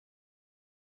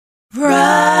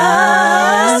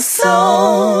Russell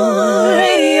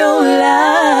Radio Live.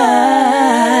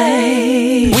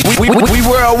 We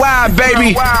worldwide,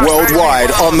 baby.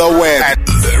 Worldwide on the web.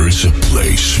 There is a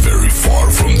place very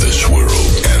far from this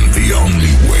world, and the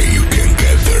only way you can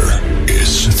get there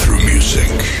is through music.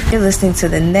 You're listening to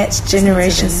the Next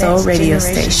Generation Soul Radio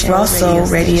Station, Raw Soul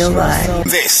Radio Live.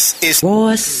 This is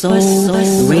Raw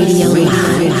Soul Radio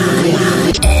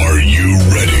Live. Are you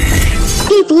ready?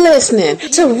 Keep listening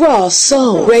to Raw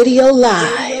Soul Radio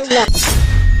Live. 5,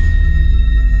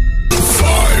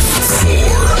 4,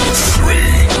 3,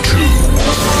 2,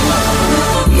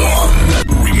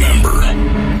 1. Remember,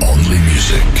 only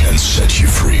music can set you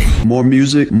free. More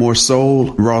music, more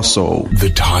soul, Raw Soul. The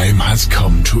time has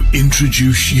come to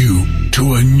introduce you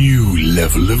to a new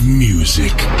level of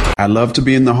music. I love to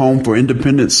be in the home for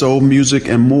independent soul music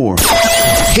and more.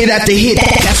 Hit after hit,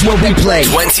 that's what we play.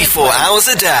 24 hours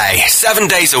a day, 7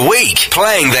 days a week,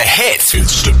 playing the hits.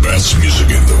 It's the best music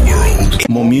in the world.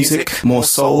 More music, more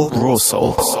soul, Raw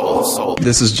Soul. Soul.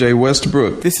 This is Jay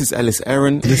Westbrook. This is Ellis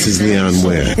Aaron. This is Leon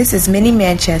Ware. This is Minnie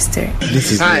Manchester.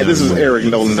 Hi, this is Eric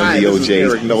Nolan of the OJ.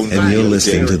 And you're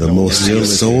listening to the most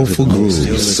soulful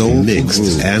grooves, soul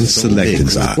mixed and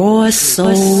selected by Raw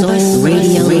Soul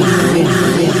Radio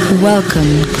Live.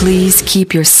 Welcome. Please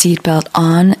keep your seatbelt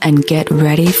on and get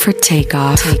ready for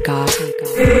takeoff.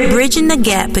 Bridging the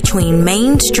gap between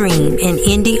mainstream and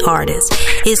indie artists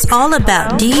is all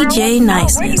about DJ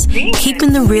Niceness,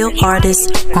 keeping the real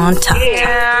artists on top.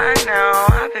 Yeah, I know.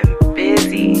 I've been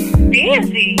busy.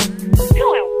 Busy?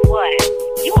 Doing what?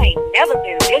 You ain't never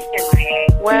been this busy.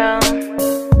 Well,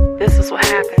 this is what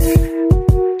happened.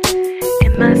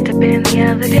 It must have been the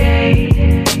other day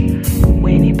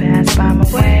when you passed by my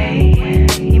way.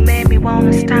 You made me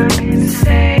wanna stop and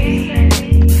say,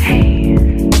 hey,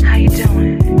 how you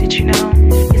doing? Did you know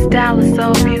your style is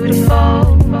so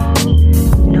beautiful?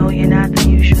 No, you're not the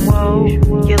usual.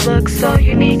 You look so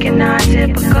unique and not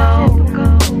typical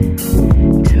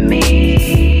to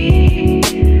me.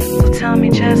 So tell me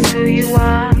just who you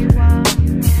are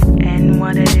and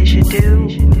what it is you do.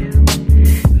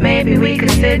 Maybe we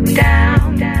could sit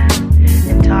down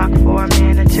and talk for a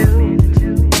minute or two.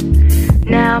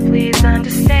 Now please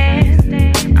understand,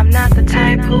 I'm not the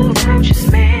type who approaches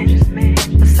men,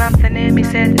 but something in me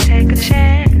said to take a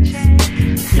chance.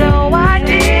 So I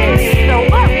did. So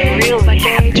what really like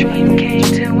a dream came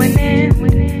to an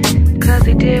end, cause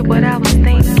he did what I was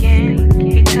thinking.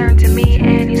 He turned to me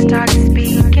and he started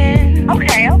speaking.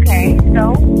 Okay,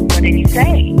 so what did he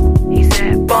say? He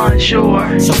said bonjour.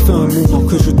 Ça fait un moment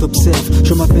que je t'observe.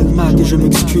 Je m'appelle Mac et je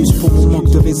m'excuse pour mon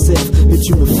manque de réserve. Mais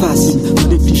tu me fascines, mon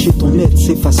dépliché ton aide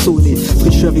c'est façonné.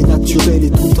 Fraîcheur et naturelle et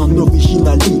tout en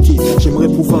originalité. J'aimerais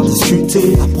pouvoir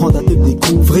discuter, apprendre à te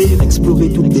découvrir, explorer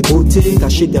toutes tes beautés,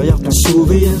 cachées derrière ton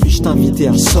sourire. Puis-je t'inviter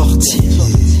à sortir?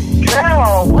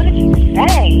 Girl, what did you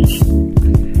say?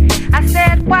 I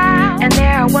said wow, and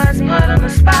there I was put on the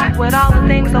spot with all the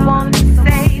things I wanted to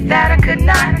say that I could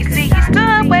not. You see, he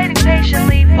stood waiting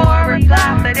patiently for a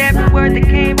reply, but every word that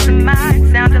came to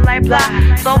mind sounded like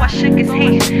blah. So I shook his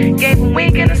hand, gave him a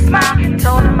wink and a smile,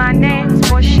 told him my name was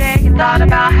Portia, and thought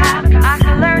about how I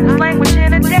could learn this language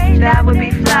in a day. That would be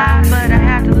fly, but I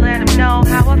had to let him know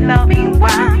how I felt.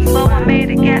 Meanwhile, so I made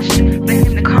a gesture for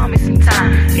him to call me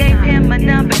sometime. Gave him my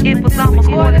number, it was almost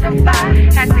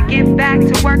 4:45. Had to get back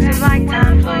to work, seemed like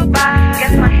time flew by.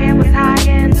 Guess my head was high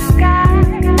in the sky.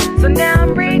 So now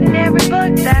I'm reading every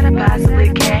book that I possibly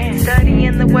can,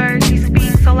 studying the words he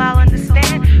speaks so I'll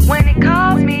understand. When he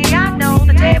calls me, I know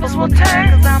the tables will turn,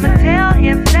 cause I'ma tell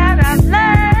him that I've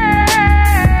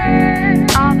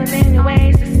learned all the many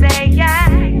ways to say yeah,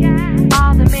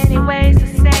 all the many ways to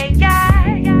say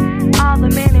yeah, all the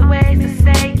many ways to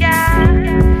say yeah,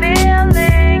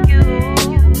 feeling you,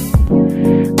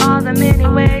 all the many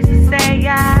ways to say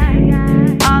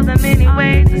yeah, all the many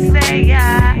ways to say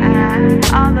yeah,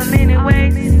 all the many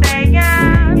ways to say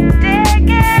yeah,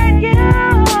 digging you,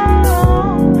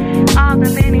 all the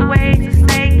many ways to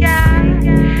say yeah,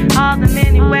 all the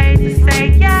many ways to say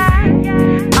yeah,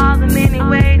 all the many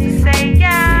ways to say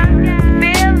yeah,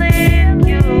 feeling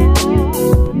you,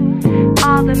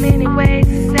 all the many ways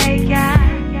to say yeah,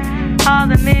 all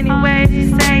the many ways to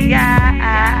say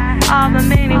yeah, all the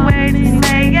many ways to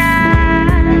say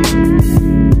yeah,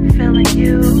 feeling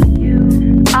you,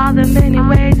 all the many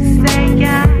ways to say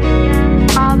yeah,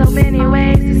 all the many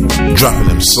ways to say yeah. Dropping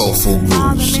them soulful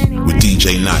grooves with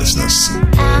DJ Niceness.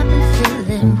 I've been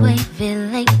feeling wavy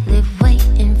lately,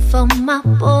 waiting for my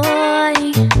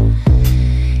boy.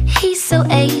 He's so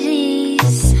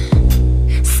 80s,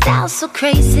 style so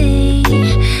crazy.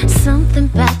 Something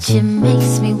about you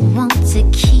makes me want to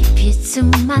keep you to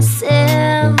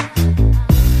myself,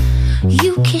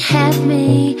 you can have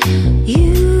me,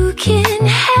 you can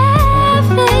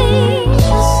have me.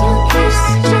 Just one kiss,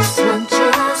 just one,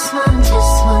 just one,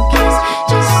 just one kiss,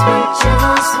 just one,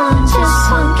 just one,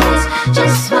 just one kiss,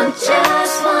 just one,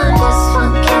 just one, just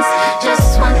one kiss,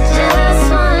 just one,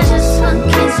 just one, just one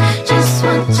kiss, just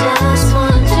one, just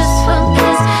one, just one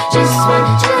kiss, just one,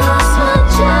 just one,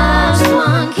 just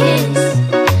one kiss,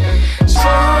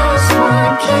 just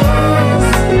one kiss.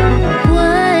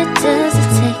 What does it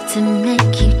take to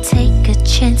make you take a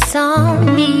chance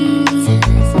on me?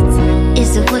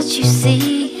 Is it what you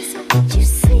see?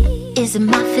 Is it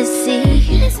my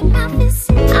physique?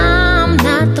 I'm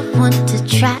not the one to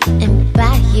try and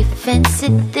buy you fancy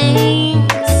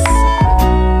things.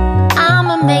 I'm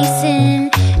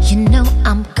amazing, you know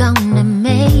I'm gonna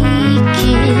make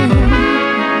it.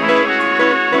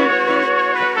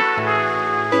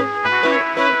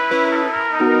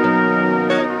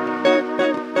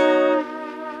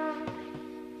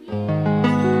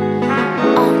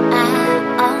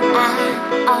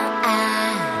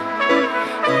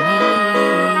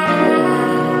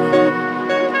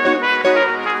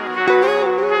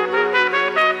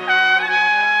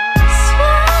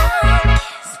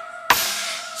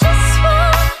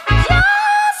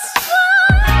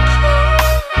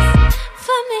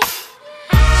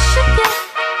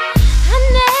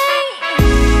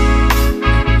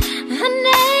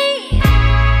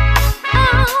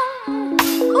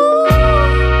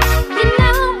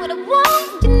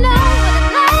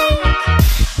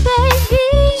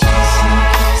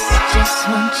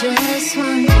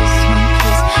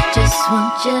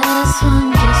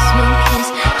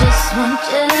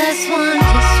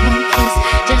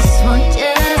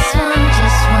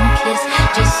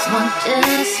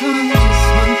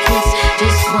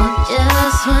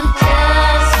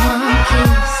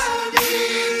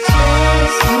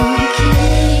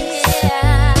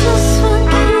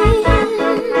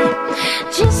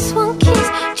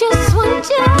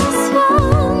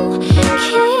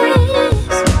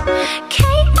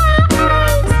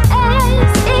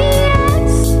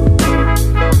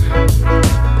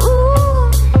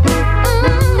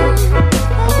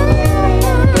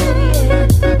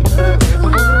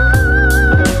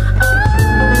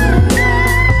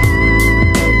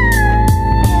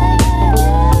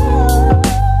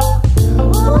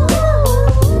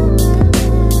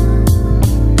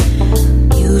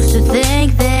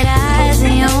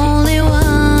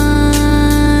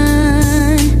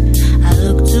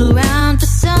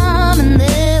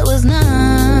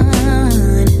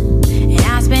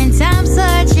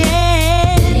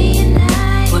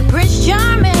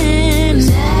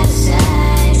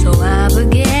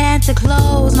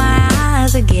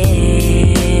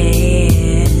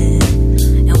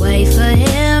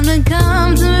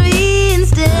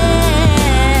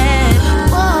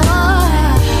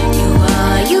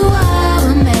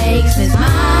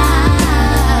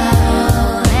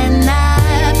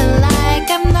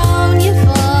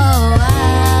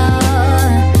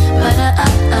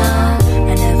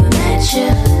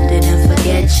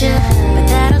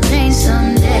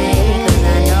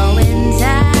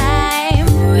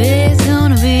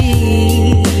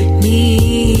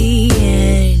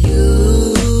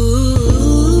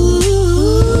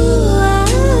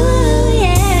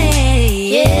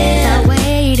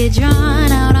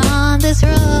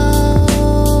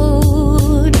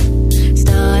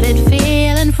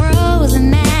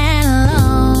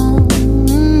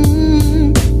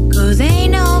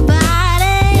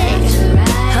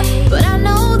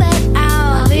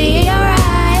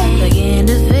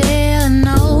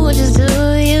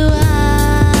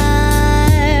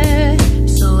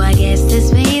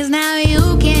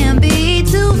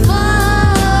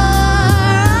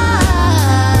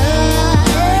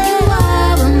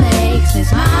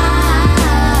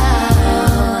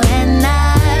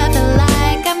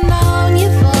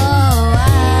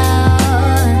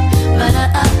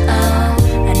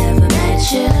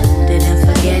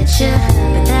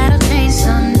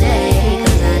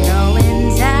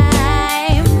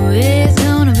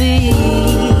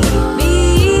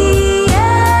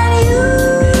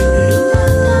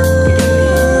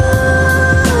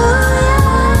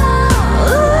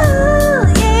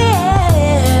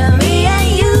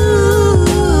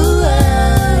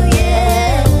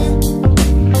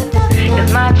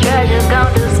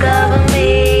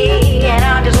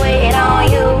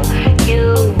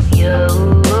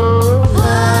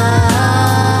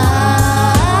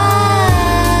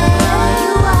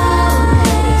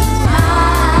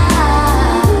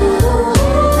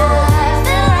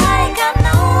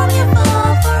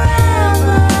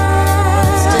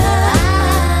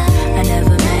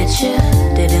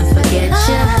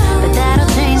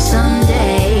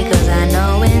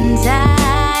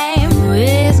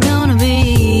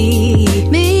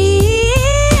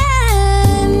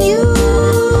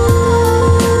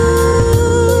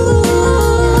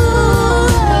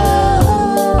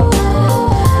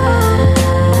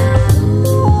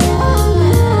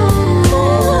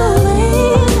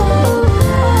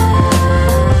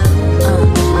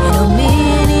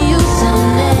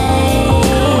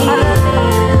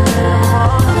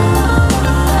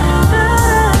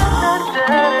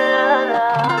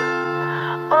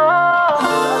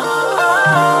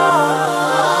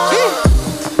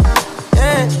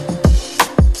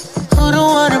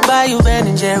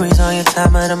 Jerry's on your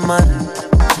time of the month.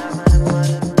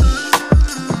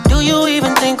 Do you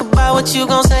even think about what you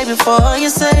gon' say before you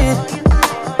say it?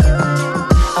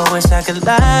 I wish I could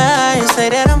lie and say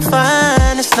that I'm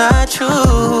fine. It's not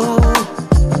true.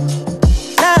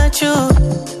 Not true.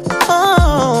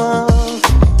 Oh,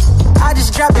 I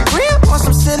just dropped a grip on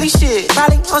some silly shit.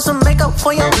 Probably on some makeup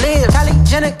for your lips. Kylie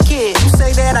Jenner kid. You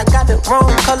say that I got the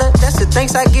wrong color. That's the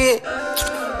thanks I get.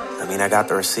 I mean, I got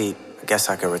the receipt. I guess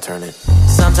I could return it.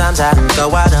 Sometimes I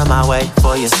go out of my way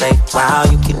for your sake. Wow,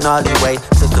 you can hardly wait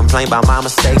to complain about my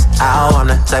mistakes. Ow, I'm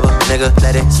the type of nigga,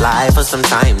 let it slide for some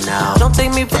time now. Don't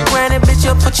take me for granted, bitch,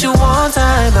 I'll put you on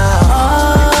time out.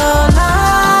 All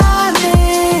I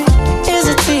need is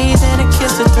a tease and a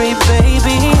kiss or three,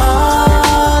 baby.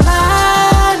 All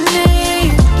I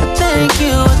need, a thank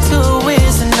you or two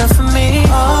is enough for me.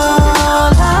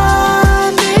 All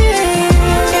I need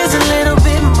is a little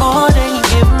bit more than you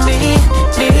give me.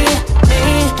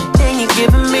 Then you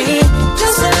giving me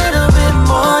just a little bit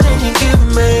more than you give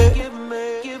me.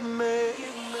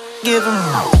 Give me.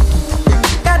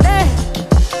 Goddamn.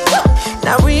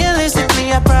 Now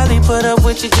realistically, I probably put up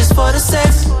with you just for the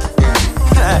sex.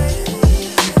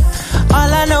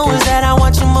 All I know is that I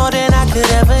want you more than I could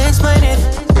ever explain it.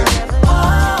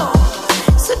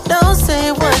 So don't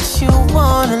say what you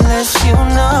want unless you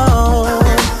know.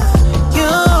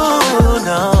 You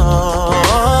know.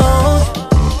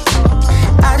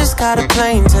 I just got a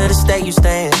plane to the state you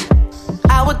staying.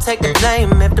 I would take the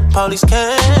blame if the police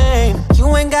came.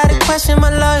 You ain't gotta question my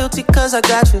loyalty cause I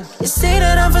got you. You say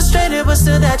that I'm frustrated but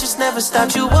still that just never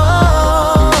stopped you.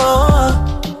 Whoa,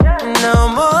 no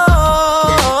more.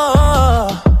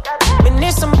 When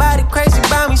there's somebody crazy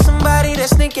about me, somebody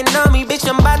that's thinking on me, bitch,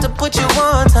 I'm about to put you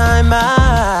on time out.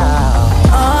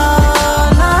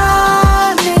 All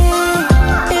I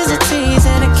need is a tease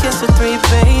and a kiss or three,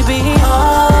 baby.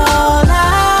 All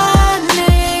I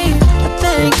need, a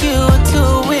thank you or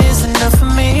two is enough for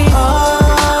me.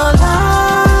 All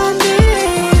I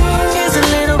need is a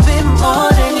little bit more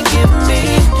than you give me.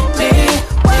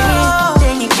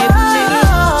 Then you give me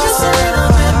just a little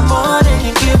bit more than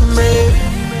you give me.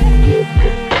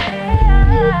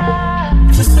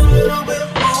 Just a little bit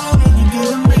more than you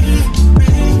give me.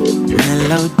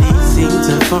 Melodies seem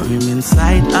to form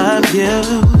inside of you.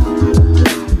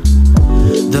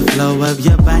 The flow of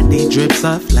your body drips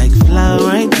off like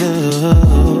flower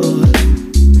dew.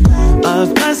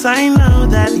 Of course I know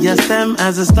that your stem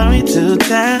has a story to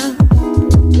tell.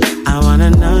 I wanna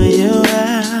know you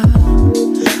well.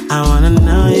 I wanna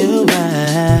know you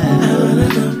well. I wanna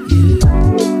know you.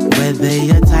 Whether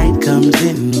your tide comes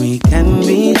in, we can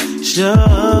be sure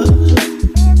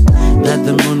that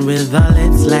the moon with all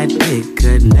its light, it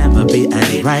could never be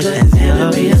as bright as you.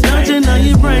 Don't you know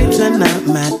you brighten up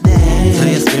my day? So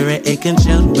your spirit, it can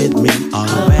chill with me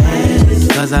always.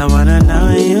 Cause I wanna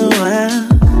know you well.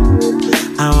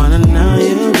 I wanna know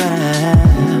you well.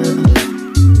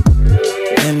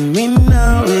 Let me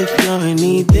know if you're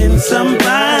needing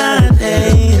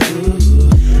somebody,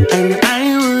 and I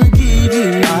will give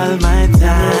you all my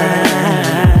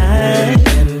time.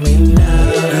 Let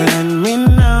me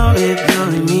know if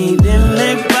you're needing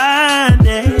a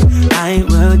body, I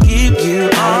will give you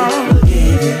all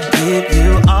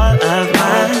of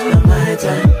my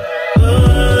time.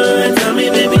 Oh, tell me,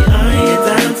 baby, are you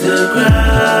down to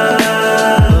cry?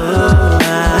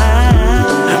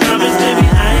 I promise, baby,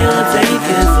 I will take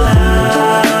it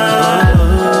slow.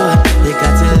 You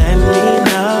got to let me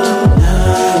know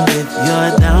if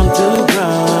you're down to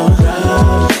grow.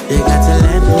 You got to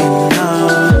let me know.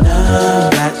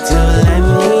 Got to let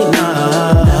me know.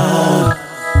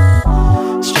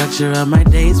 Structure of my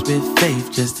days with faith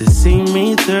just to see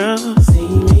me through.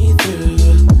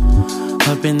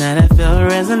 Hoping that I feel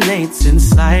resonates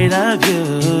inside of you.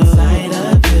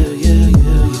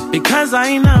 Because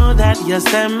I know that your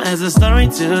stem has a story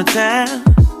to tell.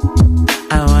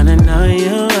 I wanna know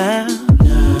you well.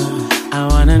 I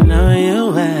wanna know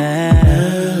you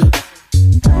well.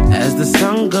 As the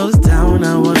sun goes down,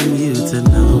 I want you to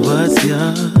know what's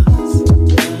yours.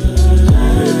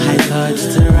 High thoughts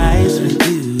to rise with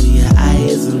you. Your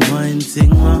eyes are wanting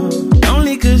more.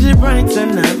 Only cause you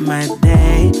brighten up my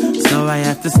day, so I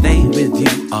have to stay with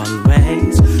you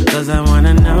always. Cause I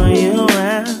wanna know you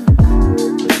well.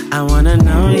 I wanna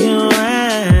know you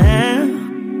well.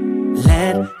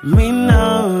 Let me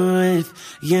know if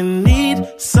you need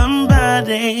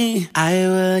somebody. I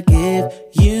will give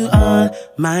you all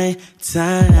my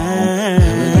time.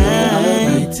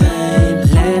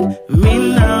 Let me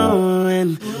know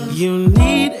when you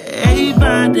need a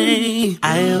body.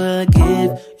 I will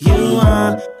give you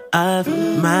all of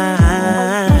mine.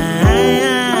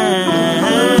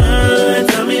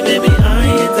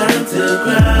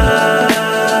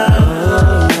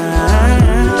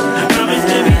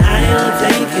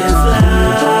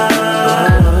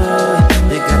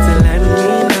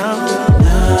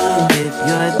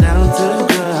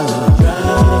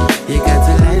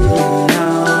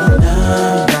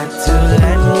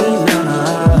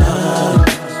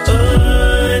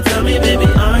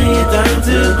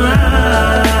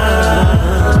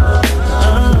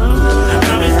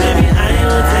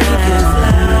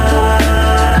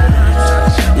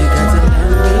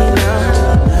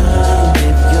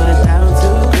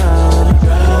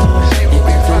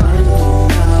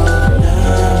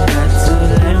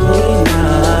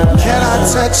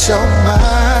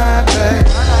 mind, babe.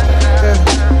 Yeah.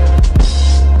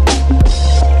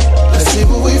 Let's see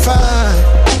what we find.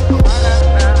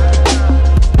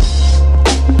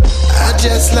 I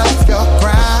just love your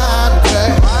grind,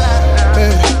 babe.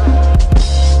 Yeah.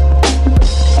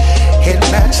 It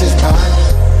matches mine.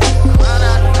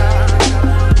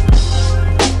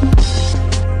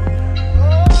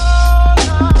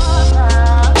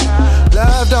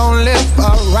 Love don't live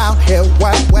around here,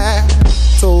 where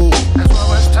to? That's what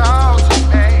was told to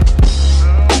me.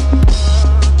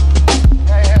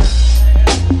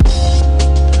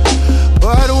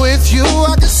 But with you,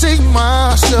 I can see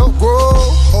myself grow.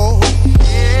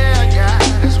 Yeah,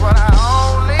 that's what I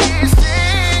only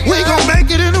see. We gon'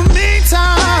 make it in the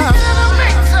meantime.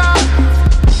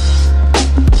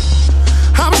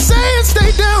 I'm saying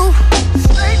stay down.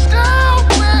 Stay down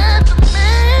with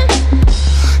me.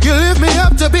 You lift me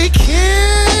up to be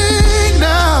king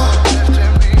now.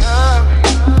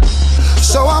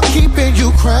 So I'm keeping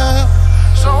you crowned.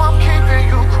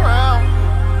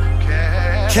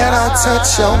 Can I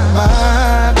touch your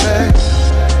mind, babe?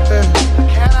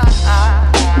 Can I?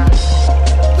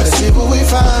 Let's see what we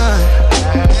find.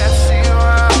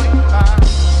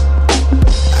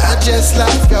 I just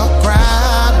love your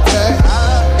grind, babe.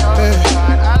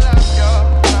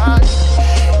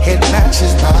 It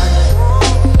matches mine.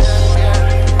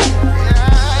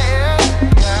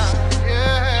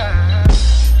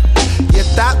 Your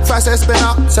thought process been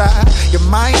outside. Your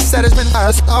mindset has been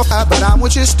off, but I'm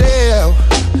with you still.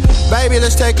 Baby,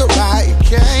 let's take a ride. You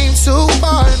came too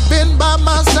far and been by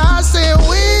my side, saying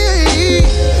we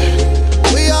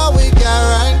all we got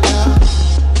right now.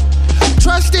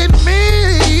 Trust in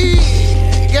me,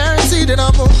 guarantee that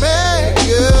I'ma make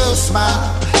you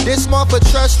smile. This more for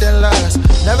trust than lust.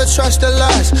 Never trust the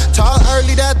lust. Taught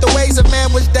early that the ways of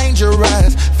man was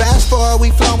dangerous. Fast forward,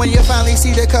 we flowing. You finally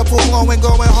see the couple flowing,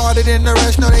 going harder than the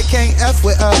rest. No, they can't F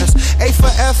with us. A for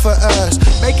F for us.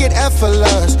 Make it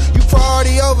effortless. You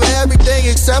priority over everything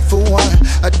except for one.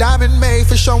 A diamond made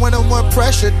for showing them what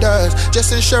pressure does.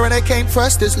 Just ensuring they can't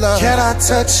press this love. Can I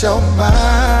touch your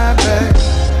mind, babe?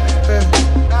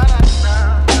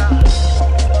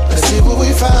 Let's see what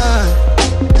we find.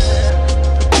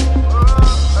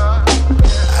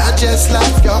 I just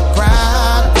love your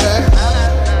grind, babe.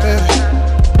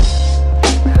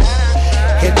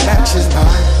 It matches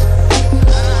mine.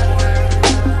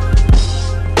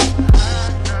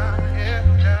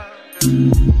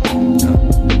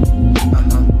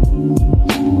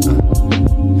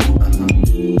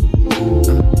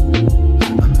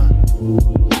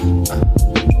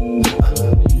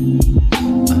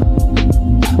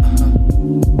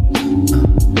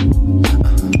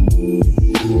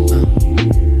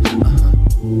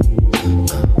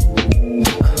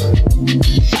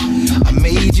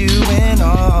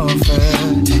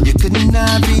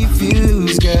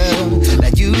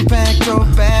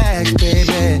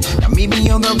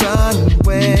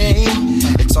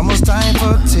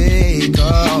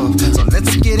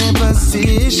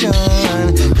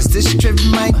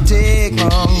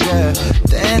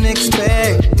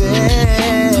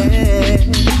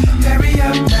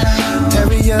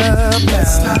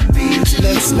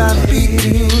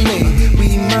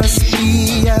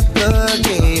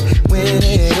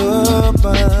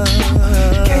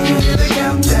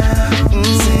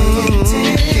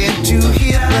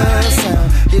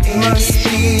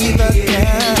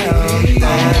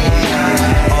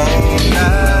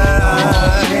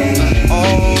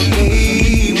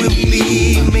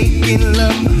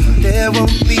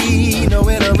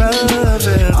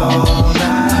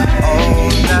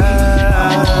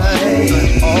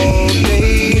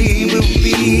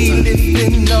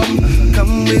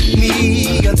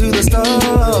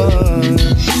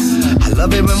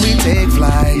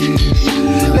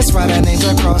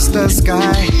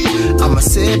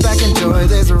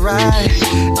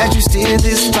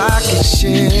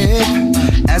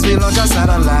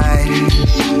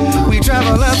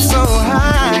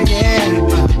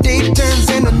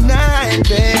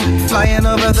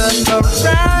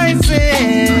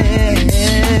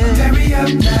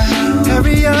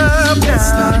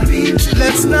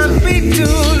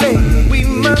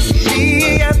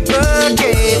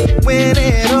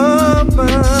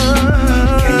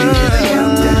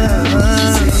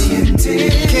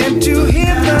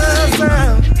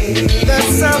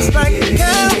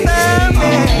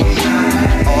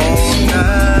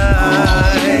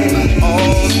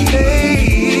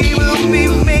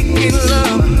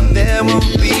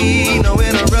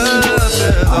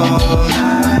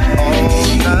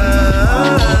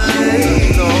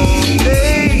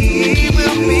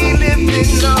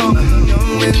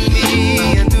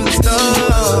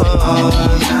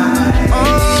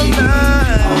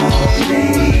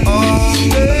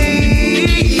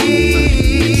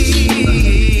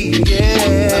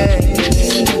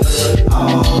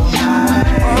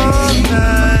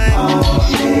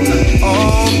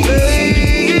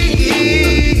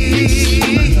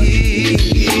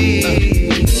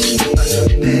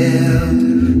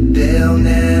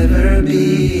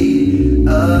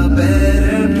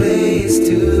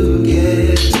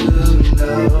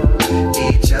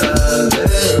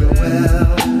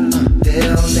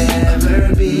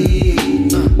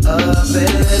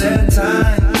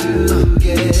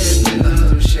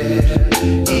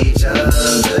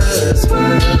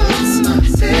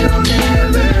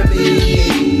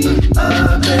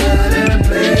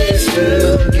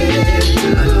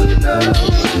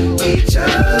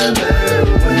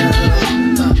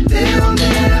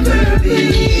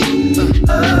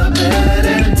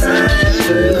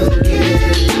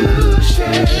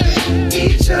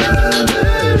 each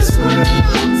other's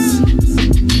worlds.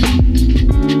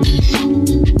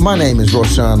 My name is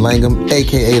Roshan Langham,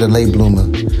 aka the Late Bloomer.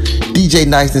 DJ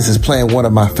Niceness is playing one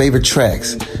of my favorite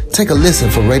tracks. Take a listen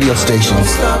for radio stations.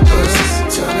 Stop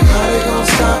us. Tell me how they gon'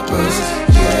 stop us.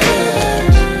 Yeah,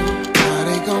 how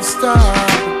they gon'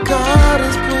 stop? God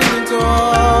is putting to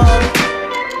all.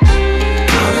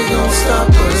 How they gon' stop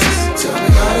us? Tell me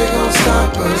how they gon'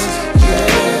 stop us.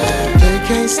 Yeah, they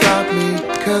can't stop me,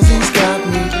 cause he's got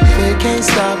me. They can't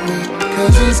stop me,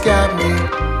 cause he's got me.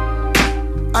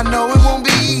 I know it won't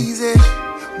be easy,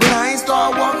 but I ain't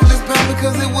start walking this path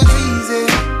because it was easy.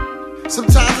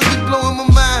 Sometimes it be blowing my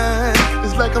mind.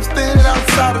 It's like I'm standing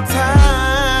outside of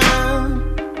time.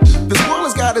 This world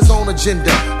has got its own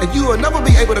agenda, and you will never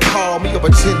be able to call me a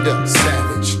pretender.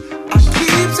 Savage. I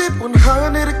keeps it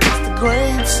 100 against the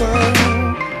grain, son.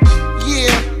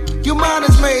 Yeah, your mind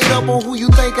is made up on who you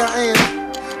think I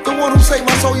am. The one who saved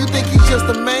my soul, you think he's just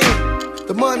a man.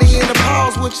 The money and the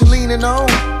power's what you're leaning on.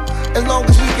 As long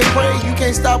as we can pray, you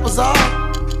can't stop us all.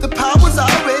 The power's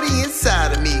already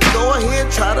inside of me. Go ahead,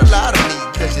 try to lie to me,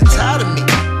 cause you're tired of me.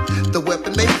 The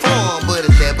weapon may form, but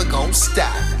it's never gonna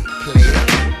stop me, player.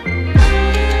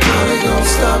 How they gon'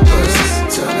 stop us?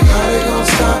 Tell me how they gon'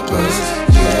 stop us.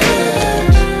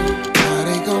 Yeah, how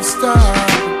they gon'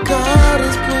 stop? God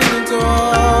is putting to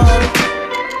all.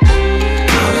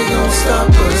 How they gon' stop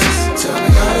us? Tell me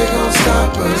how they gon'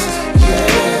 stop us.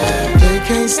 Yeah, they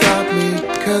can't stop me,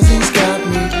 cause he's got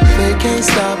me. They can't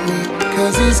stop me,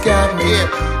 cause he's got me. Yeah,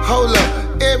 hold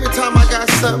up. Every time I got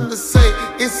something to say,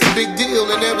 it's a big deal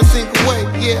in every single way.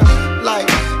 Yeah, like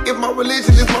if my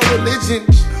religion is my religion,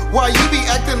 why you be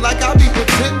acting like I be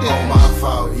pretending? Oh, my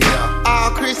fault, yeah. All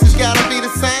Christians gotta be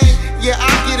the same. Yeah, I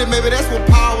get it, maybe that's what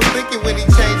Paul was thinking when he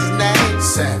changed his name.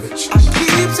 Savage. I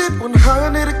keeps it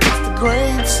 100 against the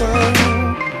grain, son.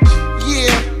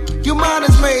 Yeah, your mind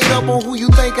is made up on who you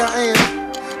think I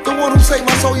am. The one who saved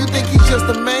my soul, you think he's just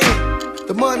a man.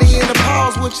 The money and the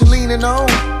power's what you're leaning on.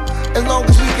 As long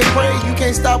as we can pray, you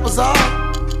can't stop us all.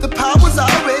 The power's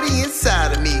already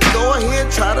inside of me. Go ahead,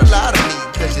 try to lie to me,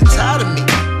 cause you're tired of me.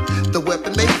 The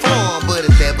weapon may form, but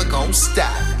it's never gonna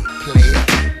stop me, player.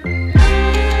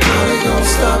 How they gon'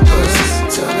 stop us?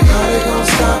 Tell me how they gon'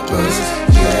 stop us.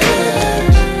 Yeah,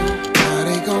 how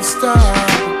they gon'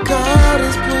 stop? God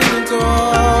is putting to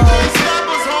all.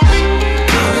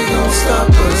 How they gon'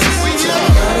 stop us? Tell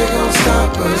me how they gon'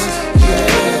 stop us.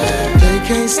 Yeah, they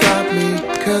can't stop me,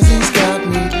 cause he's got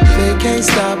me. They can't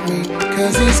stop me,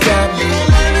 cause he's got me.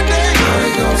 How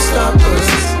they gon' stop us?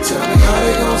 Tell me how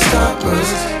they gon' stop us.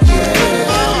 Yeah,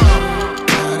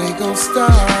 how they gon'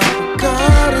 stop?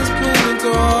 God is putting to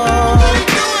all.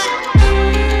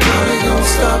 How they gon'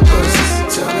 stop us?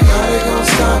 Tell me how they gon'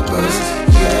 stop us.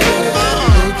 Yeah,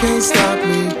 they can't stop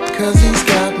me, cause he's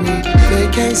got me. They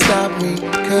can't stop me,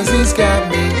 cause he's got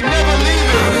me.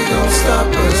 How they gon' stop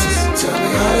us? Tell me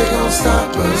how they gon'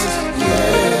 stop us.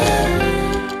 Yeah,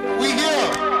 we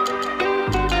here.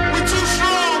 We too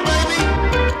strong, baby.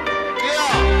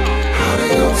 Yeah. How they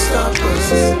gon' stop us?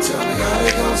 Tell me how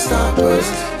they gon' stop us.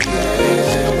 Yeah.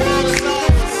 The world is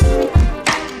ours.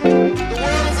 The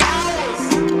world is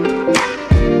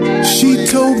ours. She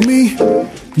told me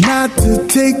not to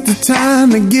take the time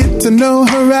to get to know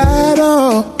her at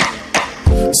all.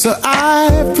 So I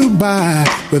flew by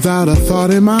without a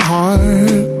thought in my heart,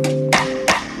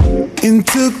 and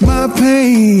took my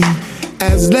pain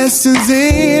as lessons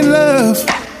in love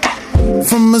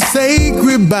from a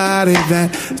sacred body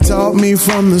that taught me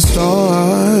from the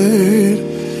start.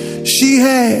 She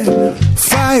had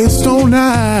firestone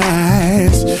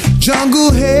eyes,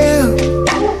 jungle hair,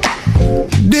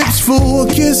 lips for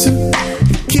kissing,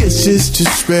 kisses to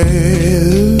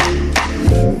spare.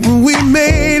 When we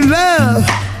made love,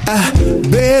 I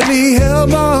barely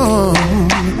held on.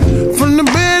 From the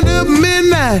bed of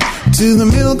midnight to the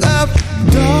milk of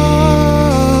dawn.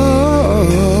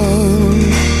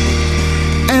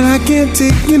 And I can't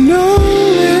take you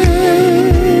nowhere.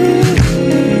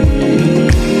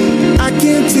 I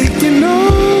can't take you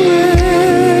nowhere.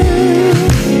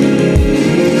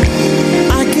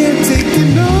 I can't take you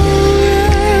nowhere.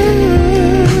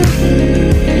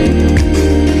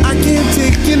 I can't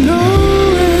take you nowhere.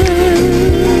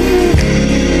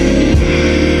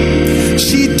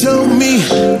 She told me,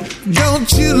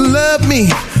 don't you love me,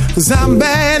 'cause I'm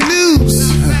bad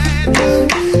news.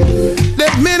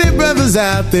 There's many brothers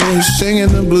out there singing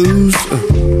the blues.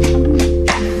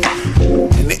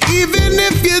 And even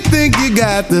if you think you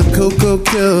got the cocoa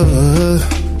cure,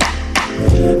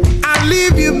 I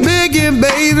leave you begging,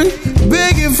 baby,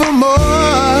 begging for more.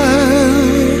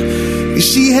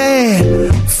 She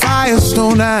had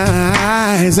Firestone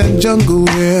eyes and jungle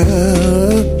hair.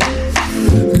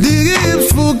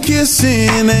 Lips for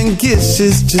kissing and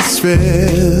kisses to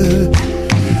spare.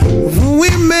 When we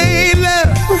made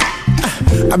love,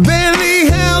 I barely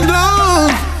held on.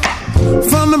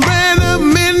 From the brand of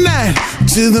midnight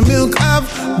to the milk of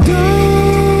dawn.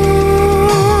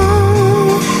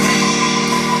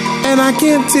 And I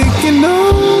can't take it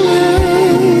nowhere.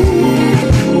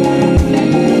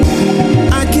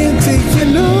 I can't take it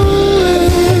nowhere.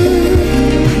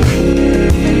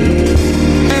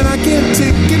 And I can't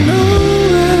take it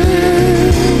nowhere.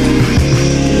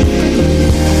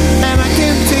 And I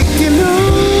can't take it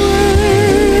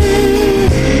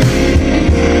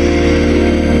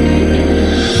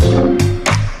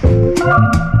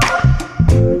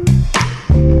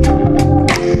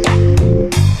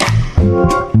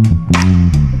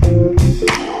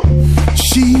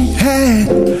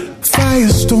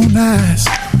Firestone eyes,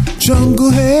 jungle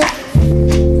hair,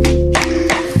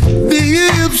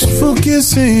 lips for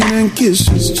kissing and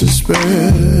kisses to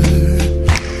spare.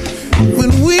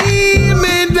 When we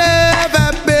made love,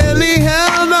 I barely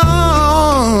held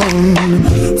on.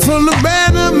 From the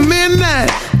band of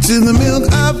midnight to the milk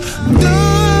of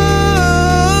dawn.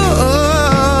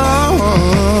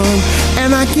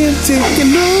 And I can't take it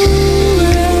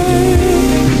nowhere.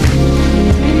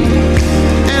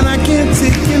 And I can't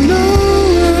take it nowhere.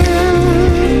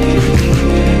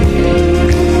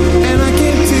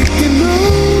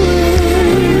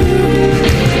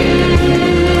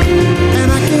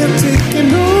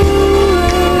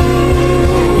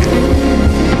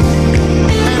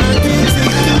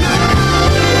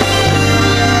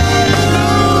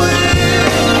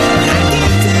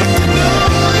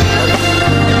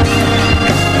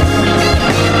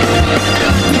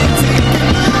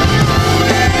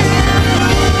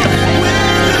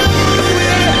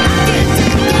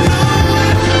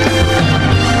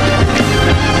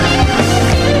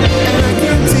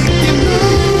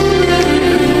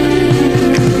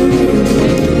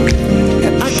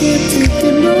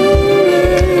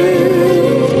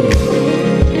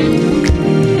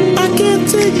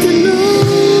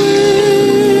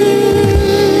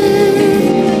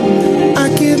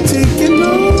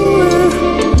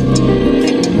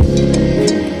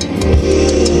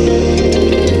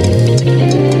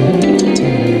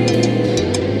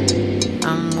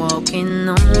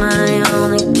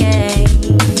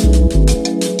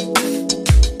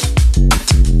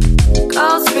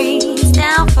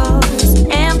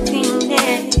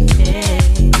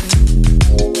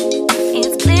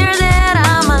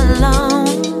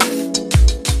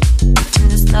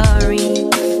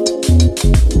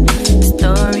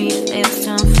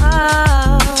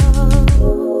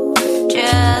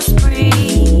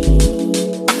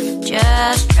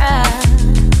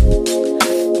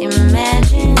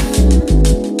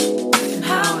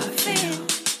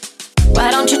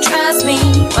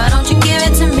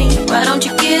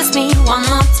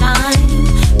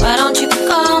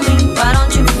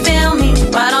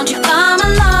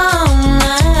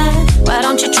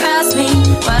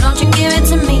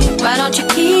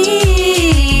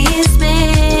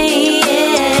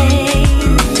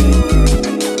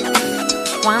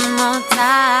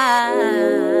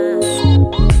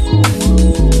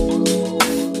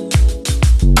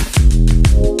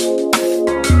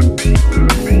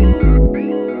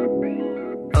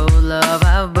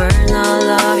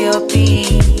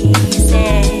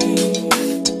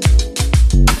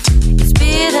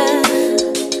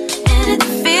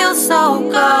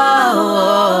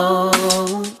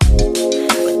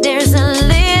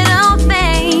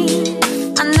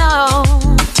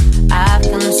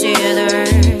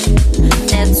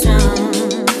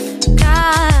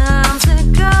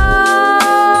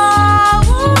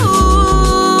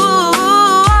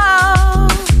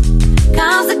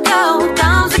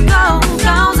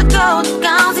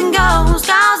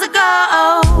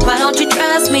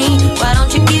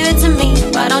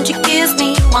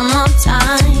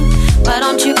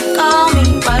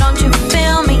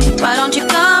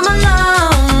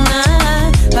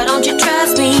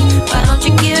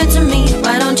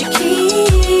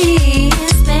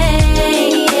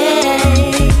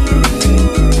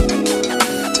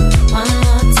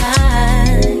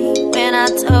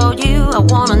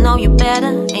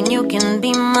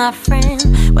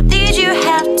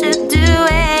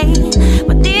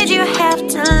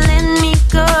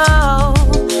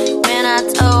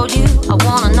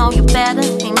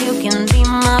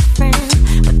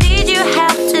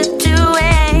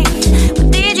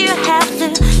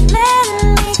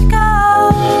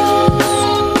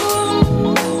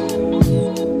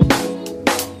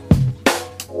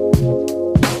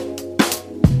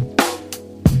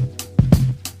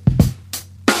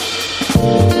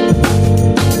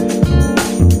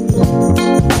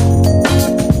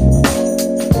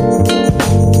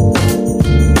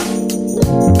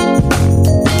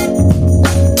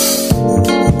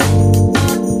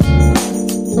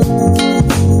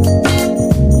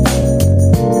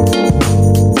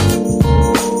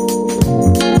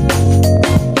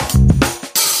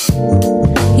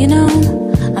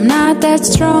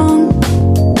 quite strong.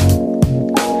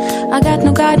 I got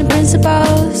no guiding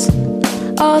principles,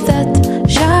 all that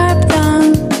sharp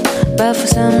tongue. But for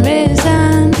some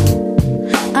reason,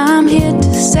 I'm here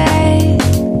to say,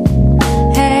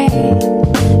 hey,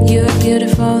 you're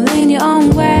beautiful in your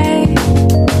own way,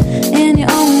 in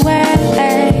your own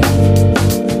way.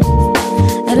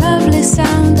 A lovely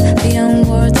sound beyond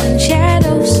words and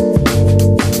shadows,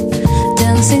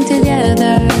 dancing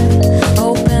together,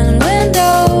 open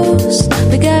windows.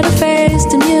 We gotta face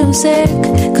the music,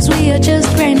 'cause we are just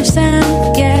grain of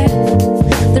sand, yeah.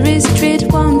 There is a treat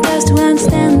that won't us to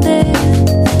understand it.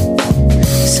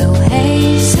 So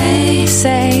hey, say,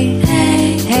 say,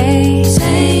 hey, hey,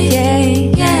 say, yeah,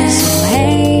 yeah. So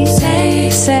hey, say,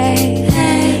 say,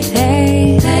 hey,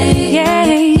 hey, hey, yeah,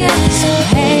 yeah. So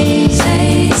hey,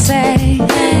 say, say,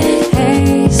 hey,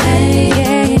 hey, say,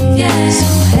 yeah, yeah. So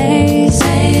hey,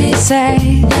 say, say,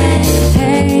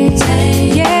 hey, say,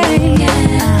 yeah, yeah.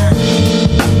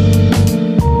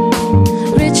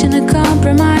 Reaching a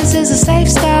compromise is a safe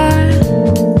start.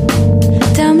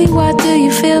 Tell me, what do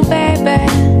you feel, baby?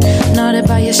 Not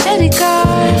about your shitty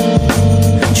car,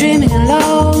 dreaming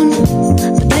alone,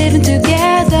 but living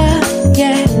together,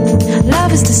 yeah.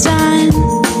 Love is the sign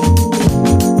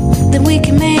that we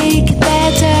can make it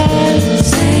better.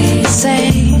 Say, say,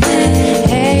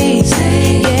 hey,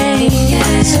 say, yeah,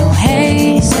 yeah. So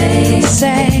hey, say,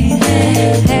 say,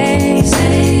 hey,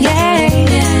 say, yeah,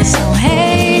 yeah. So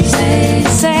hey, say,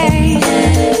 say,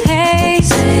 hey,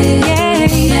 say, yeah,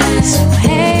 yeah. So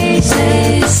hey,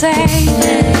 say, say,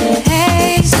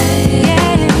 hey, say,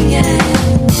 yeah, yeah.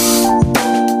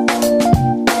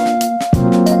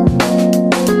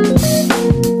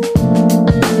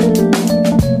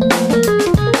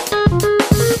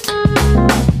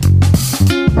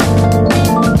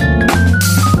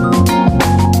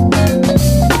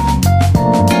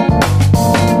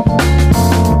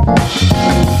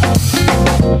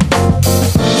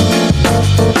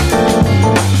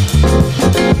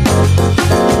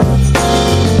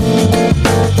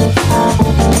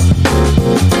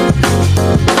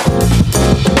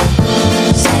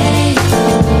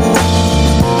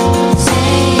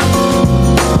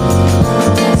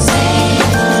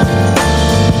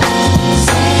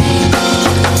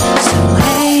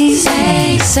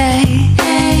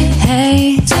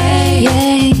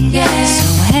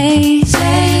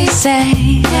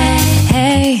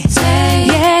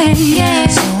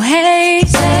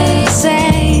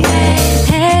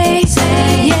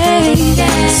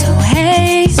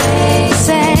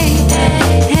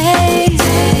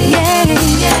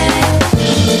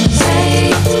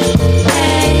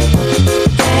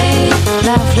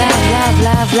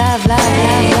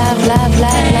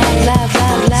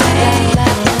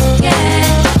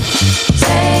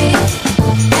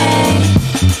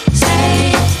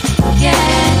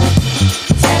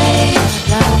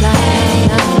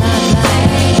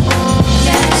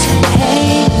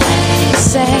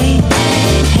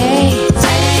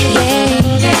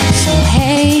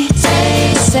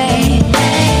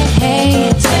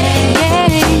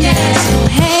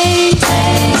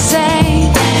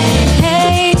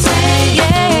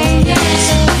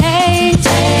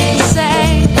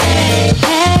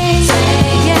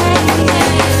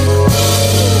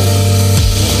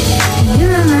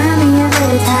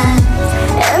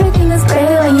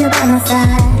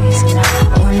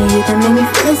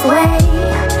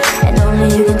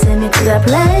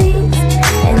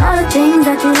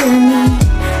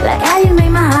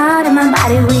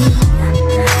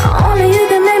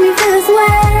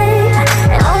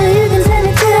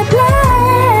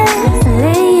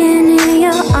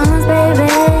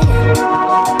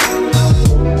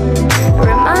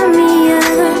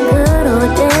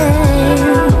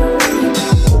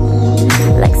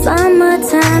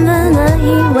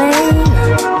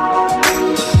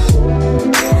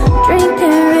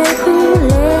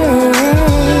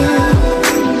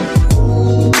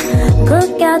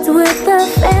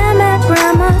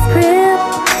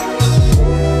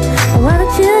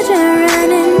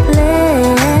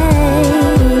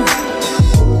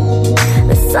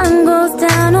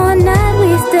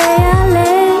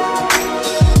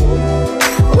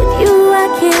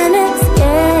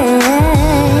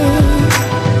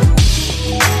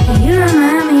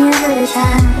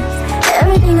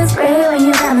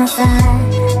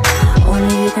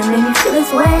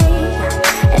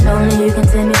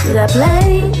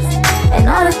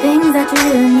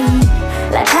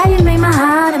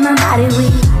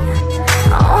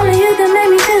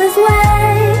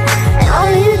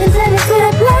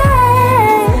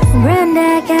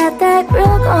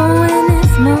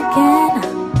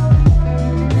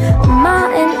 Ma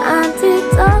and Auntie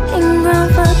talking grown.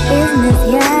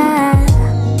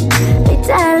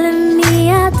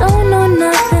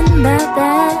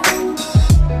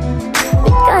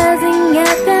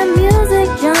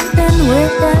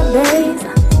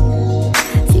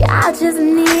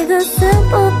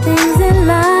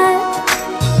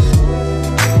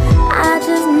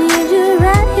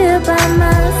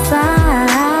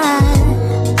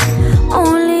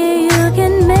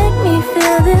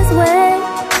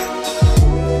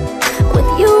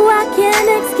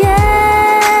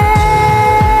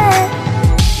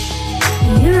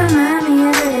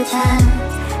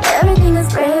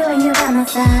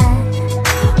 side.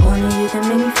 Only you can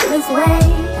make me feel this way,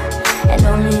 and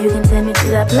only you can take me to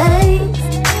that place.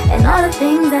 And all the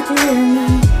things that you do to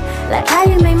me, like how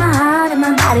you make my heart and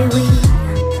my body weak.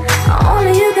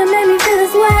 Only you can make me feel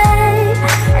this way,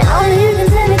 and only you can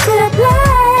take me to that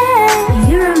place.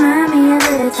 You remind me of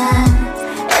the times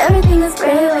everything is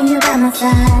great when you're by my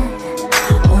side.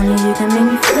 Only you can make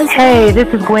me feel this way. Hey, this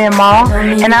is Gwen Mall,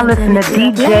 and I listen to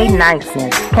DJ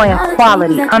Niceness, playing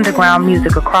quality underground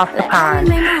music across the pond.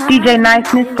 DJ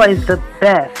Niceness plays the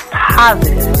best,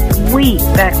 positive, sweet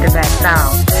back-to-back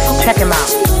sound. Check him out.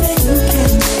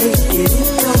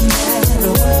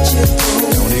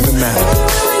 Don't even matter.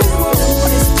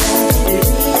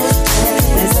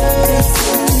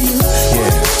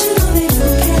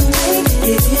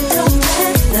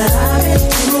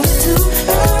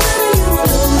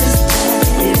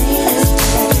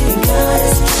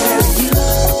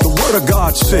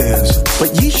 God says,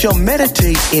 but ye shall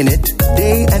meditate in it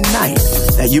day and night,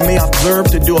 that you may observe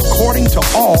to do according to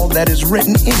all that is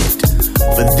written in it.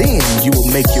 For then you will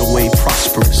make your way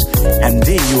prosperous, and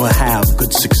then you will have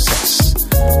good success.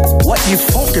 What you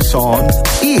focus on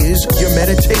is your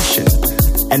meditation,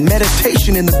 and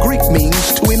meditation in the Greek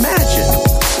means to imagine.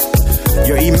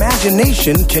 Your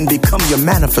imagination can become your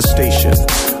manifestation.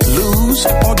 Lose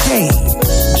or gain,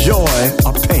 joy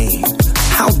or pain.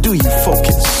 How do you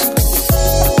focus?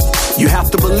 You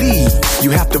have to believe, you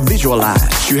have to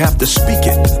visualize, you have to speak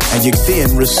it, and you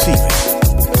then receive it.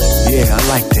 Yeah, I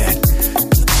like that.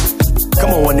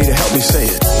 Come on, Juanita, help me say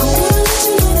it.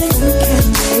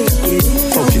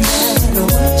 Focus.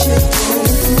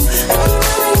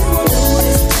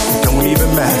 Don't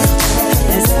even matter.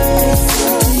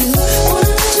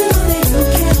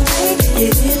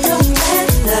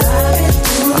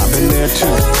 I've been there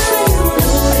too.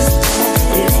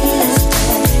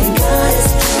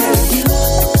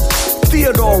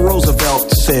 Theodore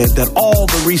Roosevelt said that all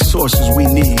the resources we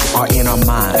need are in our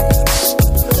minds.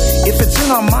 If it's in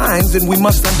our minds, then we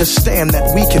must understand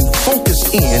that we can focus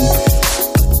in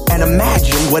and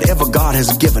imagine whatever God has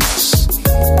given us.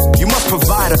 You must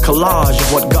provide a collage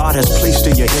of what God has placed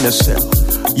in your inner self.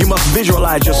 You must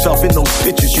visualize yourself in those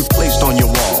pictures you placed on your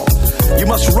wall. You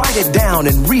must write it down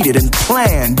and read it and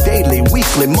plan daily,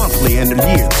 weekly, monthly, and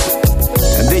yearly.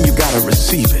 And then you gotta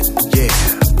receive it. Yeah,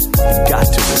 you got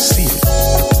to receive it.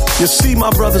 You see, my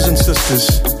brothers and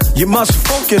sisters, you must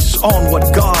focus on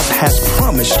what God has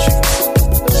promised you.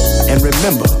 And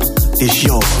remember, it's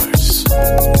yours.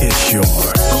 It's yours.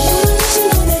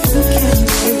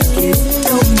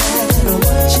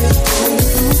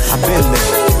 I've been there.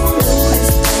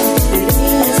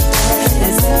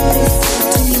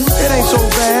 It ain't so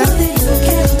bad.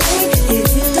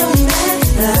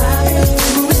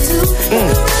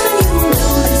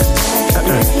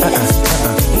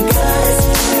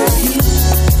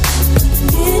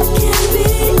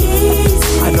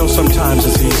 I know sometimes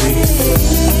it's easy.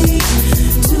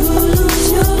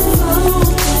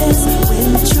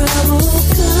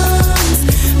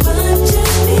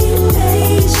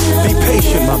 Be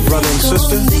patient, my brother and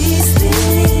sister.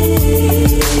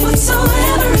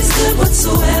 Whatsoever is good,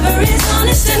 whatsoever is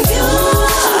honest and pure.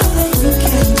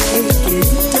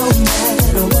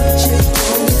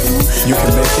 You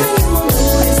can make it.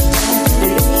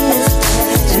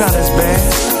 It's not as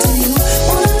bad.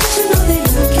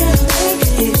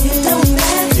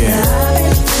 Yeah.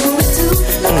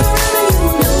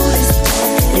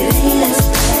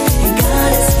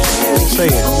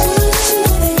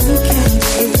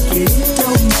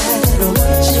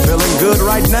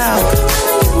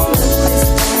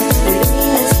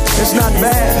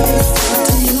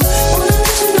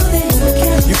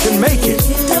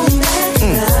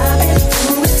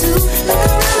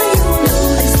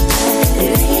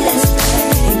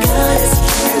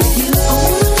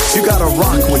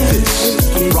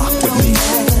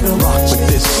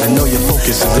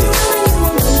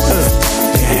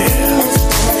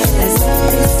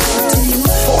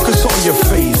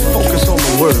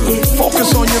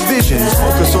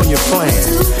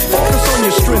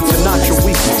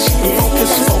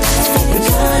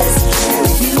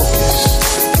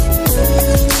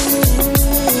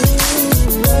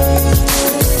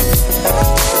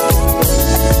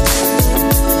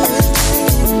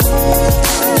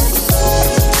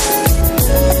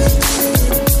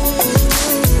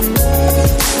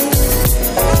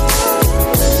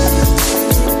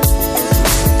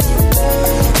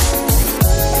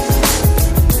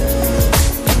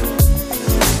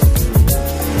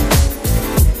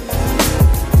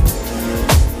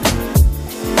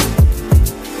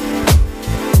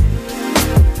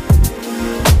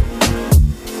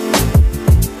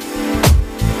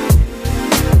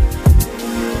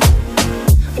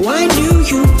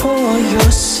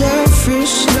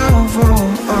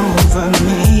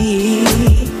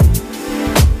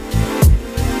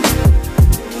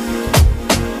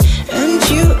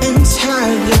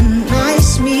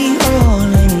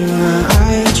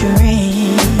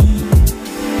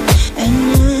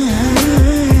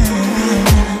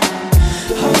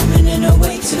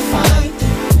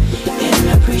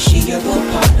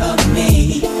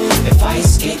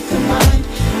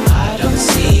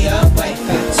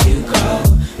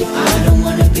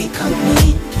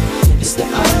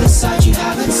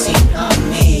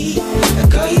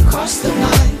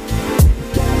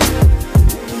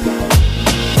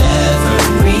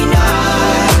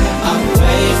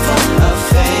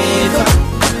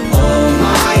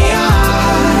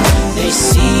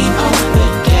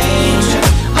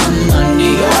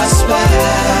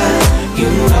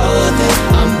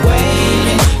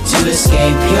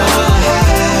 escape your hell.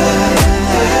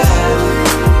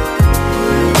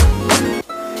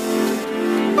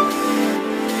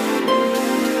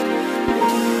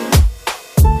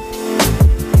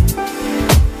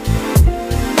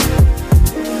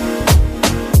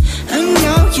 I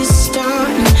know you're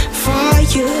starting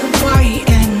fire, bright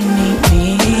and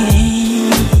neat.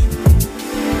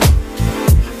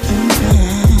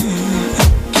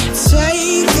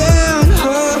 Taking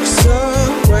hooks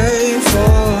away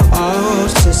for all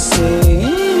to see.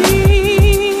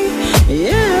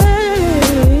 Yeah.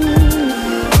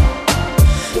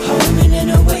 Homing in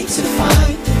a way to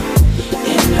find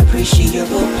an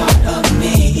appreciable part of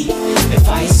me. If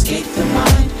I escape the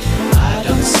mind, I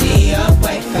don't see a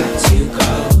way back to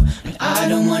go. And I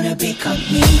don't wanna become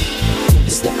me.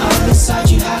 It's the other side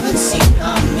you haven't seen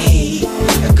on me.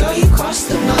 A girl, you crossed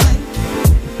the line.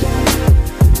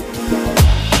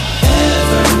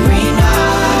 Every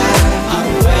night I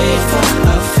wait for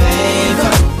a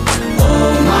favor.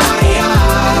 Oh my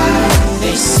eyes,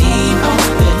 they see all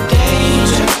the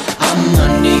danger. I'm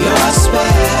under your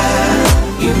spell.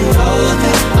 You know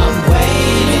that I'm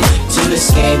waiting to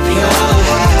escape your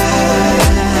hell.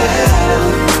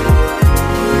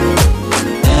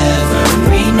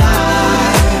 Every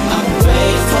night I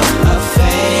wait for a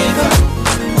favor.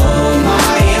 Oh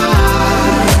my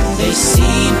eyes, they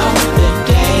see all the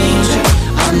danger.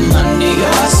 I'm under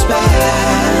your spell.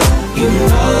 You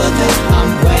know that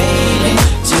I'm waiting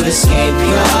to escape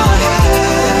your hell.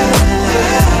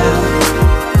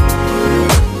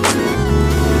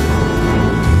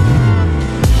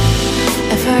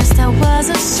 At first I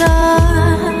wasn't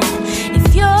sure if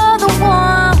you're the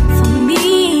one for me.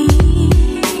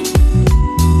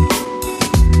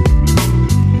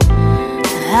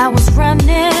 I was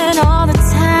running all the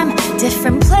time,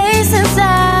 different places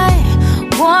I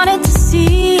wanted to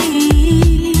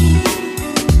see.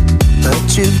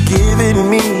 But you've given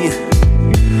me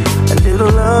a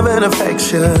little love and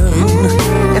affection,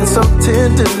 and so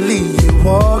tenderly you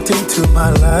walked into my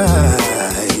life.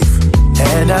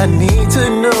 And I need to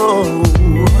know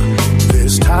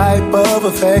this type of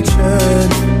affection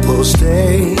will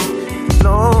stay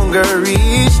longer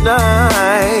each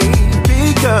night,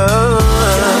 because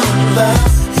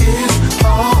love is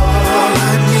all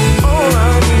I need. All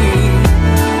I need.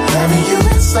 Loving you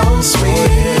is so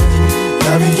sweet.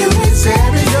 Loving you is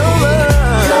everything. Your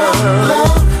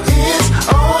love is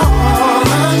all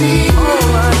I need.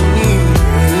 All I need.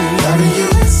 Loving you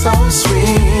is so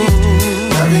sweet.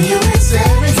 Loving you is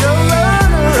everything. Your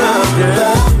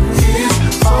love is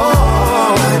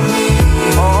all I need.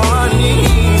 All I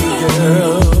need,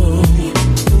 girl.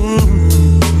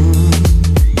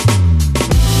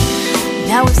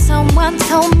 Now if someone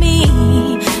told me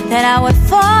that I would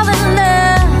fall in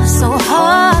love so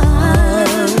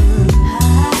hard,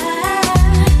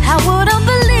 I wouldn't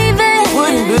believe it,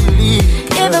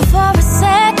 even for a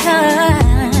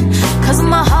second. Cause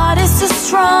my heart is too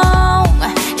strong,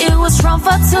 it was strong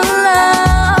for too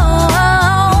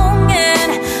long.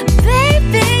 And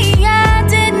baby, I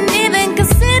didn't even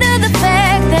consider the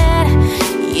fact that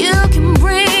you can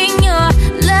bring your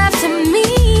love to me.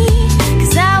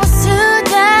 Cause I was too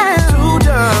down,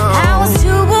 I was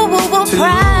too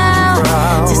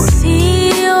proud to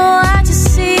see what you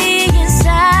see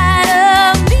inside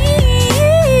of me.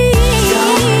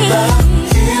 Your love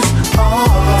is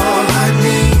all I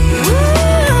need.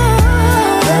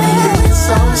 Loving you is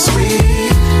so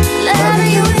sweet.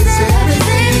 Loving you is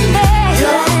everything.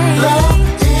 Your love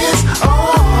is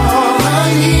all I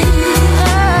need.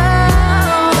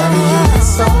 Loving you is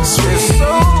so sweet.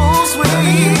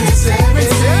 Loving you is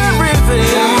everything. Your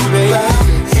love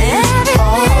is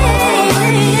all I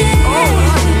need.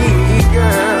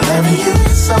 Loving you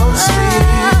is so sweet.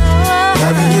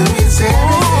 Loving you is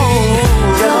everything.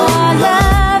 Your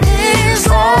love is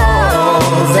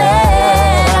all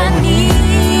that I need.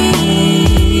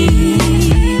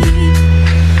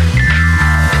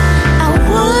 I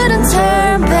wouldn't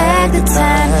turn back the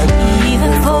time,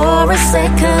 even for a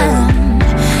second.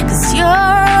 Cause you're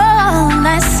all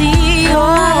I see,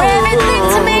 you're everything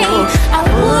to me. I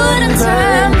wouldn't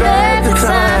turn back the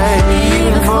time,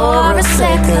 even for a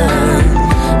second.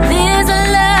 This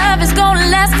love is gonna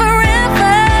last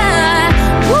forever.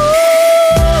 Woo!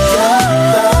 Your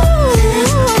love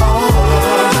is all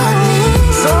I need.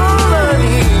 All I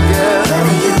need, girl.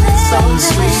 Loving you is so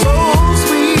sweet.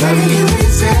 Loving you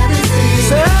is everything.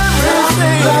 Your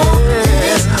love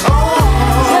is all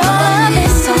I need. Love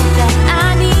is so that I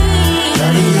need.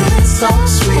 Loving you is so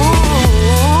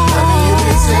sweet.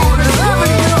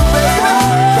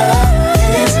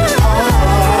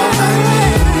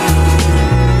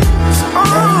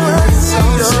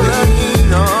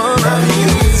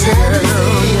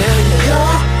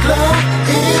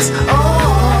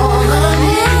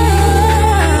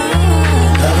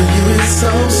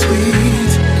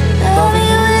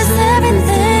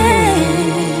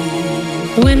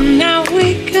 When I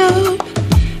wake up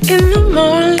in the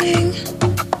morning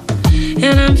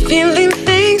and I'm feeling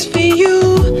things for you,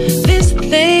 this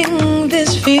thing,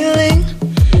 this feeling,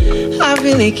 I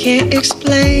really can't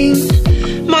explain.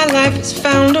 My life has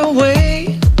found a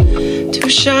way to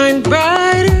shine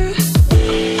brighter.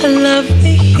 I love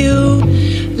the hue.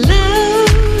 Love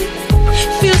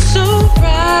feels so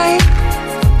right.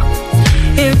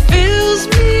 It fills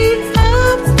me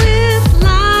up with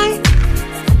light.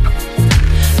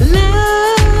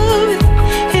 Love,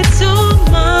 it's all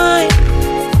mine.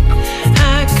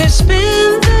 I could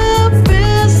spend the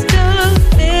rest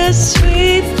of this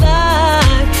sweet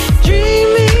life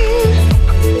dreaming,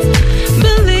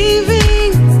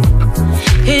 believing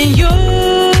in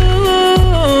your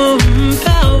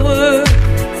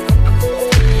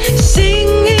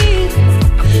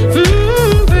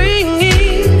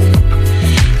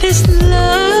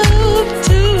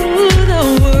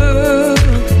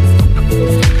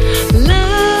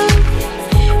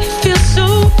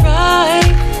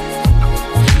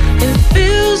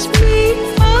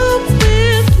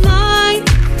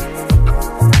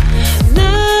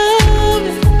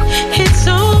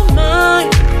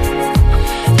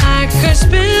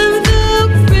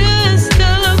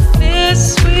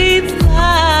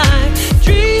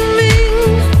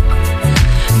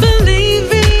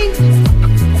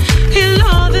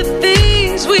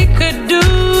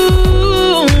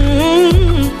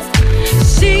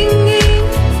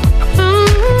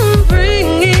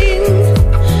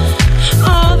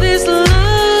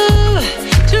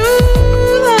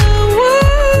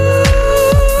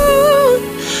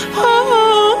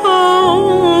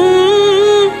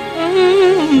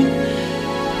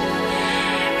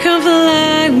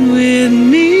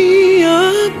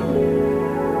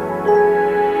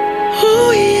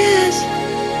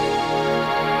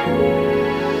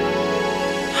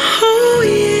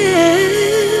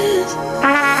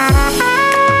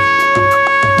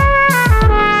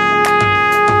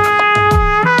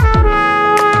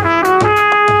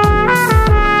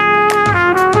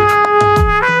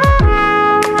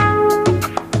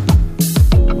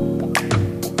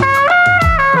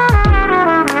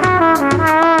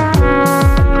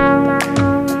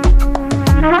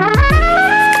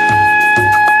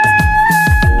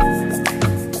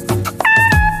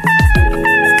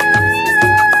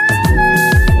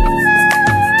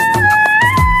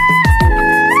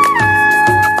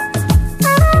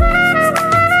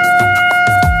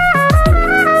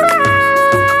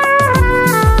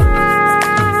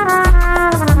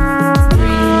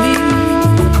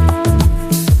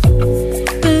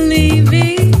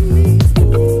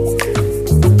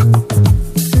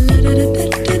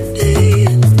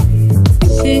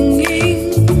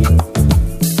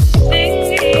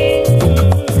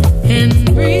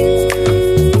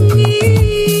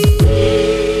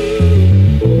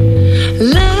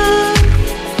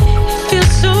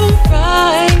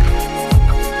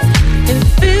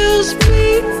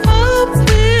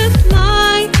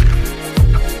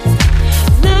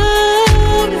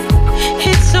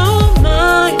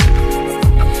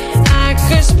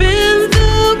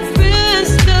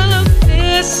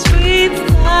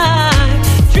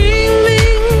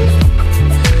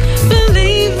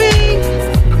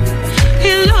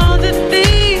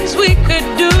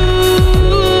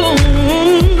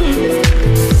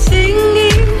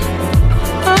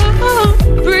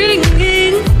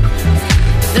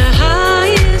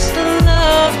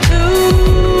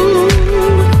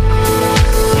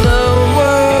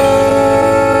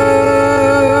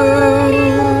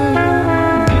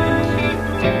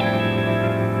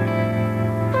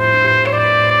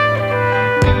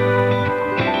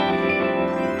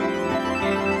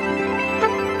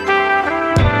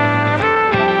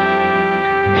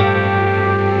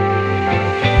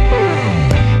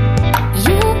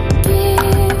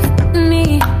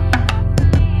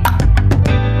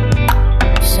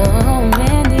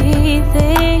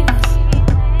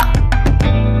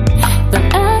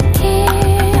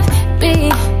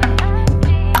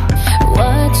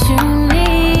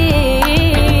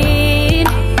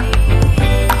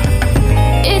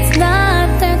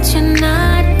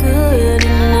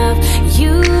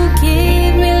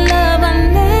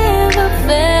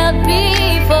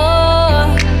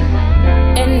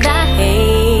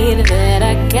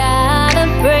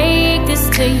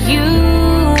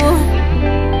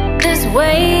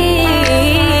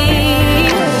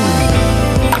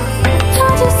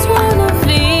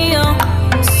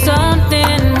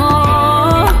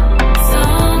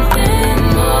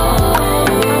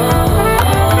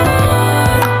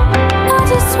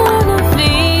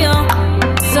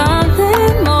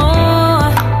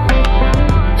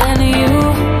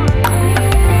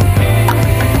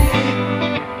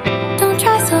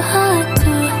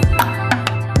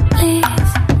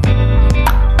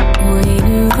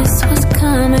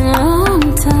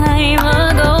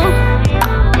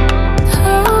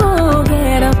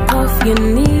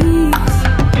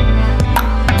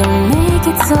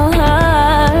it's so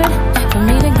hard for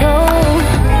me to go.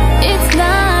 It's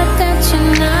not that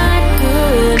you're not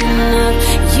good enough.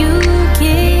 You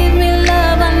give me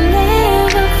love I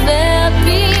never felt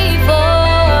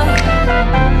before.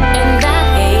 And I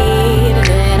hate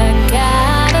that I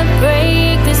gotta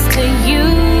break this to you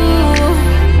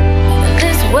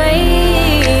this way.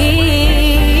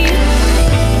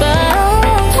 But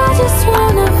I just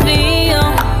wanna feel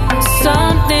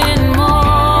something more.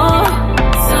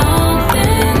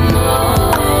 Something more.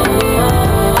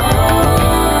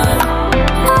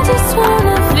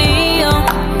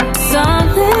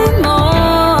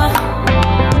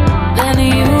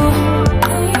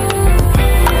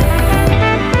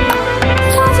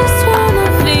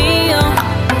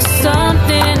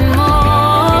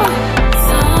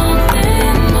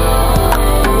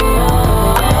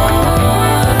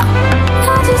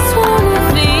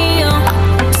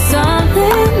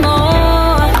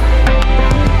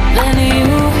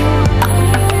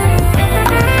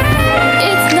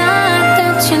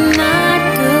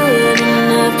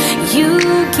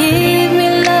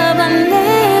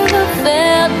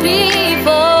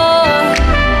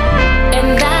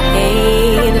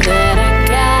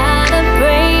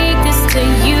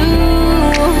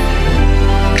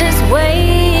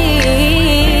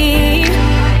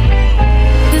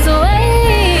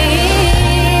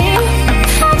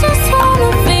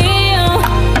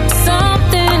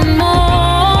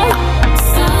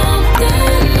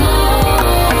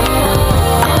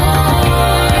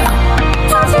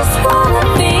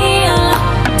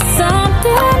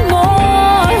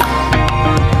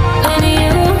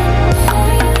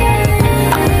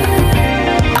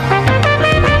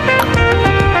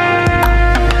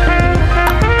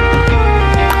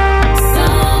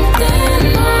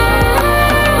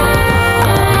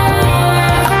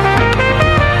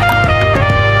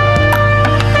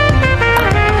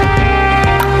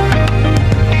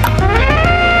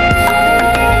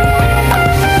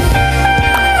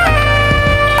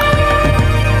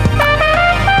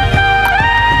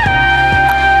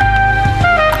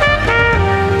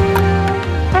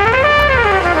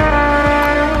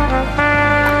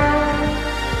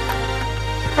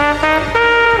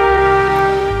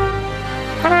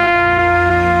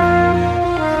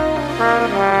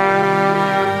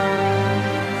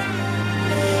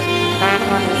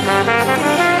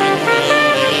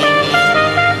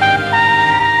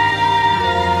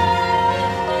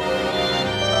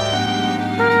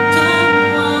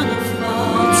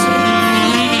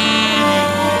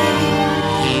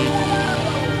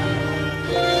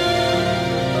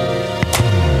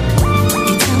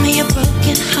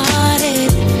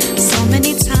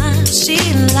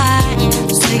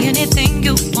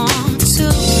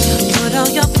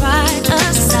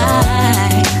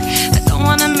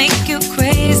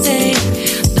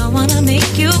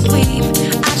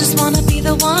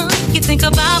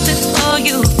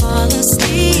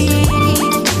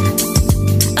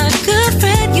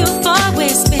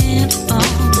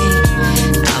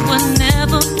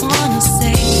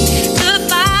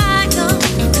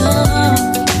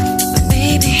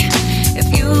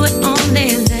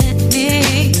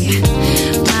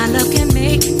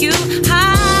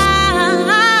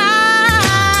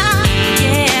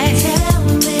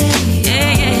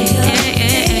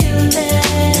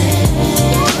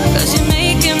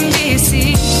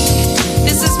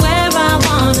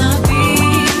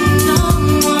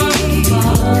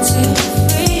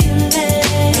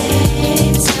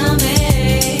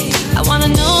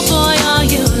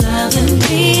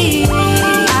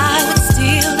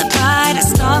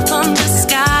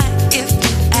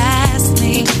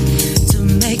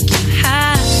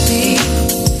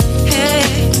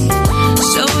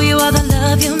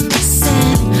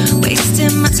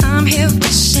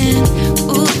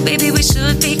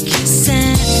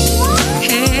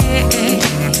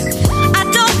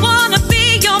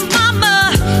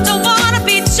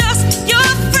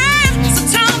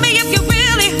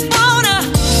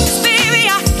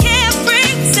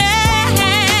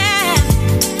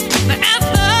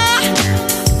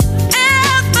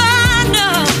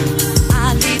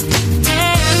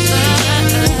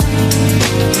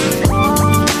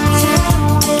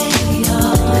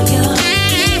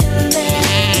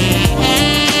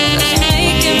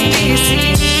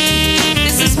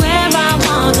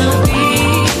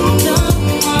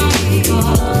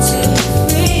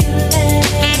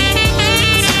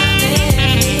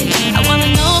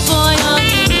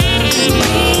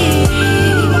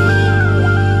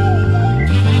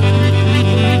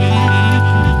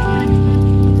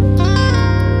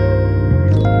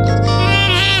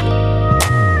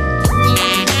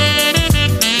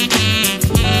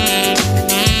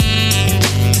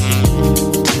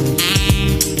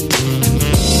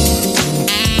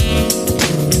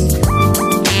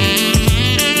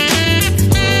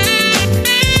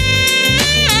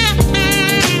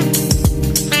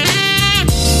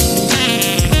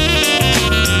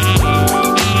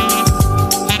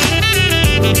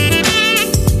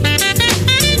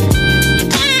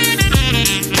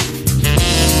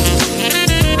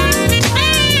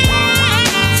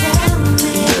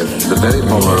 very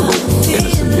vulnerable,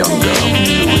 innocent young girl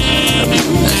who was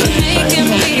abused, as you say, and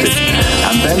rejected.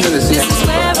 And then there is the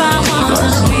extrovert.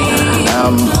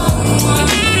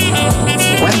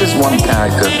 When does one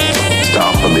character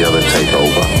start and the other take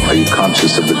over? Are you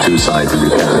conscious of the two sides of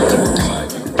your character?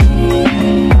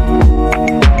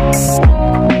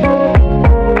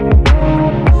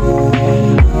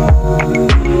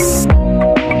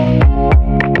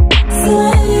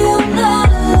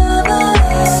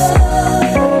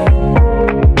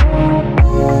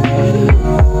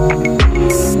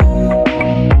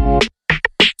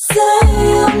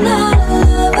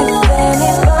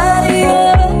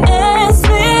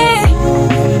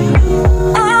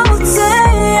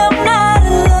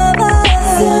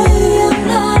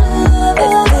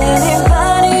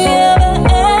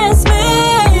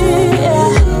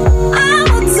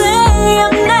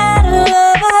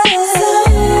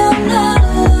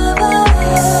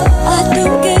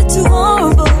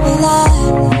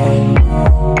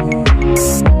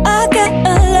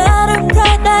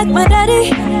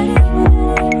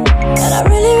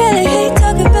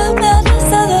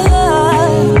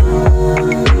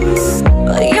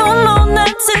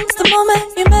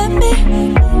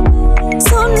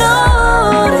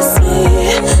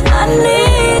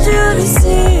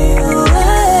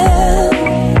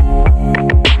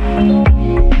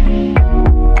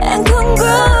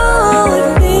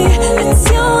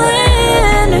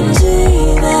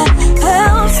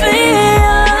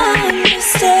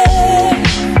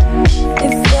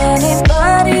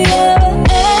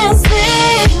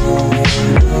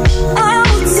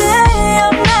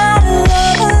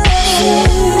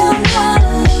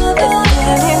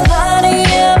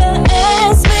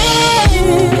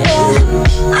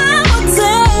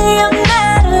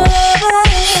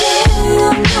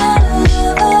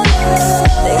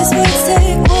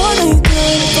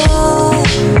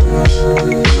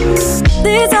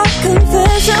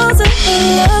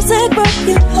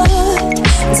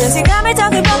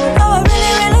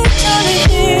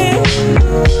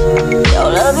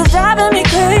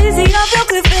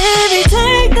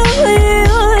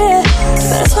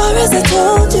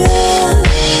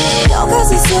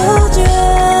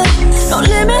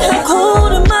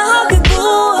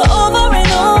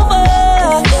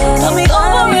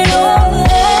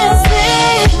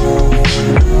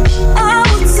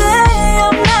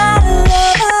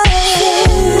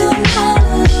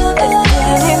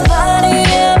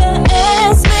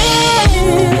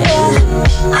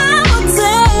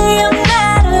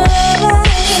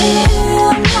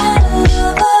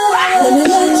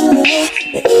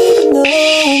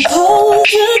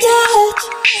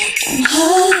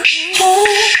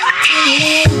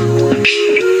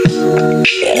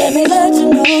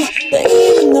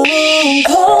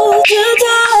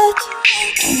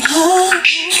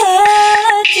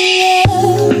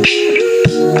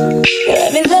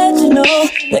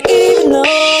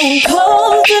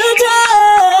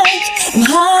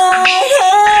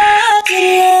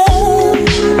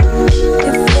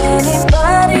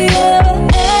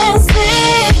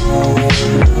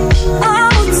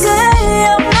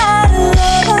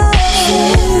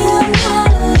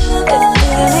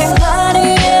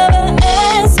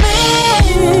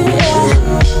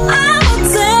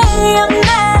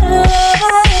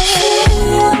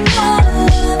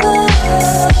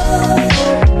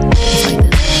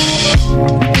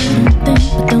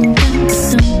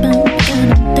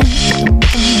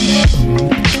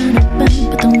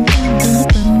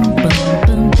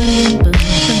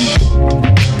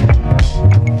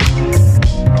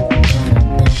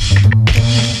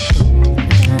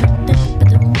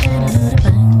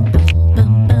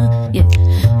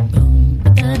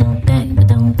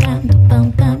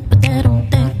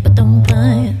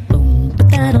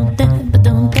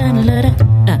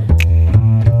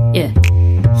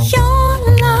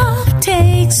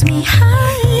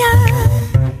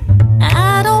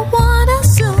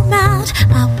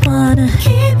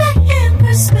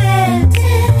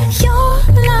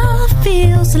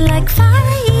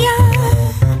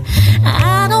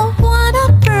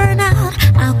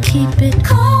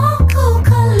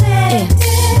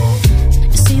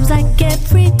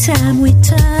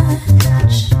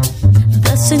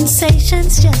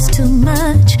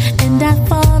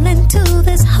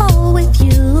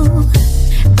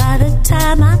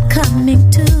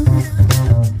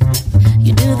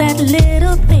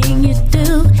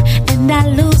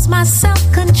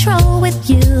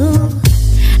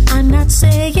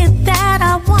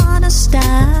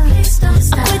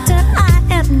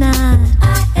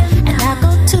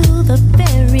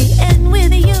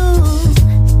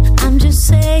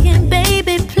 Saying,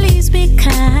 baby, please be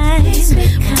kind.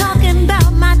 We're talking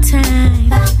about my time.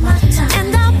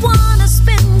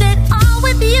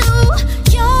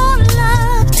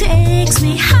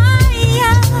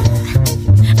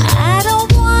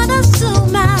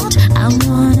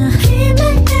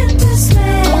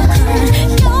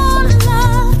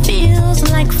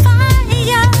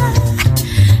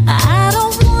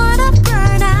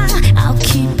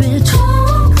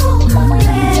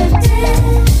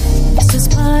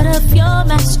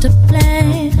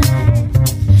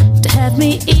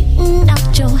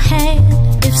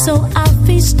 So I'll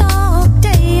feast all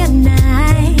day and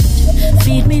night.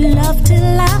 Feed me love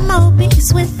till I'm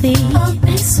obese with thee. I'll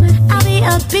be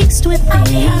a beast with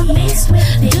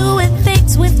thee. Doing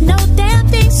things with no damn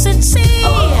decency.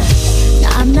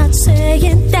 Now I'm not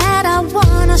saying that I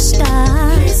wanna stop.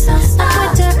 A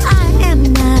quitter I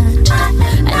am not.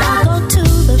 And I'll go to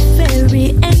the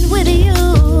very end with you.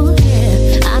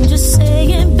 Yeah. I'm just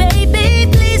saying, baby,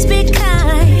 please be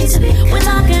kind. We're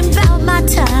talking about my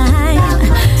time.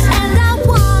 And I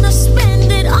wanna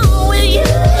spend it all with you.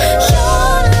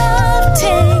 Your love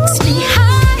takes me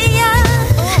higher.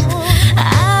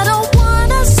 I don't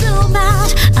wanna zoom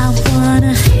out. I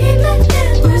wanna keep it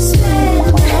in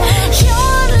perspective.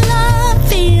 Your love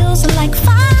feels like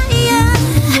fire.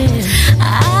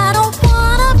 I don't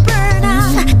wanna burn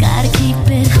out. Gotta keep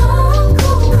it cool.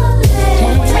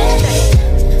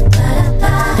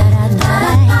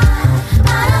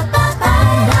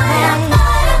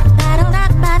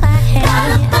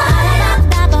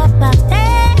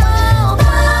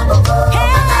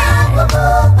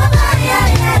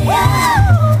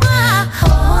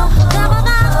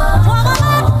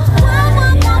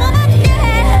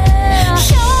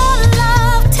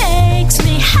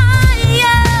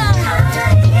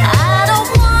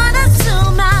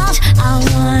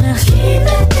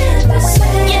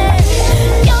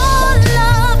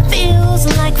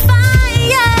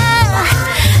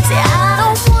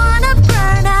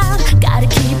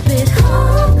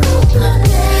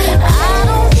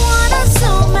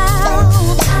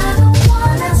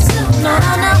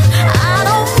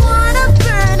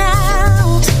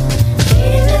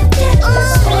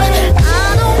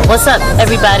 What's up,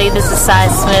 everybody? This is Cy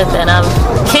Smith, and I'm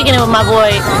kicking it with my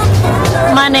boy.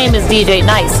 My name is DJ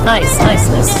Niceness.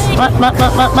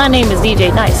 My name is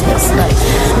DJ Niceness.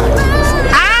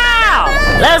 Ow!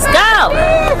 Let's go!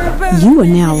 You are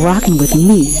now rocking with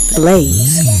me,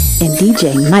 Blaze, and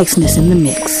DJ Niceness in the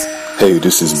mix. Hey,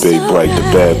 this is Babe Bright, the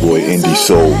bad boy Indie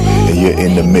Soul, and you're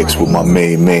in the mix with my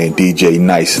main man, DJ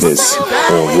Niceness,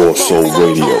 on Raw Soul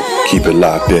Radio. Keep it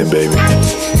locked in, baby.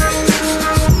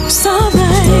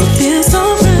 Feels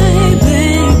alright,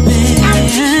 baby.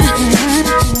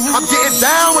 I'm getting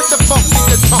down with the funk in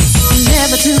the tongue.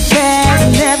 Never too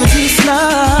fast, never too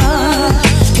slow.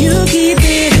 You keep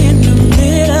it in the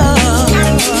middle.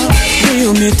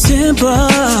 Real mid-tempo.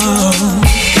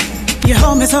 You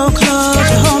hold me so close,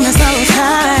 you hold me so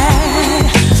tight.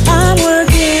 I'm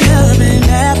working up an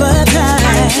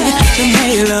appetite to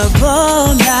make love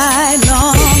all night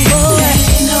long. Boy,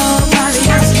 nobody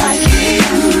else like you.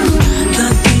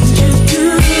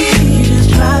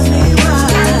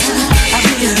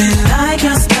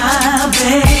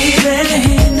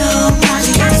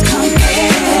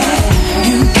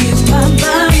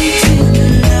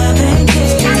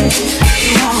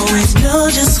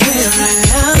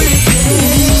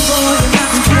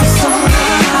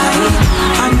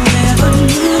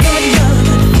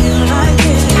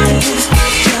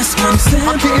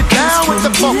 I'm getting down with the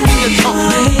funk in the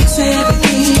tongue.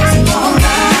 Everything's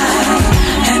alright,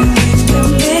 and when you're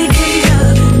making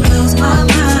love, it blows my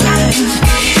mind.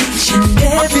 I'm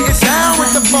getting down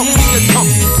with the funk in the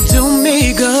tongue. Do me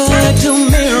good, do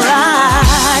me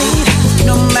right.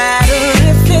 No matter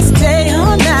if it's day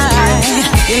or night,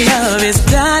 your love is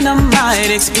dynamite,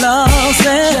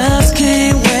 explosive. Just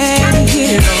can't wait to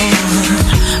get it on.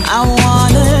 I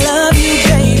wanna love you,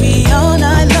 baby, all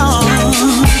night long.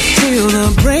 Till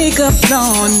the break of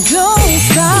dawn, don't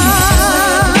stop.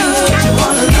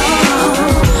 All alone,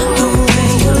 the way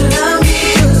you love me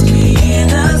puts me in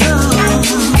a zone.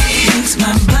 Makes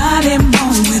my body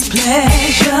moan with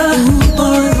pleasure.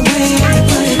 Boy, the way you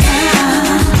put it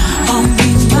down on me,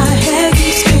 my head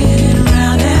keeps spinning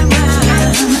round and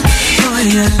round. Boy,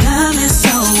 your love is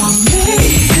so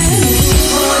amazing.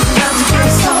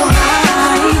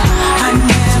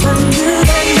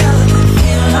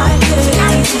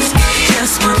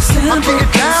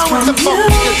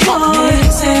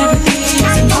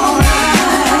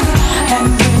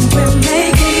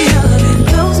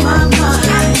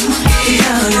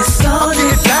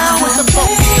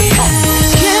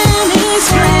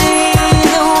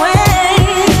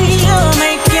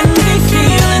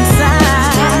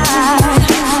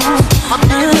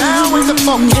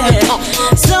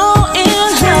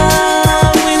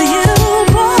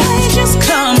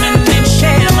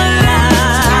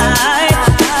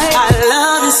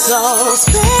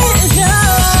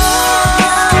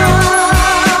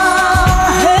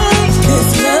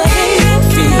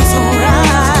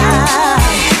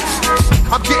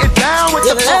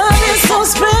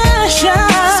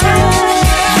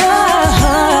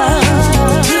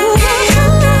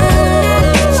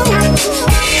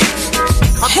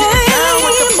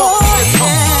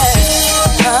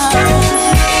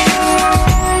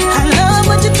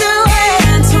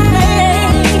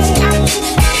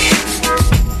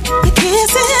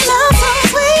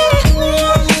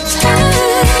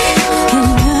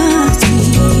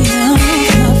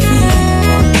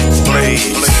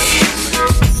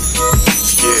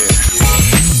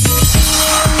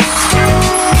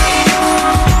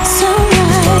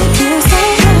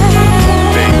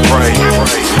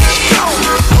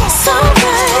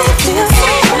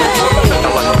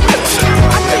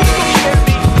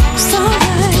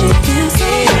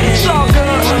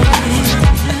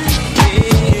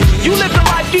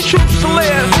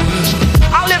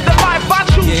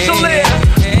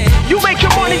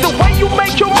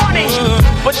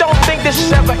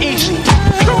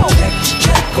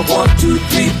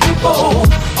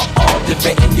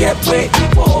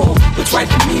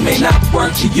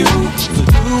 work for you. So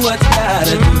do what you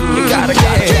gotta do. You gotta.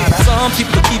 Some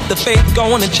people keep the faith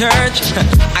going to church.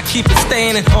 I keep it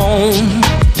staying at home.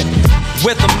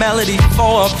 With a melody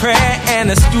for a prayer and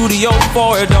a studio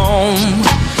for a dome.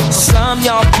 Some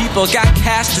young people got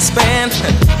cash to spend,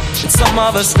 and some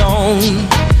of us don't.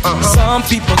 Some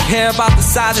people care about the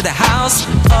size of the house,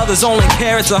 others only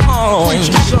care it's a home.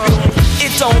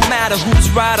 It don't matter who's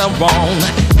right or wrong,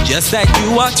 just that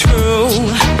you are true.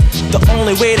 The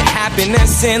only way to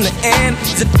happiness in the end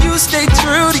is if you stay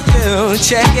true to you.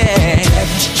 Check it.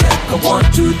 Check a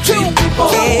 1, 2, 3 people.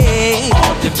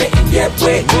 All debating yet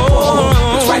wait.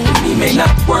 What's right for me may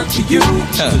not work for you.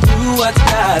 So do what you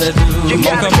gotta do.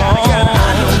 Come on.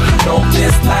 I know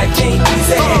this life ain't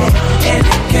easy, and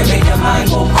it can make your mind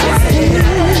go crazy.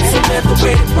 So live the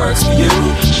way it works for you.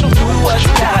 So do what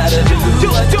you gotta do.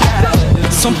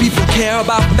 Some people care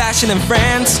about fashion and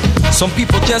friends. Some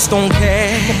people just don't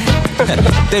care.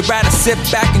 They'd rather sit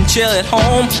back and chill at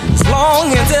home as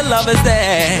long as their love is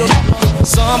there.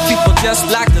 Some people just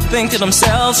like to think to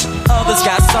themselves. Others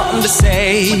got something to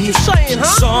say.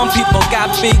 Some people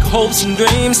got big hopes and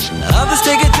dreams. Others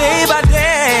take it day by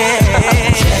day.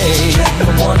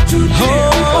 Check 1, 2, 3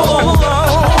 people.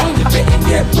 Debating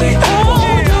yet wait.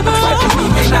 What's right for me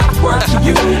may not work for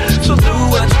you. So do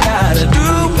what you gotta do.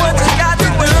 What you got to do.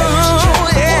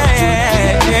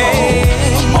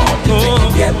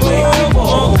 Yet wait,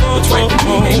 what's right for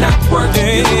me may not work for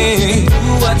you.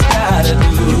 Do what you gotta do.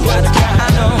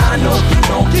 I know you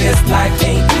know this life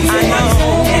ain't easy,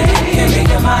 and it can make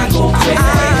your mind go crazy.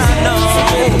 So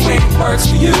the way it works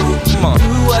for you. Do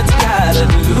what you gotta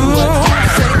do.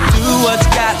 Do what you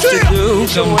got to do.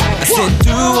 I said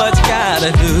do what you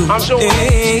gotta do.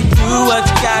 Hey, do what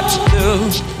you got to do.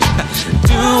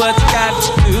 Do what you got to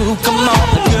do. Come on,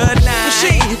 good night.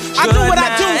 See, I do what I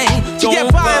do to get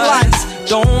by in life.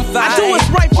 Don't fight. I do what's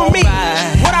right for me,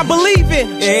 what I believe in.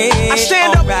 I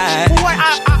stand up for what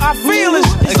I feel is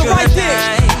the right thing.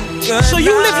 So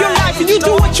you live your life and you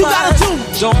do what you gotta do.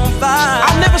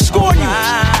 I'll never scorn you.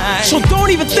 So don't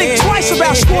even think twice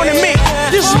about scorning me.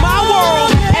 This is my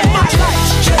world and my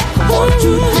life. Check 1,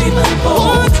 2, 3 people.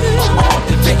 All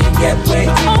debating yet wait.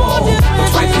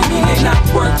 What's right for me may not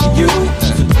work for you.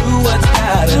 So do what you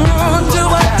gotta do. Do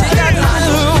what you gotta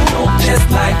do. You know this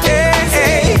life ain't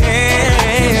easy.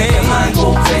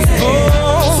 Go crazy.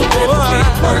 So live the way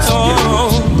it works for you.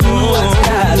 Do what you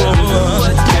gotta do.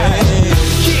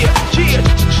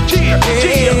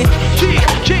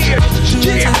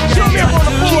 Show me up on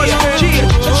the boards, man.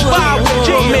 Let's vibe with it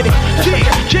for a minute.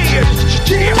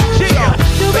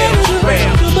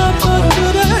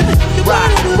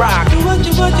 Rock. Do what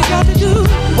you gotta do.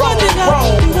 Roll.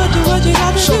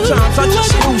 Sometimes I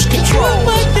just lose control.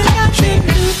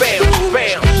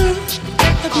 Bam.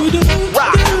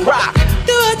 Rock.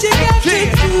 Do what you got to do.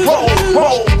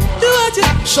 Roll. Do what you.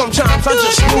 Sometimes I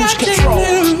just lose control.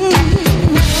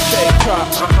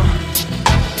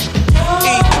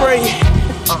 E3.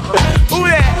 Who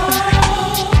that?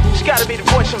 It's gotta be the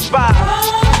voice of vibe.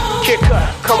 Kid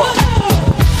Cut, come on.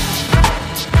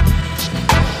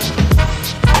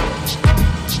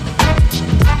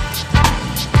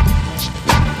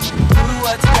 Do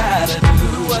what you gotta do.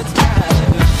 What you gotta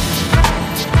do.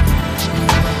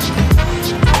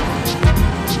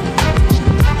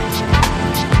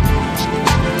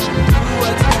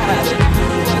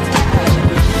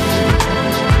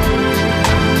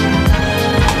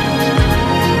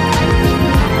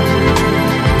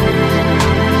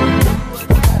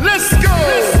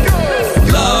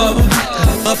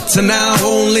 Up to now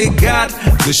only got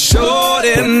the short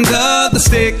end of the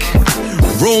stick.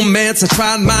 Romance, I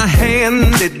tried my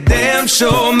hand, it damn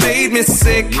sure made me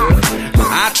sick.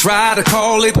 I tried to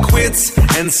call it quits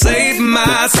and save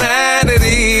my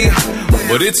sanity,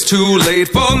 but it's too late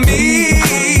for me.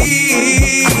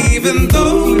 Even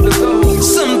though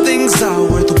some things are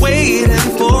worth waiting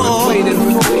for,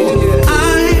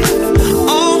 I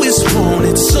always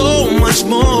wanted so much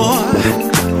more.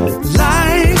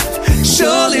 Life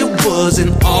surely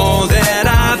wasn't all that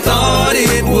I thought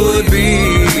it would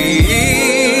be.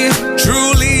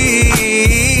 Truly,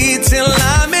 till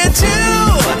I met you,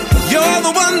 you're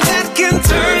the one that can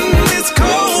turn this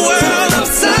cold world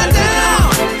upside down.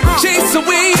 Chase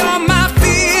away all my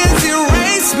fears,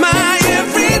 erase my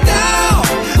every doubt.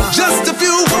 Just a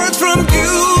few words from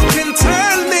you can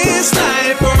turn this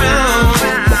life around.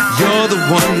 You're the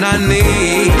one I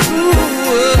need.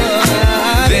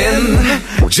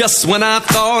 Just when I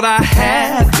thought I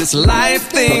had this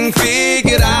life thing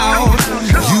figured out,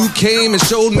 you came and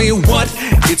showed me what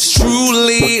it's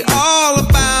truly all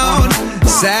about.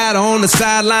 Sat on the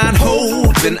sideline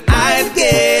hoping I'd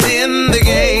get in the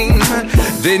game.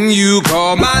 Then you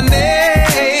called my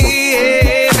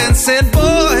name and said,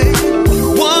 boy,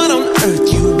 what on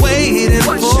earth you waiting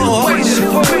for?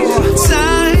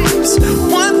 Times,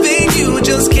 one thing you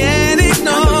just can't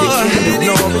ignore.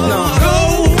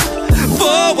 Go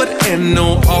forward and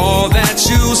know all that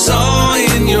you saw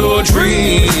in your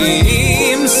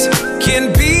dreams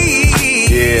can be.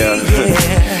 Yeah.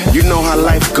 You know how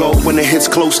life go when it hits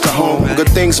close to home. Good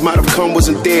things might have come,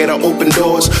 wasn't there to open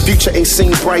doors. Future ain't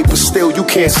seen bright, but still you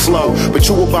can't slow. But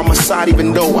you were by my side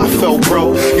even though I felt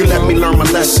broke. You let me learn my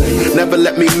lesson, never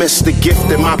let me miss the gift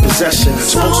in my possession.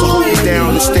 Supposed to hold me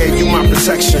down, instead you my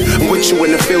protection. I'm with you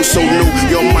and it feels so new.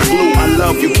 You're my glue, I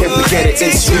love you, can't forget it,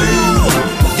 it's you.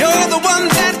 You're the one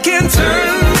that can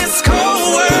turn this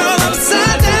cold world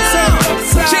upside down.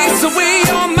 Chase away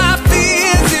all my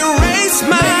fears, erase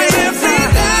my every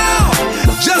doubt.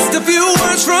 Just a few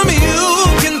words from you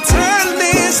can turn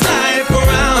this life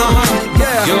around.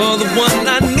 You're the one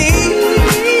I need.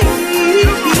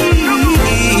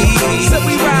 So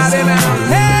we riding out.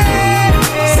 Hey,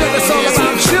 so it's all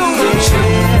about you.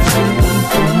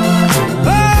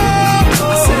 Oh,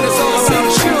 I said it's all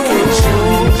about you.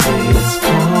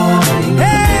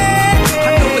 Hey,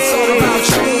 I know it's all about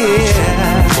you.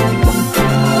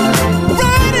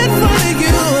 Right in front of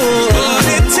you, but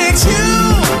it takes you.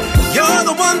 You're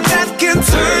the one that can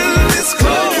turn this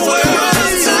cold world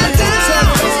upside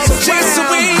down. So chase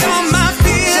away all my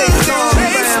fears,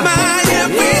 erase my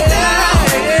every doubt.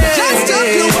 Just a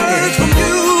few words from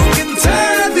you can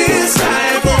turn this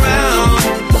life around.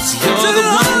 So you're the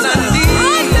one I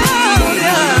need.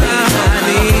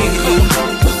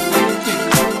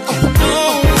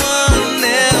 No one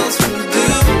else will do.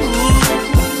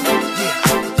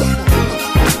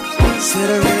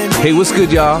 Hey, what's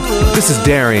good, y'all? This is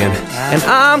Darian, and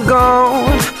I'm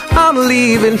gone. I'm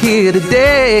leaving here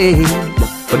today,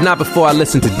 but not before I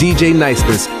listen to DJ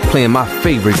Niceness playing my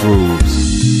favorite grooves.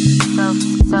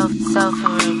 Self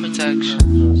protection.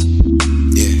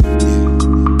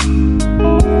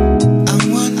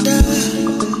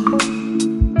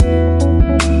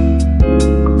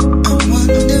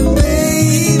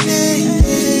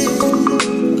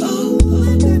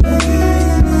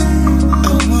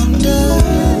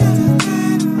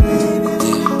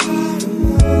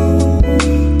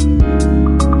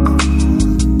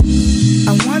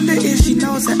 I wonder if she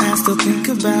knows that I still think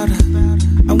about her.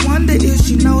 I wonder if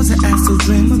she knows that I still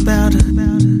dream about her.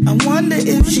 I wonder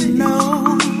if she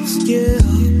knows, yeah.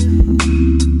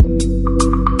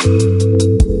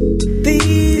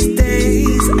 These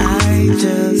days I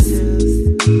just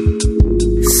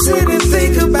sit and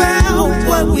think about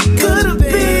what we could have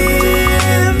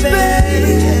been,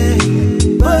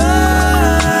 babe.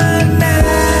 But now,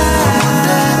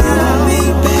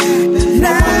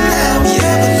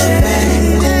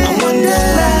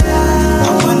 I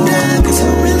wonder, 'cause who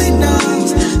really knows?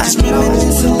 I spend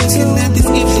minutes looking at these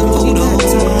empty photos.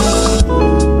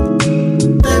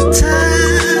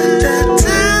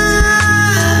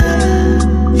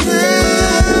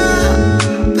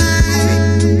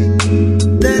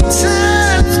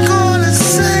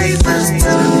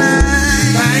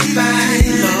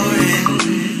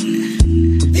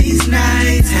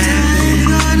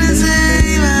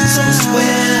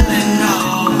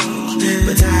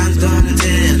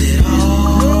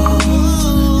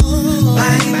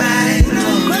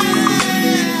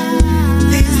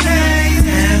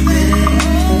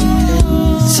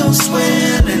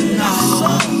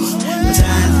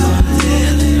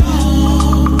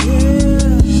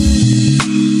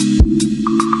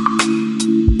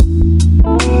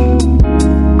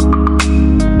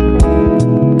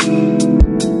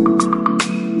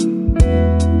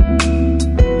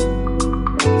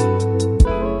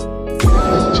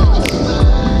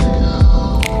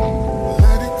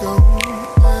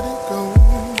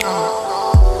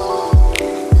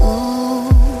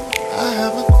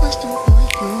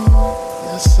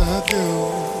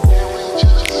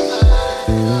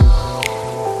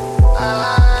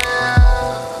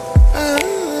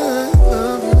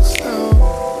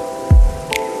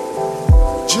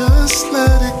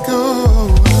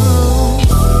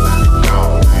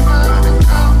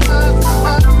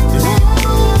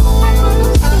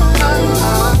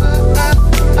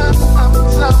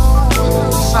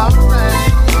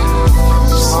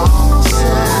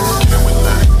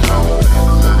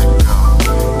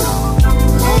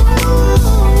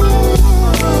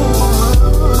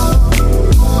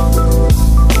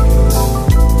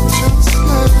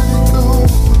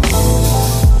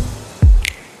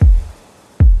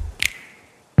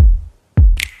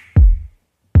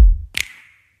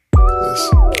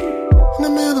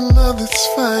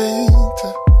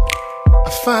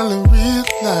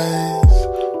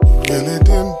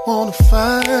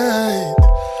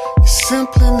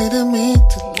 simply needed me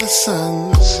to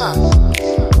listen.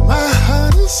 My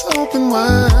heart is open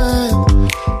wide.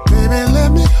 Baby,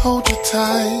 let me hold you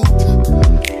tight.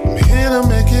 I'm here to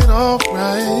make it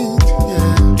alright.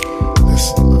 Yeah,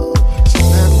 listen, so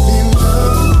let me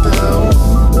love you down.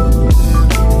 Yeah.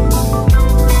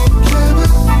 Can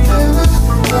I love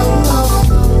you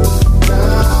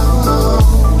down?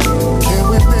 Can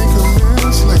we make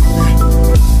amends, lady?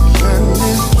 Let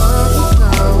me love you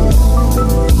down.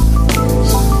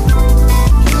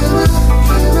 Can I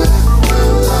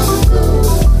love you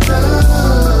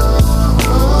down?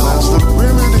 That's the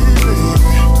remedy, baby.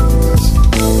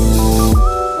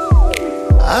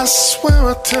 I swear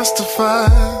I testify,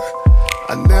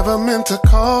 I never meant to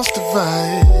cause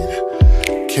divide.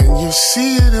 Can you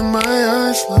see it in my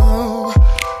eyes, love?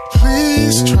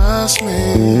 Please trust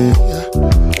me.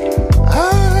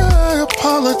 I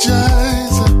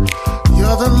apologize.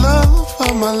 You're the love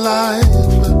of my life.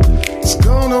 It's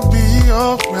gonna be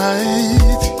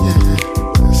alright. Yeah.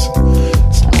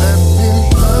 So let me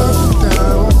love you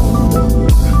down.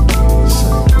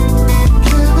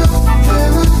 Can I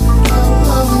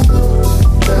love you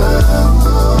down?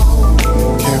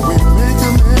 Can we make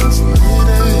amends,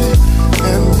 lady?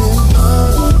 Let me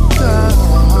love you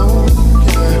down.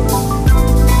 Yeah.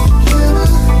 Can I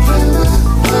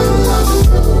love you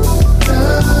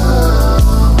down?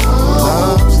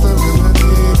 Love's the remedy,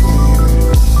 baby.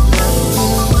 Let me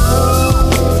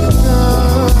love you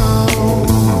down.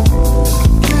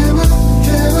 Can I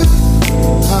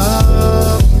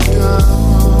love you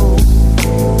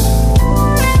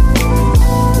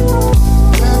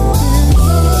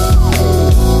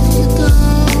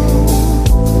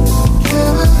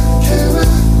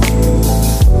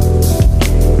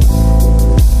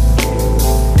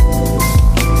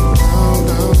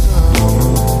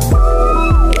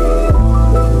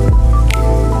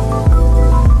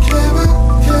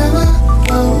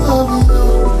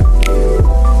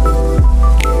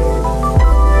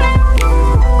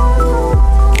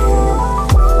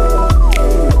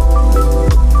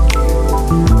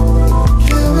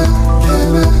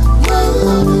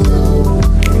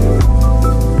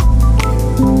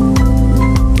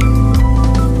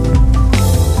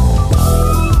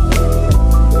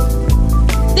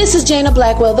This is Jana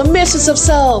Blackwell, the Mistress of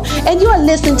Soul, and you are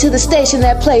listening to the station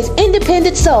that plays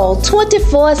independent soul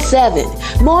 24/7.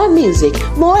 More music,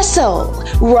 more soul,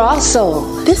 raw soul.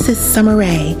 This is Summer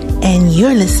Rae, and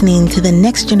you're listening to the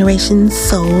Next Generation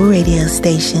Soul Radio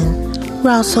Station.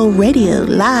 Raw Soul Radio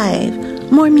Live.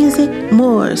 More music,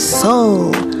 more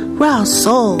soul. Raw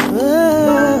Soul.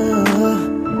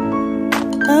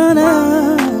 Oh,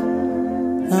 no.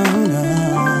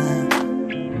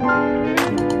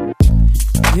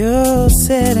 You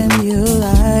sit and you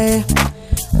lie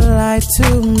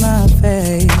to my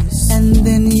face, and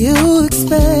then you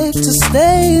expect to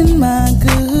stay in my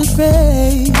good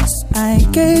grace. I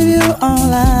gave you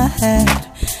all I had,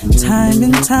 time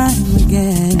and time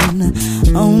again,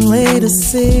 only to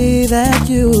see that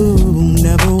you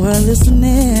never were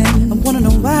listening. I wanna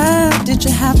know, why did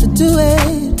you have to do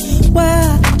it?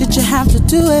 Why did you have to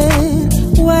do it?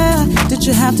 Why did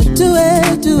you have to do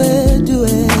it, do it, do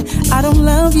it? I don't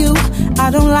love you, I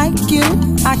don't like you,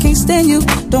 I can't stand you,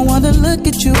 don't wanna look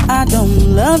at you. I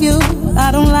don't love you,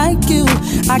 I don't like you,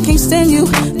 I can't stand you,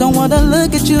 don't wanna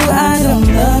look at you. I don't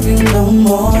love you no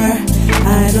more,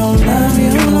 I don't love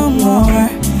you no more,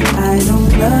 I don't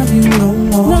love you no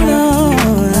more. No, no.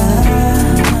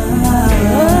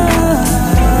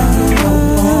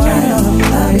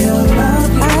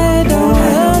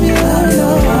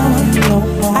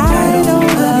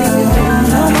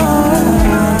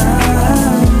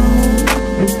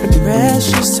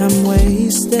 Time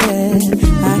wasted,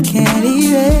 I can't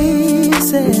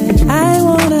erase it. I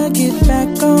wanna get back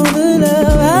all the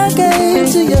love I gave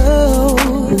to you.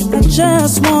 I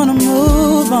just wanna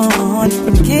move on,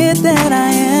 forget that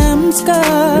I am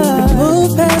scarred.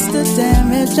 Move past the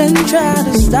damage and try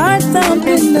to start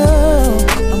something new. I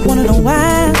wanna know,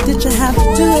 why did you have to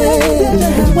do it?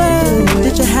 Why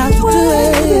did you have to do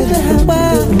it?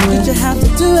 Why did you have to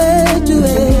do it? Do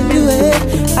it, do it.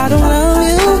 I don't love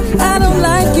you, I don't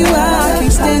like you, I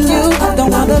can't stand you,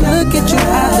 don't wanna look at you. I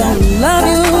don't love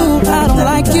you, I don't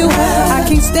like you, I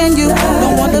can't stand you,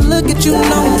 don't wanna look at you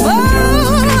no more.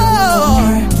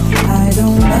 I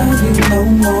don't love you no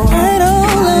more, I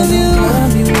don't love you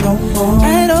no more, I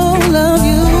don't love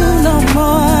you no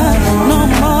more, no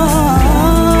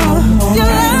more. You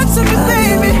lied to me,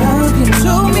 baby,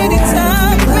 too many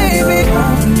times, baby.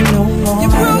 You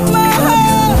broke my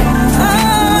heart.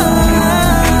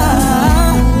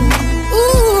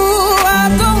 Ooh, I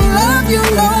don't love you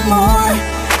no more,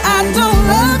 I don't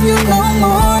love you no more.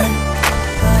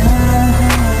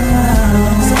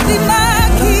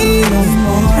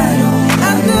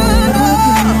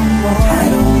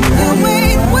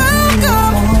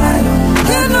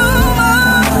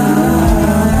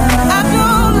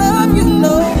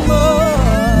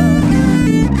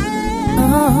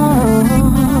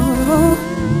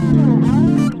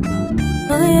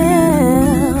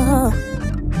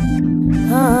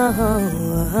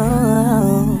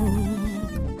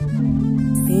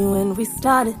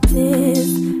 started this,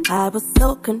 I was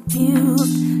so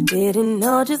confused. Didn't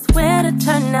know just where to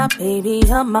turn now. Baby,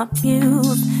 you're my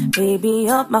muse. Baby,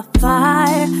 you're my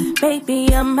fire. Baby,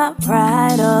 you're my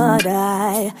pride or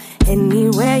die.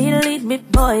 Anywhere you lead me,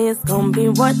 boy, it's gonna be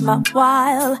worth my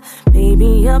while. Baby,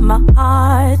 you're my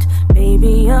heart.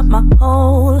 Baby, you're my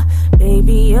whole.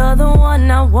 Baby, you're the one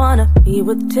I wanna be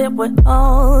with till we're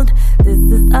old. This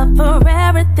is up for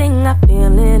everything, I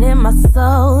feel it in my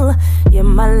soul. You're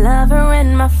my lover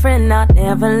and my friend, I'll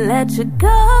never let you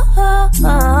go.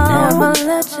 Never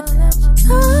let you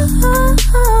go.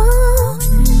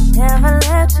 Never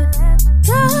let you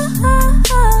go.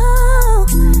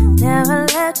 Never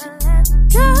let you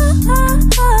go.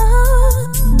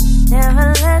 Never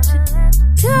let you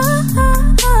go.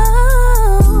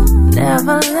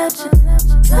 Never let you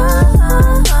go.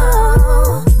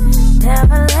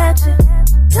 Never let you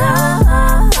go.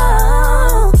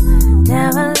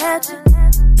 Never let you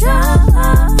go.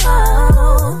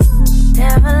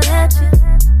 Never let you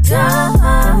go.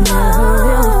 I never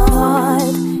really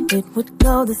thought it would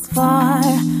go this far.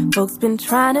 Folks been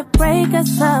trying to break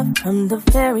us up from the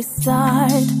very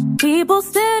start. People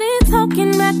steady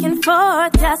talking back and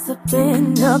forth,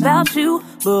 gossiping about you,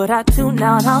 but I tune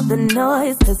out all the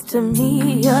noise, 'cause to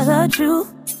me you're the truth.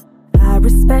 I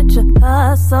respect your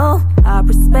hustle, I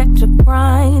respect your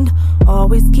grind.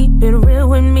 Always keep it real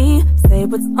with me, say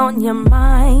what's on your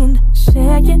mind.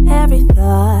 Share your every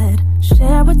thought,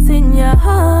 share what's in your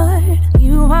heart.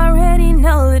 You already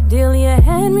know the deal, you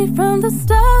had me from the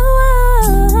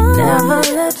start. Never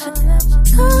let you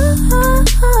go.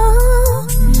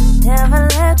 Never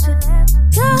let you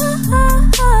go.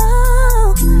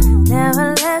 Never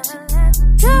let you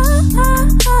go.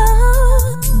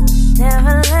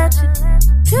 Never let you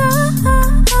go.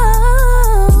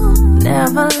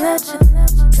 Never let you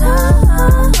go.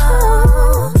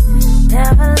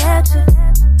 Never let you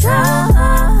go.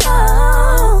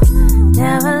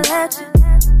 Never let you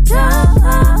go.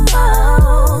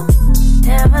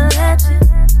 Never let you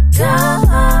go.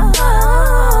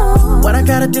 What I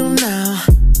gotta do now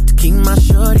to keep my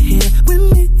shorty here with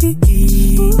me?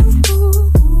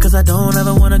 'Cause I don't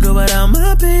ever wanna go without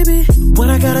my baby. What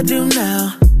I gotta do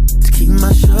now to keep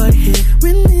my shorty here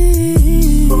with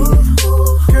me?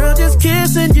 Girl, just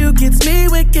kissing you gets me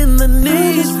weak in the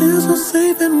knees. I just feel so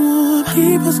safe and warm.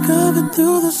 Keep us covered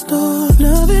through the storm.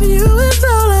 Loving you is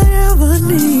all I ever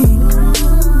need.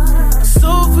 So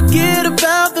forget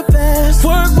about the past.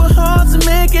 Work with hard to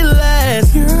make it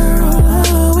last. Girl,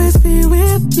 I'll always be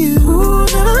with you.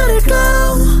 Never let it go.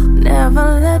 Never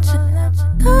let you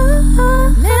go.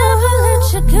 Never let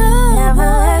you go. Never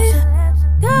let you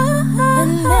go.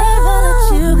 And never let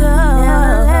you go.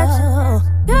 Never let you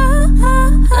go.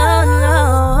 Oh no.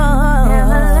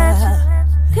 Never let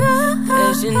you go.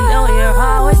 'Cause you know you're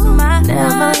always mine.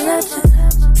 Never let you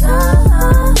go.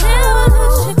 Never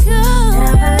let you go.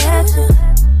 Never let you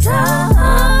go.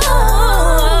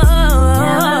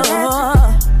 Never let you go. Never let you go.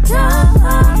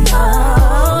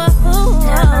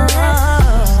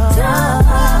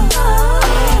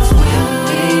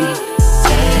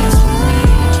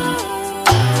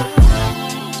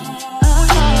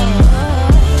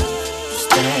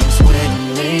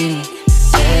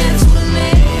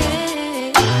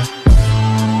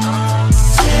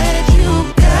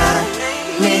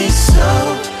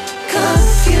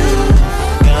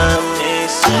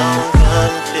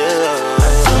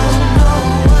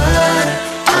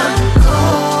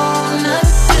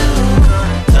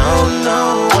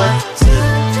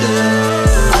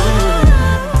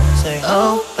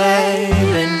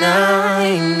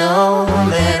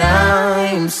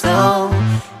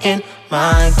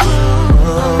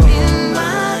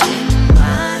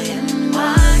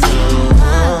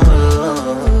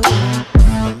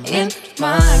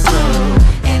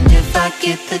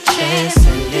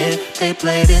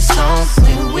 Play this song,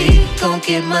 then we gon'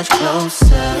 get much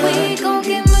closer. We gon'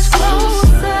 get much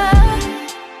closer.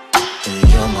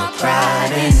 You're my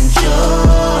pride and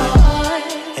joy,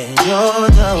 and you're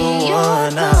the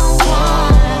one I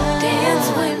want. Dance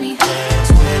with me, dance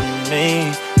with me,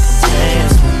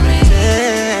 dance with me,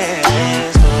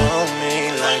 dance with me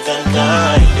like a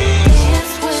 90s.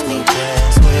 Dance with me,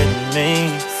 dance with me,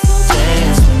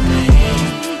 dance with me.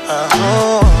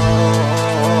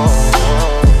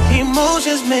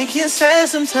 Emotions make you sad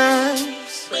sometimes.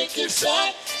 Make you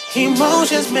sad.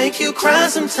 Emotions make you cry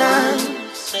sometimes.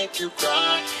 Make you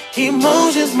cry.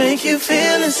 Emotions make you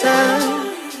feel inside.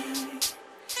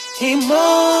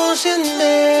 Emotions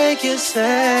make you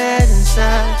sad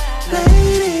inside.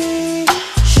 Lady,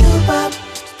 shoot up,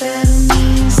 that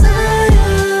means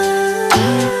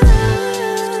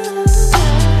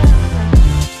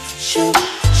Shoot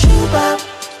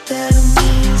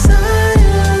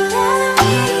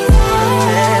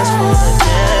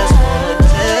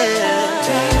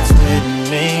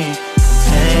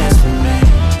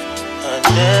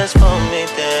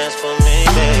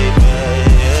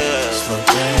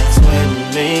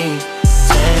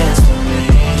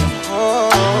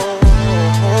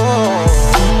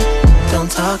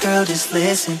just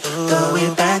listen. Throw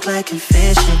it back like you're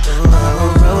fishing.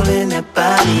 Mama rolling that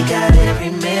body, got every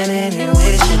man in it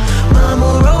wishing.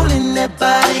 Mama rolling that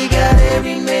body, got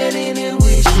every man in it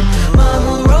wishing.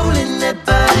 Mama rolling that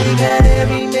body, got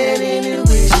every man in it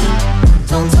wishing.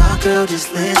 Don't talk, girl,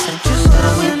 just listen. Just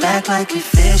throw it back like you're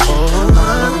fishing.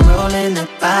 Mama rolling that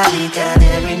body, got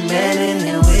every man in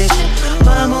it wishing.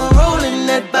 Mama rolling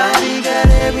that body, got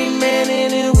every man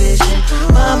in it wishing.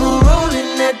 Mama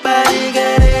rolling that body,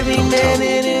 got every man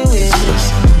in it wishing.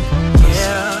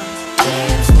 Yeah,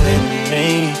 dance with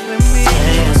me,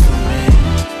 dance with me.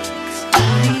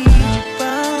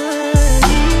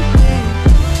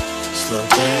 Slow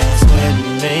dance with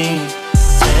me,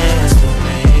 dance with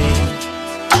me.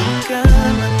 Got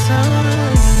my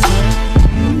time.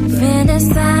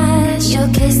 Fantasize, your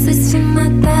kisses to my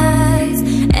thighs.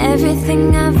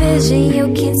 Everything I vision, you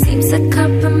can't seem to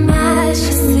compromise.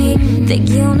 You see, the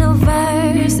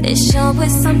universe is showing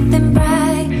something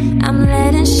bright. I'm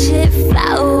letting shit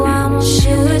flow, I want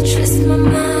you to trust my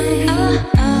mind.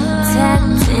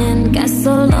 Tapped in, got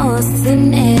so lost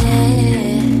in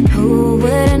it. Who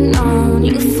would've known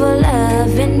you for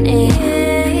loving it?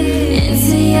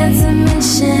 Into your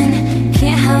dimension,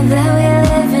 can't help that we're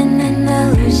living in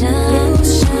illusion.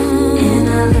 In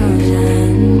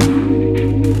illusion.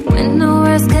 When the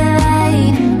worlds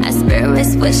collide, our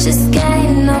spirits push escape.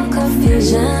 No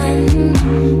confusion,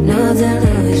 no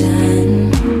delusion.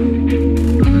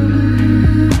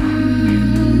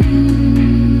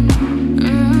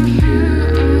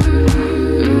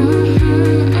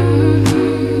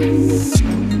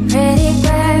 Pretty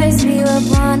birds, we were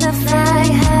born to fly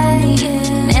high.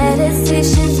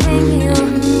 Meditations when you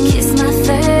kiss my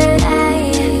third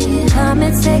eye. Come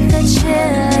and take a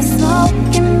chill,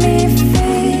 smoke and be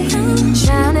free.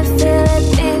 Trying to feel it,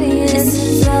 baby, this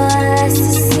is all I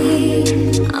see.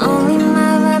 Only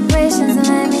my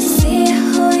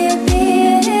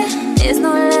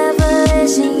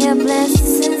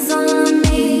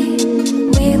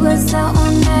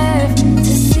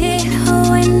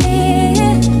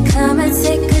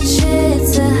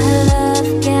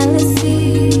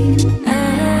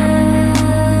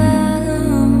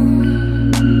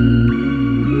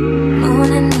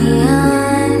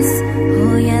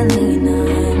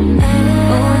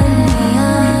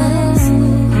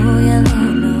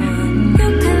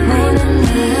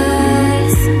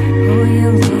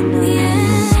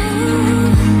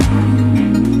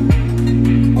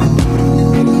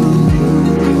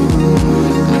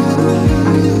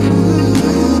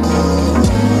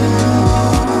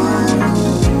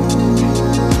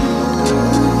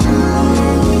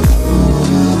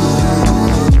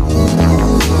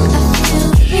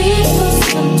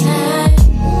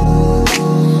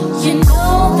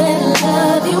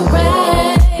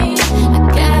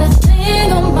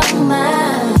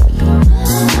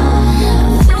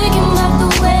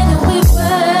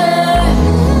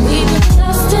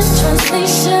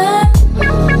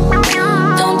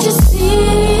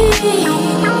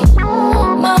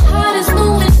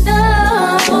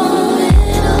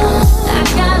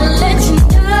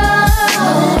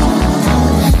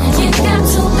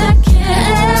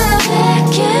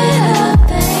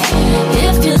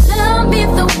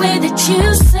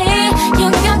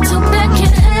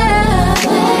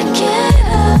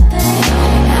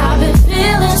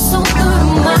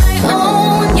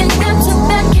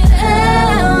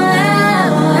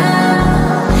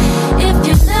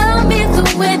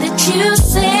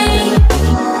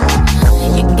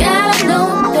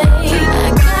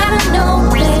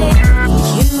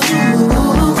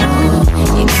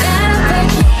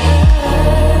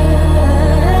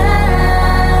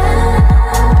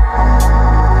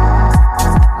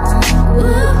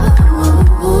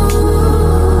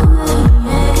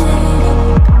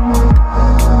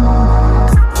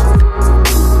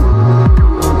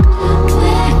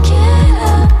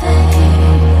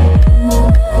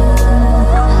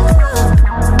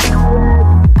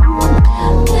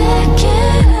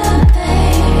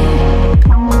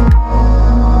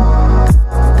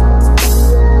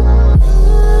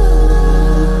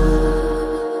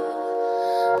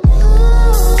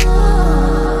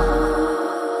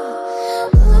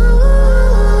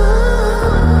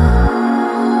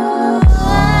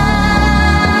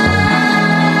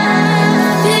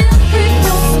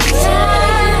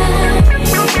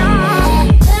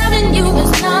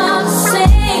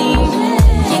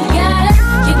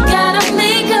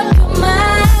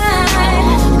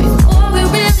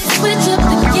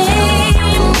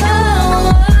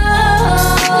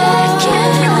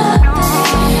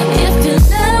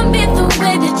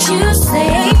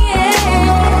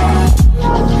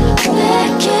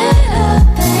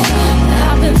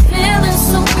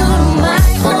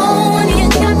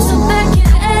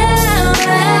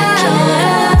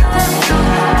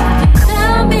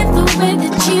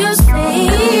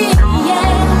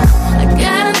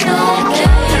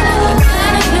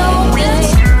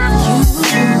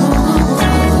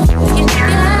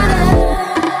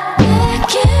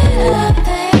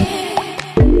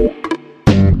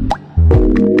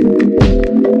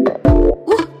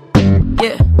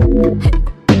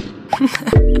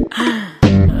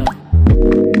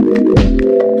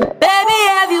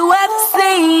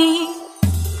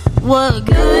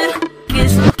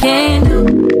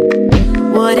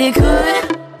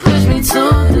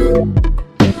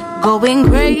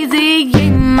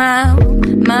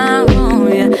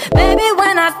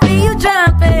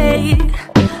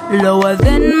lower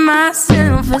than my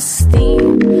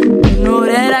self-esteem. You know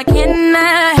that I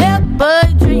cannot help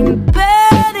but dream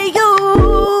about you.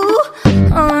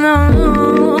 Oh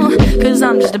no, cause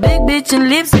I'm just a big bitch in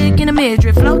lipstick in a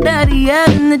midriff, float dirtier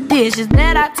than the dishes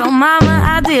that I told mama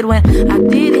I did when I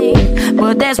didn't.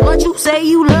 But that's what you say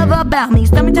you love about me.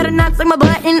 Stomach to the knots like my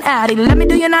button outie. Let me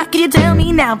do you not, can you tell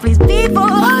me now please? Before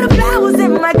all the flowers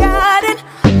in my garden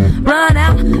run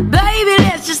out, baby,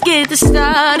 let's just get this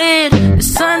started. The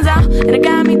sun's out and it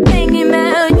got me thinking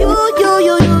about you.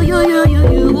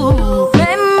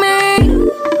 And me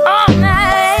all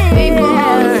night.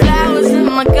 Before the flowers in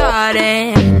my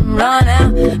garden run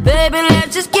out, baby,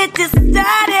 let's just get this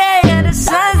started. The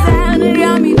sun's out and it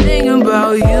got me thinking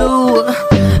about you,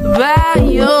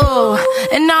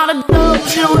 and all the dope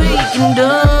shit we can do.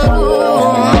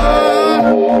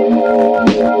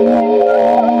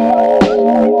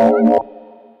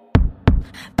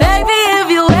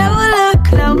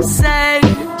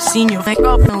 Seen your face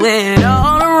off and with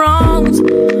all the wrongs.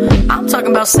 I'm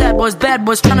talking about sad boys, bad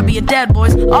boys, trying to be a dad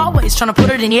boys. Always trying to put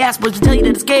it in your ass boys, to tell you that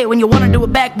it's gay when you wanna do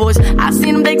it back boys. I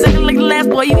seen them dates acting like the last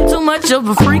boy, you too much of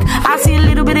a freak. I see a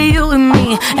little bit of you in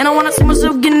me, and I wanna see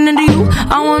myself getting into you.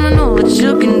 I wanna know what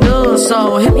you can do,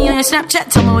 so hit me on your Snapchat,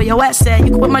 tell me where your ass at.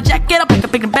 You can whip my jacket up, I can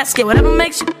pick a basket, whatever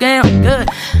makes you damn good.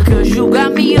 Because you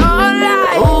got me all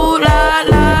like, ooh la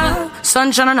la.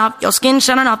 Sun shining up, your skin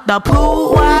shining up, the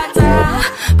pool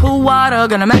water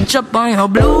gonna match up on your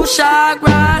blue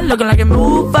chakra, looking like it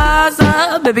moves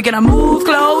faster. Baby, can I move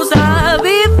closer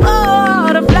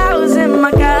before the flowers in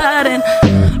my garden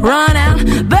run out?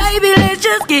 Baby, let's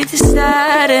just get this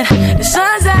started. The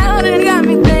sun's out and it got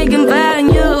me thinking about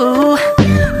you,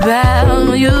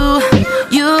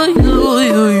 you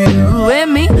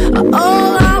and me.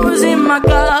 All hours in my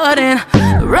garden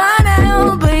run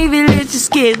out, baby, let's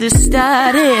just get this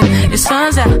started. The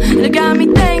sun's out and it got me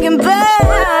thinking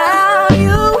about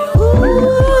you.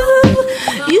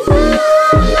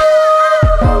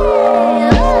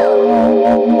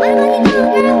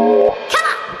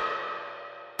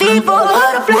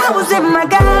 Before the flowers in my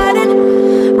garden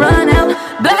run out,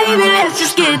 baby, let's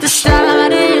just get this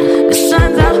started. The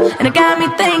sun's out and it got me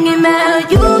thinking about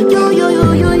you,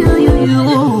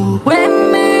 with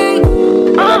me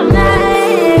all night.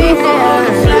 Before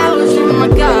the flowers in my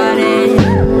garden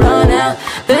run out,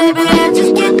 baby, let's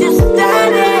just get this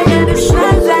started. The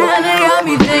sun's out and it got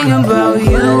me thinking about you,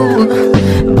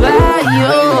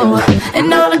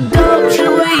 and all the dope shit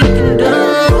we can do.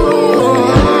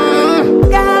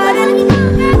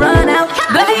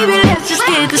 Baby, let's just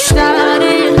get this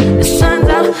started. The sun's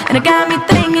out and it got me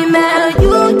thinking about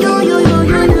you,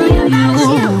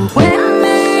 with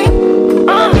me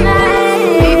all night.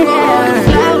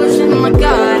 Flowers in my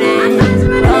garden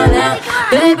run out,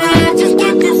 baby, let's just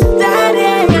get this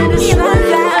started. The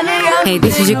sun's out and it got me. Hey,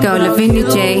 this is your girl Lavinia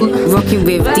J, rocking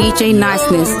with DJ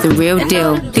Niceness, the real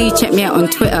deal. Please check me out on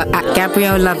Twitter at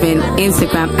Gabrielle Lovin,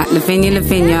 Instagram at Lavinia,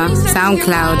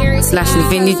 SoundCloud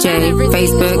 /Lavinia J,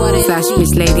 Facebook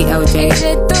 /Miss Lady LJ. Is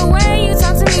it the way you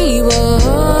talk to me, boy?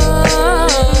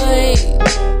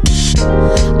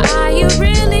 Are you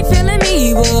really feeling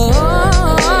me, boy?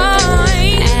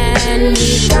 And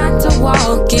we got to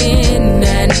walk in,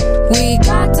 and we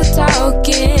got to talk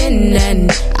in,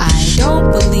 and I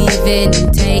don't believe in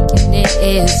taking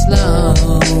it slow.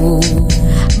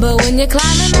 But when you're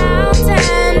climbing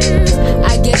mountains,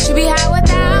 I guess you'll be high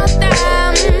without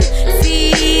them.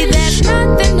 See, there's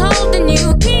nothing holding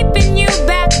you, keeping you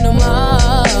back no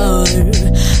more.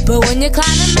 But when you're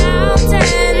climbing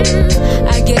mountains,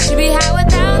 I guess you'll be high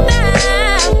without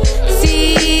them.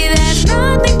 See, there's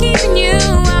nothing keeping you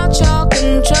out your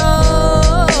control.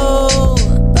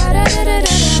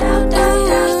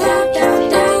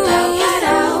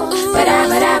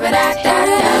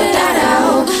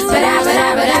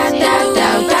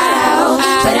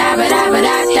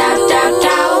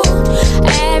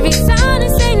 Every song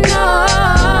is say no,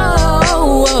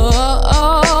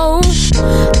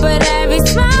 but every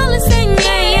smile is saying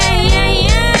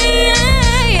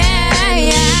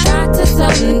yeah. Got to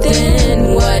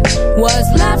something, what was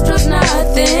left was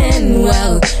nothing.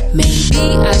 Well, maybe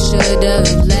I should have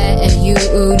let you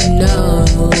know.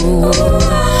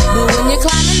 But when you're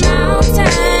climbing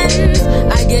mountains,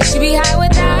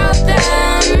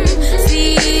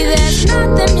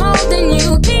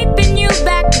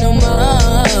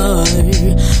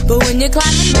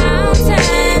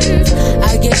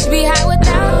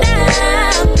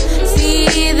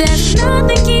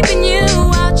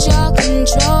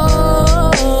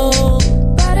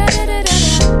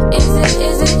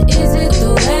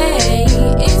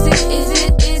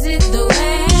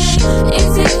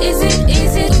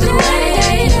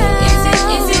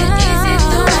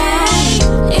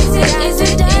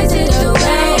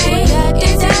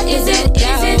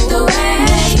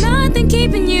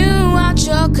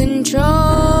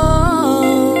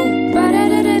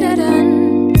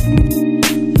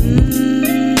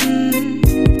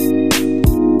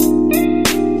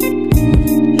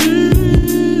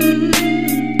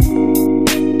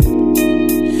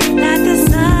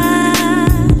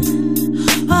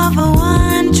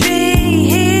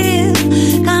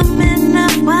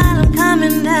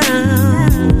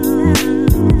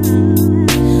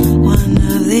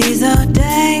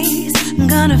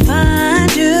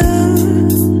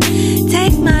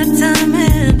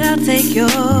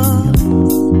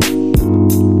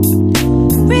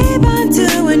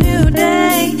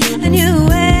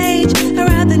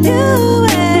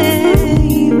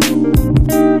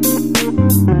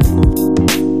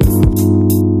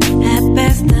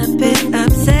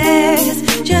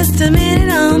 just a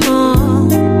minute or more.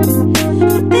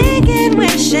 Thinking,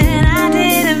 wishing I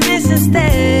didn't miss a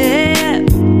step.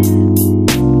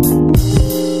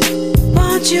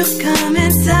 Won't you come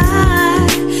inside,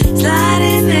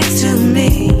 sliding next to me?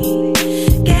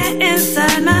 Get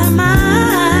inside my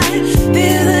mind,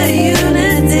 feel the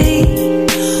unity.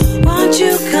 Won't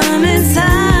you come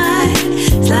inside,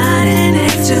 sliding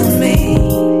next to me?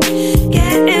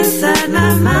 Get inside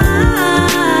my mind.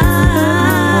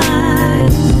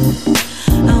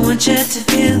 I want you to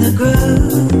feel the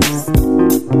grooves.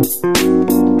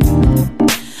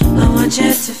 I want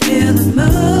you to feel the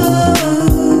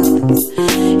moves.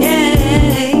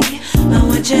 Yeah, I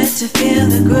want you to feel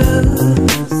the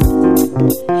grooves.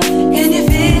 Can you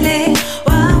feel it?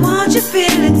 Why won't you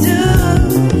feel it too?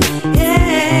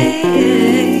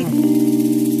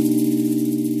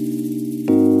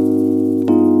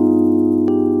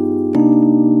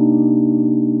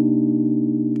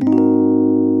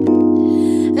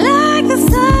 Like the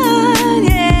sun,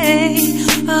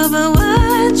 yeah, over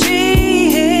one tree.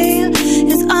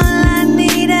 It's all I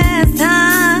need as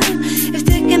time. It's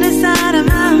sticking inside of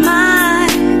my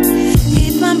mind.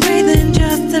 Keep on breathing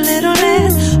just a little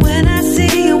less. When I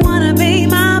see you, wanna be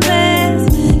my best.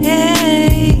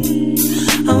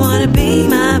 Yeah, I wanna be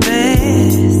my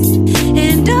best.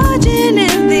 Indulging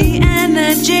in the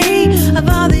energy of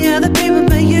all the other people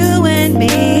but you and me.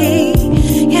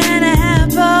 Can I have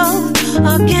both,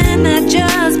 or can I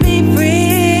just be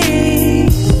free?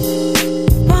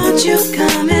 Won't you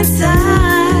come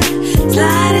inside,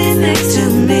 sliding next to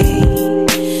me?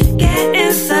 Get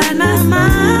inside my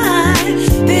mind,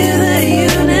 feel the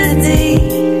unity.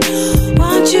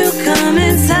 Won't you come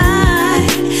inside,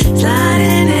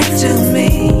 sliding next to me?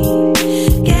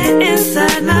 Get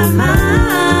inside my mind.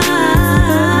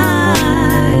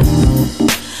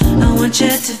 I want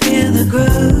you to feel the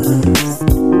grooves.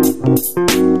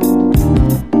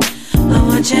 I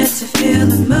want you to feel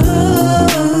the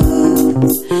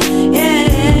moves. Yeah,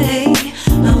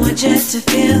 I want you to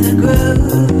feel the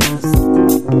grooves.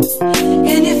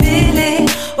 Can you feel it?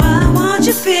 Why won't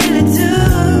you feel it too?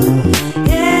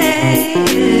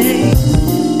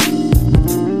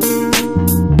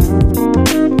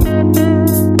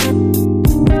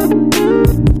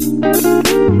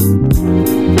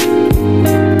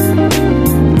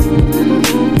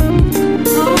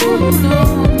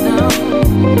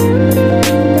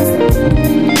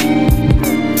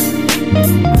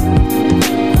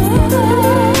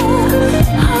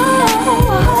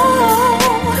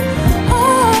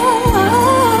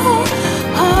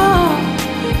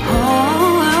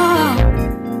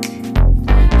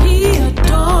 He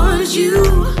adores you.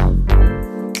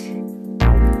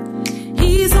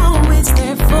 He's always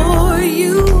there for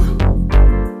you.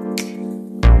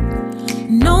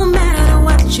 No matter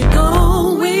what you're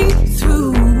going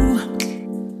through,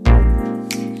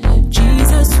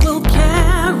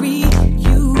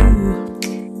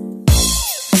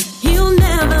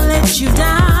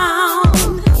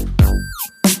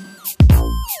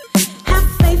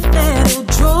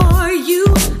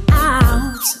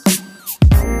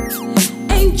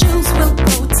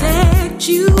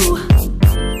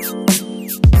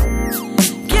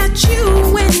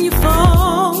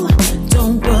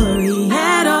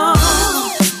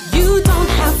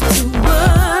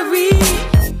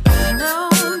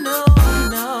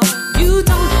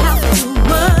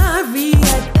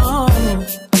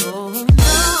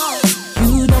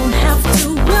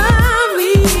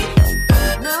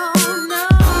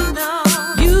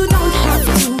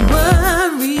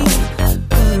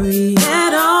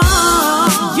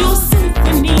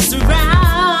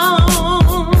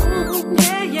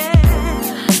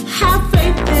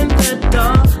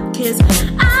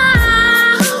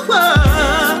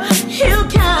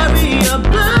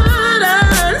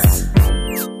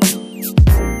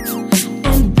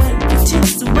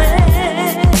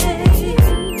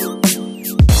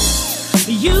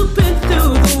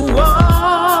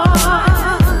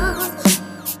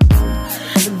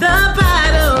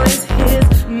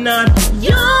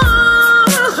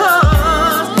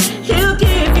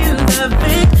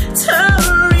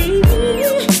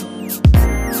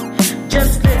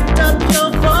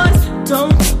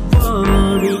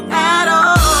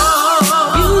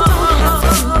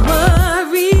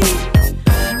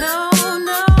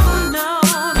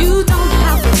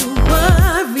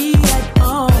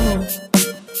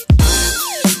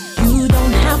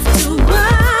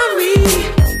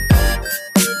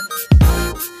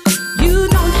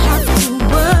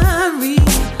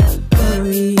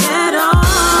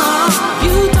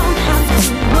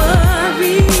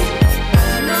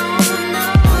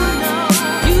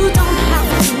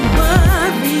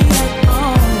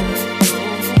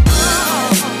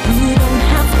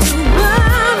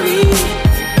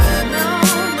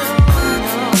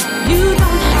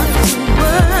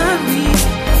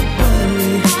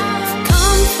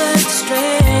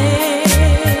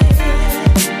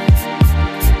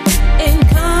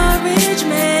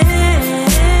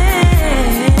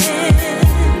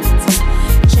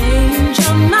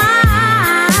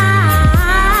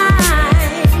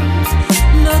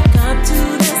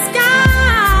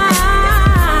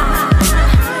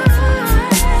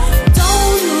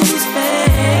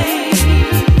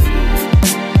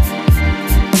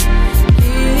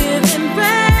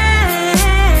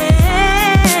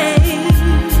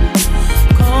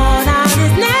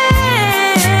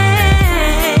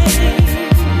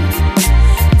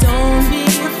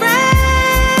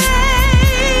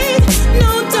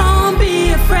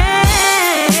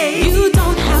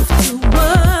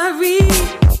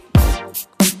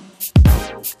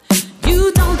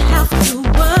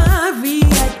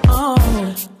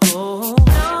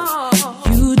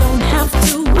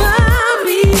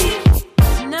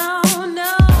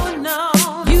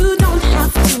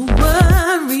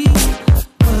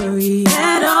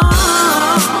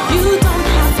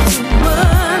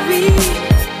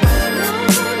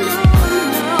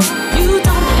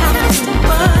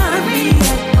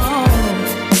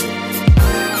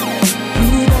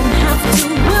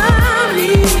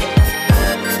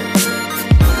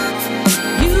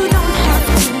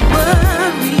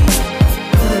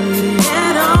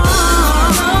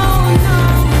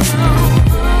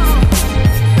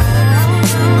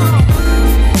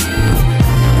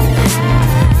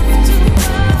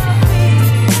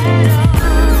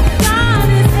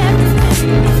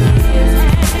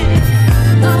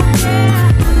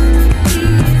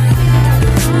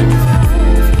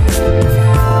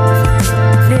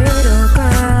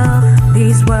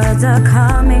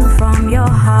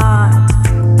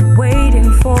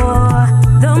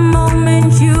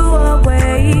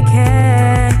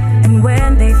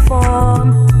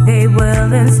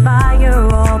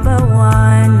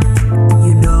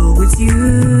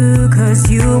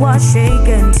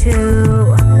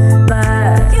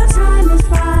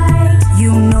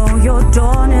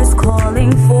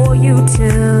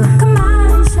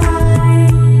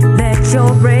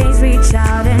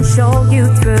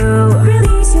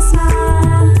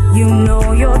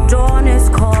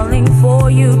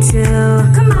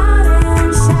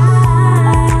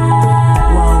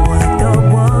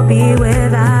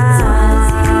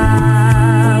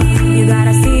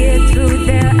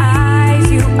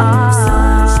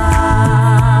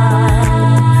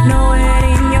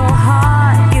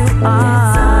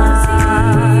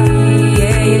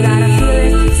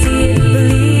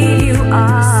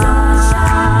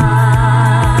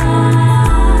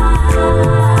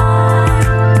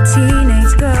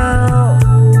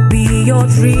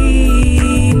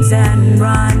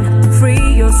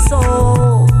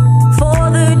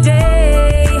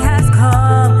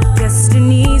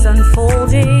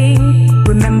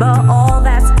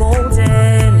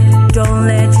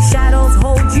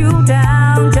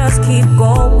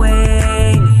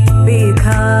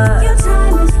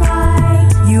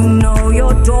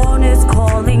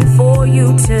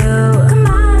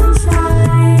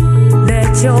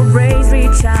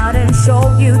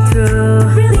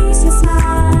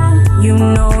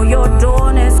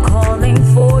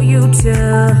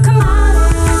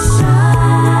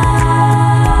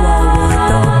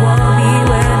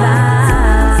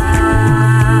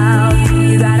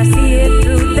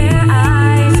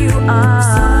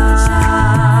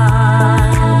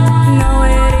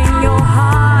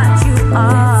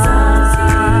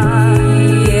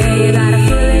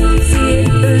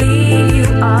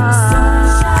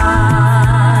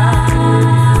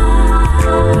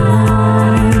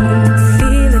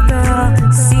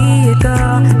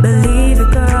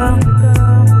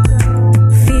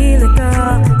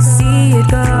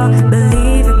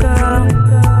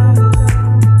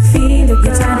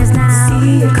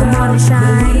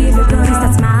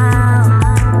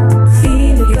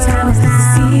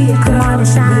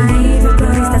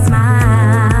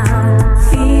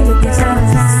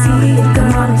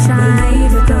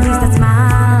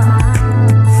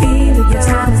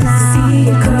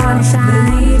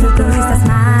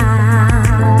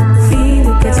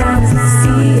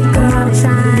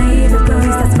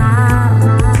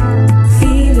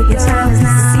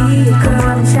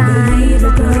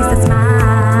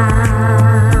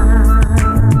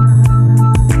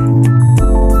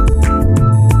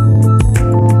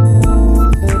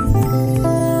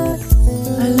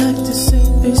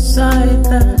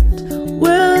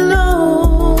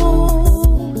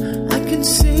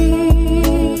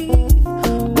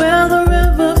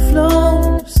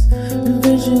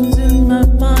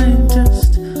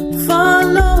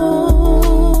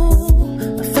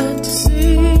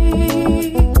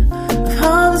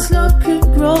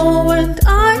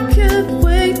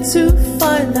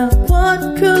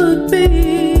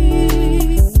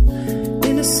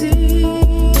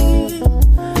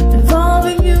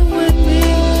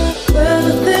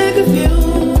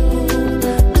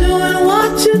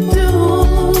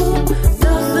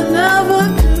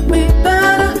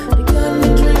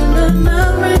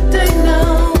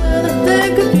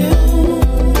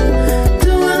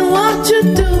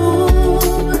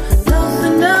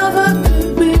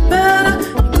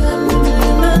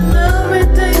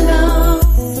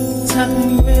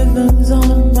 rhythms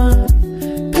on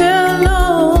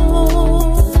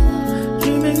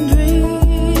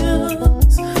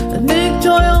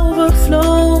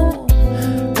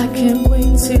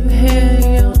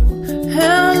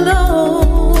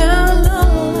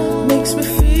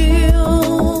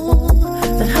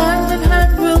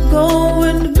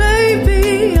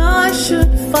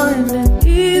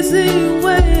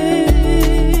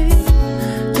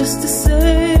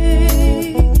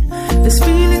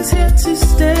to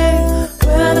stay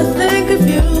when I think of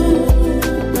you,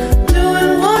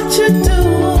 doing what you do.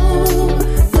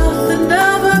 Nothing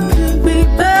ever could be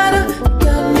better. You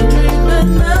got me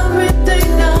dreaming every day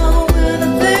now when I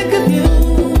think of you,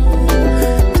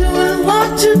 doing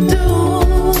what you do.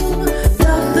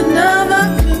 Nothing ever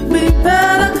could be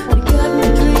better. You got me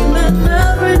dreaming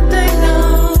every day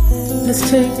now. Let's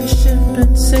take a ship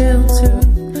and sail to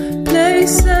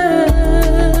places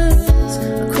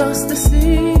across the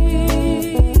sea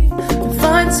and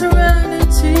find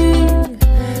serenity.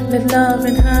 Let love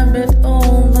inhabit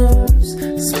all those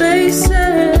spaces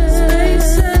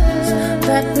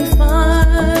that we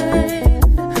find.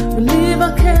 We'll leave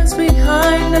our cares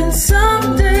behind, and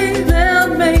someday there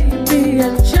may be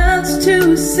a chance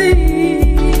to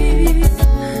see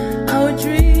our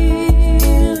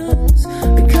dreams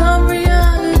become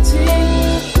reality.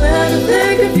 When I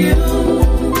think of you,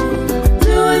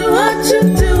 doing what you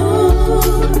do,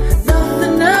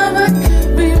 nothing ever could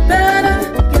be better.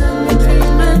 You got me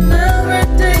dreaming every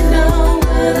day now.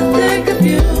 When I think of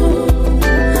you,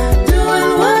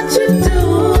 doing what you do,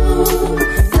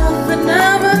 nothing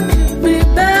ever could be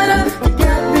better. You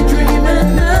got me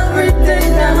dreaming every day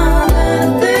now. When I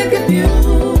think of you,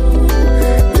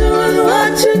 doing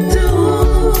what you do,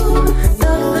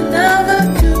 nothing ever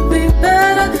could be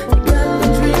better. You got me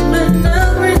dreaming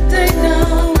every day now.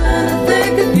 When I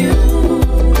think of you,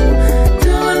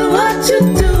 doing what you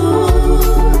do,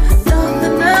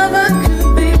 nothing ever could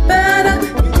be better.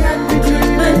 You got me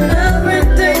dreaming every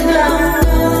day now. When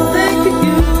I think of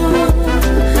you,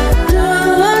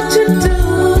 doing what you do,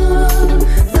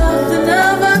 nothing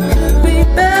ever could be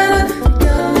better. You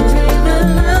got me dreaming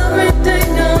every day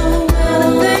now. When I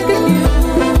think of you,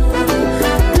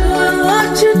 doing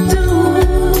what you do,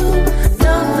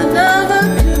 nothing ever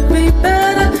could be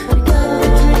better. You got me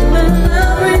dreaming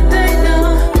every day now.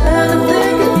 When I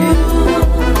think of you, you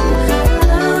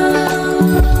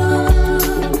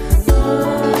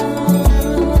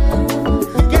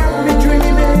got me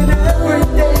dreaming every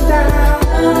day now.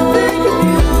 When I think of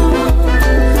you,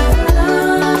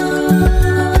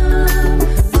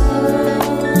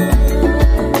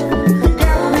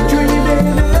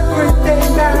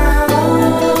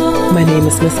 My name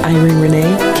is Miss Irene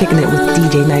Renee, kicking it with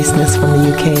DJ Niceness from the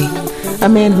UK. A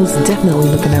man who's definitely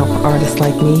looking out for artists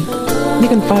like me. You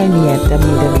can find me at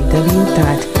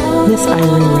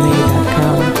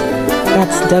www.missirenerenee.com.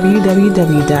 That's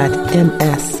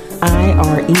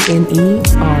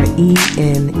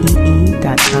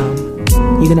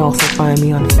www.missirenerenee.com. You can also find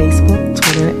me on Facebook,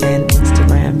 Twitter, and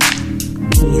Instagram.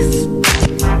 Peace.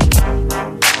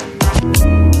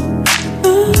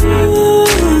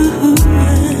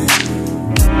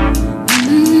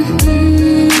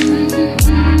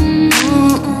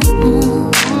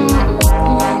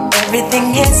 Everything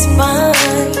is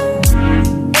fine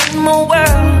in my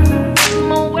world.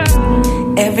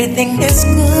 Everything is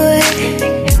good,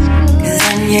 'cause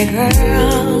I'm your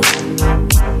girl.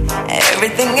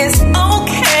 Everything is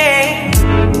okay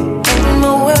in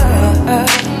my world.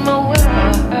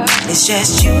 It's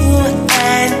just you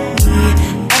and me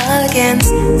against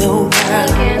the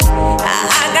world. I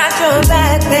got your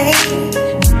back, babe,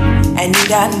 and you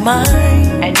got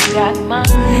mine, and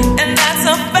that's a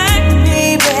fact,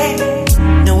 baby.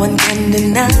 No one can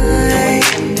deny.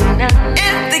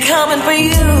 If they coming for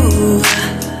you,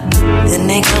 then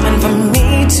they coming for me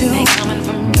too.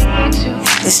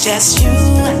 It's just you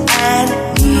and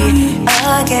me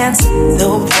against the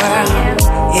world.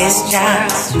 It's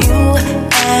just you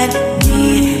and me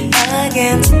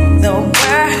against the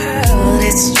world.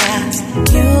 It's just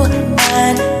you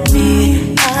and me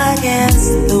against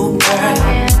the world.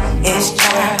 It's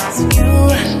just you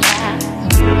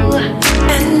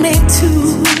and me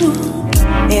too.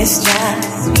 It's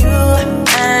just you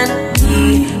and me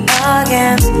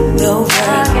against the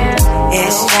world.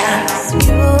 It's just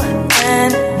you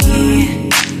and me,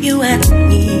 you and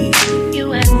me.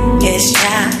 It's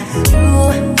just you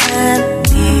and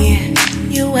me,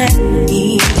 you and me.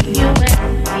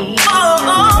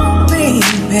 Oh,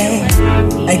 baby,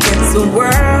 against the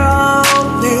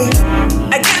world, baby,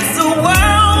 against the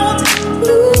world.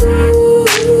 Ooh,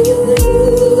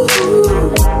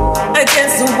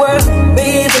 against the world,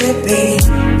 baby,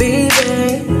 baby,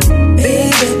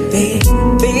 baby,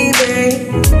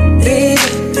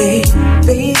 baby,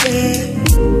 baby.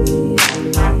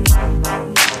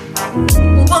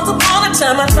 Once upon a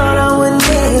time I thought I would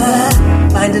never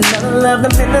find another love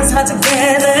that made us hard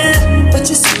together. But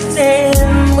you're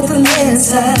sitting with an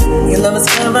answer. Your love is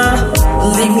clever,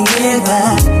 believe me never.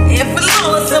 If we're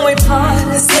lost and we part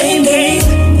the same game,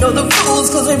 know the rules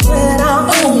 'cause we played our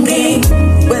own game.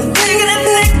 We're thinking and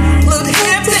thick, look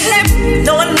hip to hip.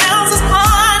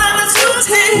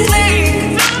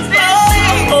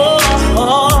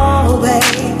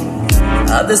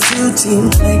 team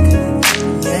like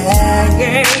yeah,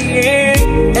 yeah,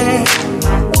 yeah.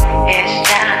 It's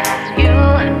just you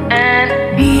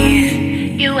and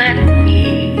me, you and me,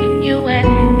 you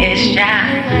and it's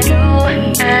just you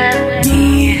and me,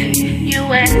 you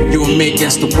and you and me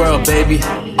against the world, baby.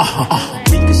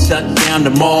 We can shut down the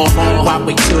mall. Why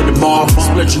wait till tomorrow?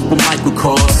 Split you with Michael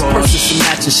Kors. Purchase some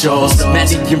matching shawls,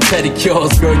 manicure and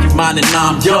pedicures. Girl, you mine and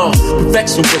I'm yours.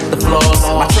 Perfection with the flaws.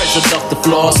 My treasure love the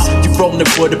flaws. You rolling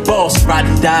for the boss. Ride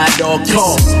or die at all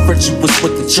costs. Virtuous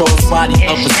with the chores. Body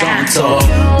of his own tall.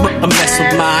 A mess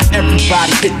of mine.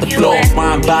 Everybody hit the floor.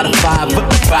 Wine by the five. Put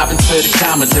the five into the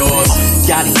Commodores.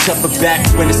 Got each other back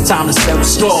when it's time to sell the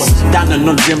stores. Down in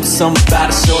the gym, some by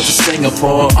the shores of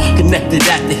Singapore. Connected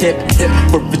at the hip.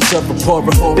 For richer,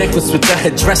 poorer. Banquets with the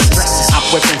headdresses. I'm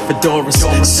wearing fedoras.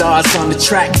 Stars on the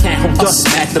track, can't hold us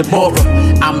at the Mora.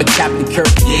 I'm a Captain Kirk,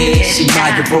 yeah, she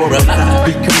my Aurora.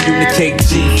 We communicate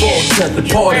G4 to the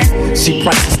border. She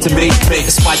prices to me,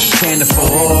 that's why you can't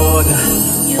afford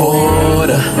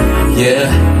yeah.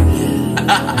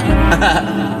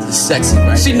 Sexy,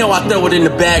 right? She know I throw it in the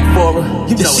bag for her.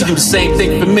 You know she do the same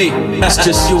thing for me. It's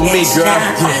just you and me, girl.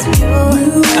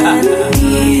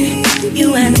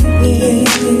 You and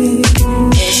me,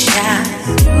 it's just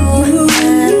you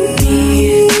and me,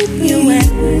 you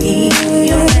and me,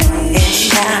 it's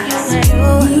just you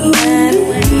and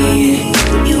me,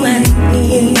 you and me,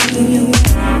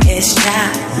 it's just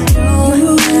you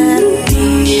and me,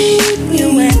 you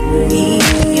and me,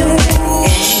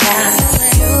 it's just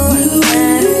you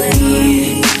and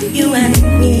me, you and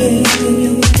me,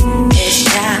 it's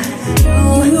just you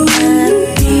and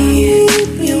me,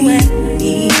 you and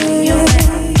me.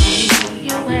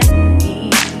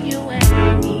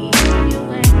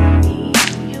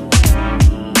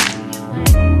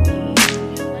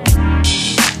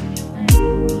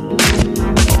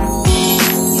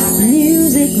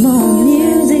 More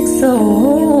music, so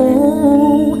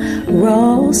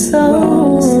raw,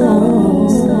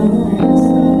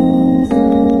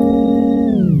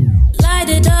 Light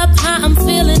it up, how I'm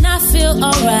feeling, I feel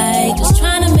alright. Just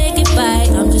trying to make it by,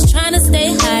 I'm just trying to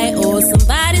stay high. Or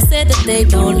somebody said that they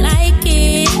don't like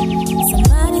it.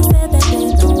 Somebody said that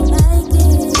they don't like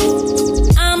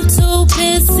it. I'm too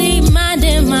busy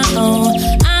minding my own.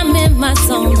 I'm in my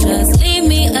zone, just leave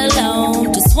me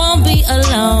alone. Just won't be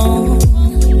alone.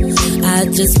 I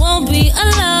just won't be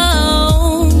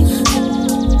alone.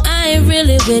 I ain't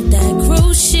really with that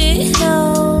cruise shit.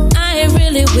 I ain't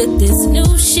really with this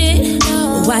new shit.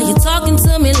 Why you talking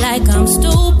to me like I'm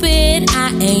stupid?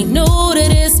 I ain't new to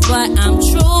this, but I'm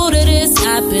true to this.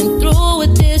 I've been through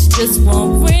with this, just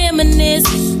won't reminisce.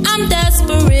 I'm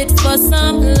desperate for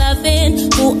some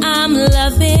loving, who I'm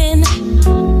loving.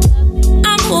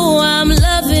 I'm who I'm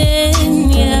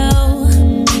loving, yeah.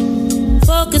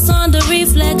 Focus on the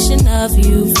reflection of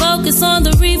you. Focus on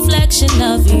the reflection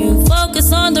of you.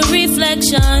 Focus on the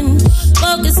reflection.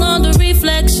 Focus on the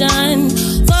reflection.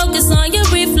 Focus on your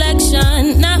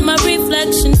reflection, not my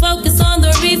reflection. Focus on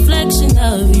the reflection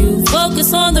of you.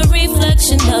 Focus on the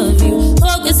reflection of you.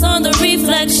 Focus on the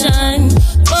reflection.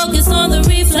 Focus on the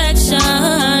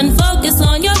reflection. Focus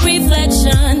on your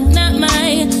reflection, not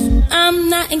mine. I'm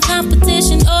not in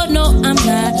competition, oh no, I'm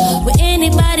not with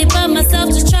anybody but myself,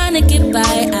 just trying to get by.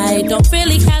 I don't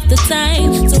really have the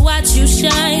time to watch you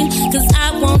shine, cause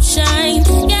I won't shine.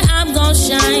 Yeah, I'm gon'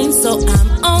 shine, so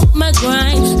I'm on my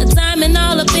grind. The timing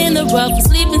all up in the rough,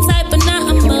 sleeping tight but now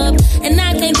I'm up, and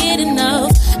I can't get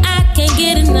enough. I can't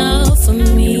get enough of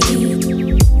me,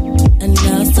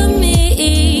 enough of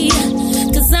me,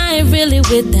 cause I ain't really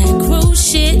with that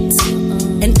cruise shit.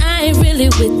 And I ain't really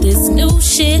with this new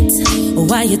shit.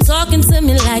 Why you talking to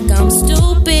me like I'm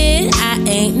stupid? I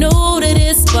ain't new to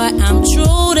this, but I'm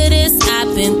true to this.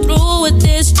 I've been through with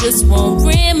this, just won't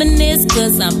reminisce.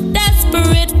 Cause I'm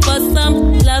desperate for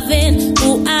some loving,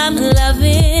 who I'm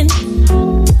loving.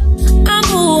 I'm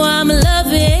who I'm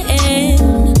loving.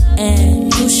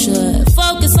 And you should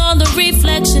focus on the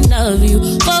reflection of you.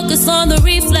 Focus on the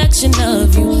reflection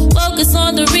of you. Focus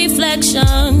on the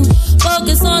reflection.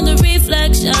 Focus on the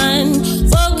reflection.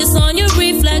 Focus on your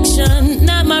reflection,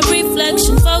 not my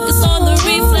reflection. Focus on the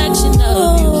reflection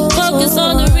of you. Focus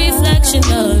on the reflection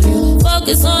of you.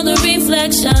 Focus on the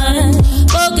reflection.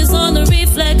 Focus on the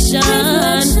reflection.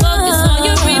 Focus on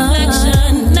your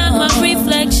reflection, not my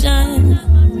reflection.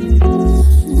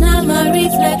 Not my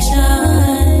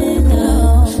reflection.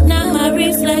 No, not my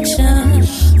reflection.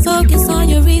 Focus on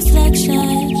your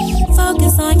reflection.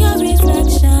 Focus on your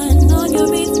reflection. On your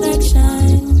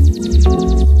reflection.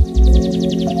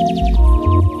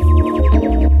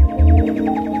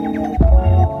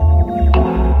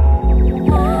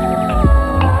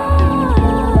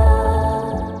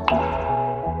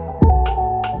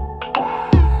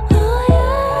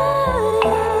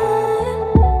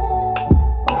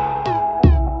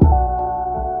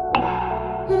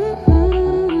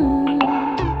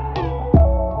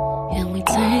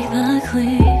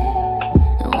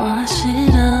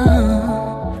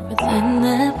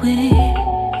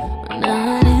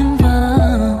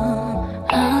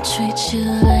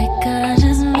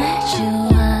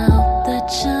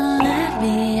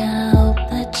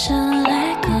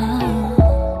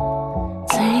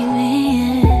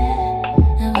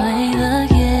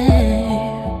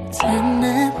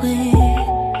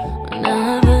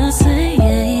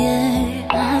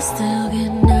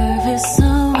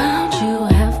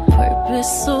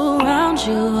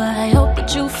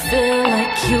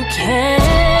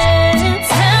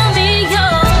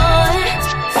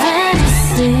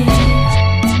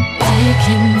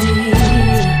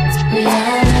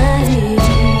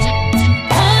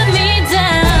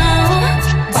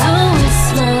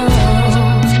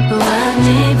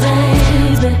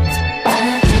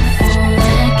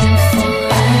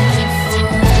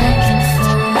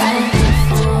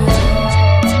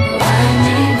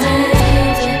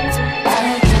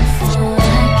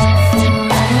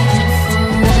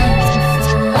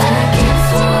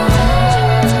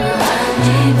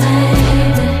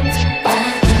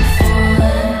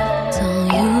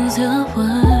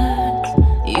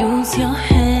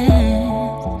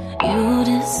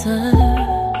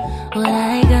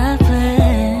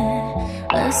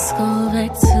 Let's go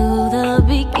back to the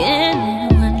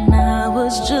beginning when I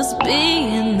was just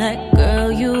being that girl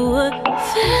you were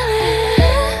feeling.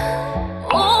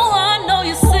 Oh, I know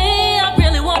you see, I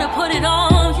really wanna put it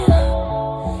on you.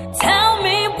 Tell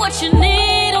me what you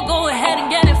need, I'll go ahead and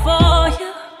get it for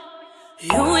you.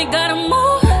 You ain't gotta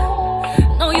move,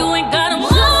 no, you ain't gotta move.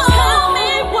 Just tell me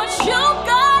what you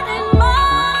got in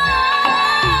mind.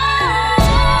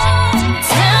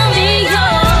 Tell me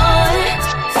your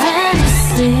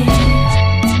fantasy,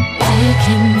 it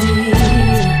can be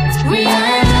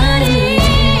reality.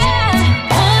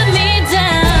 Put me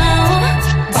down,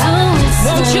 do it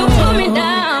slow. Won't you put me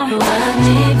down? Ride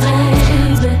me,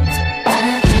 baby,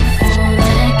 back and forth,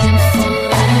 back and forth,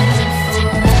 back and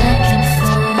forth, back and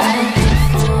forth, back and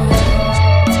forth.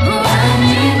 Ride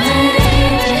me, baby,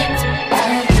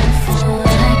 back and forth,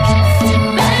 back and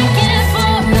forth, back and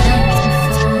forth,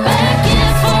 back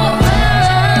and forth,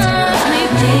 ride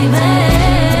me, baby,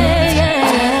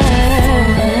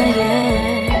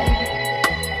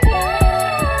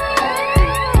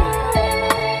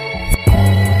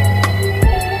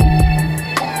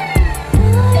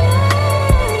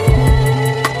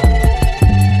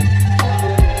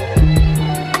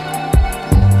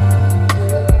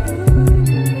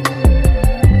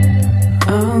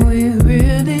 Are we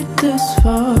really this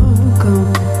far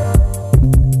gone?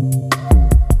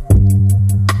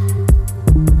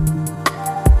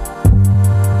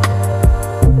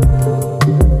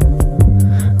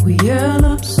 We yell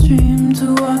upstream to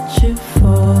watch it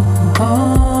fall.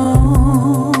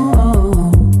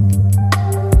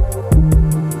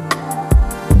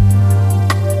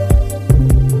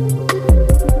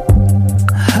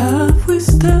 Have we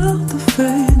still the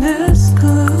faintest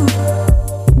clue?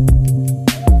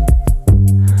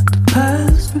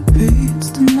 Past repeats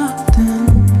to nothing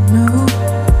new.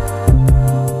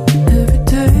 Every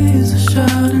day is a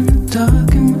shot in the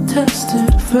dark and we're tested.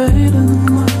 Afraid of the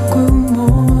micro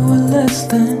more or less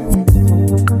than.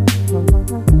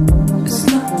 It's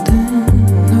nothing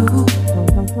new.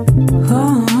 I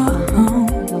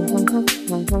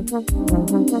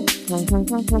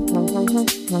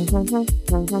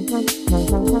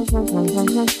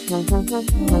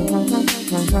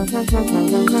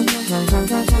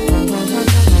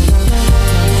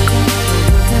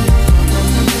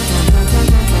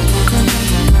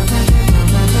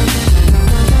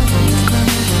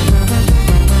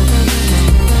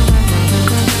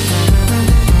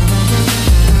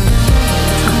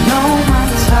know my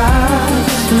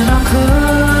times when I'm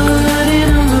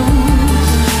cutting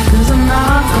loose, 'cause I'm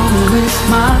not gonna waste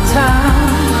my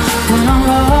time when I'm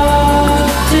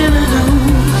locked in a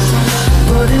noose.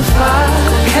 But if I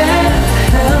can't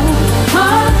help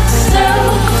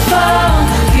myself, I'll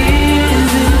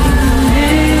give in.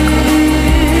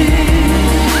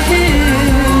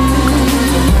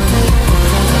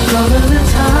 All of the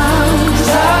times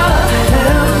I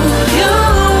held you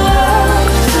up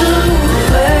to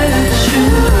let you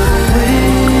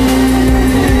win.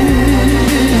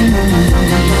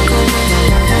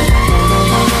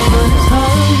 But it's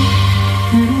hard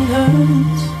and it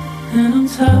hurts and I'm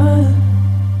tired,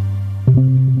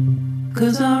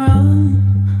 'cause I run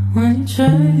when you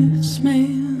chase me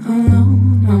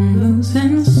alone. I'm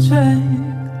losing strength.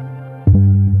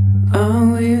 Are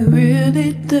we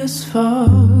really this far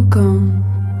gone?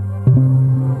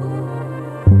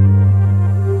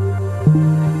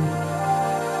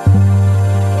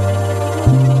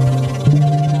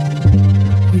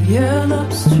 We yell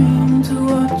upstream to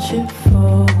watch it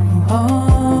fall.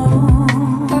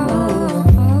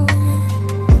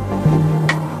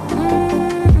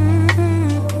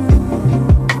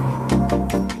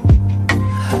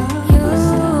 You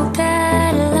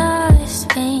got lost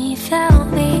when you found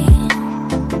me.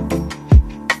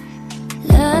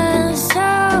 Love so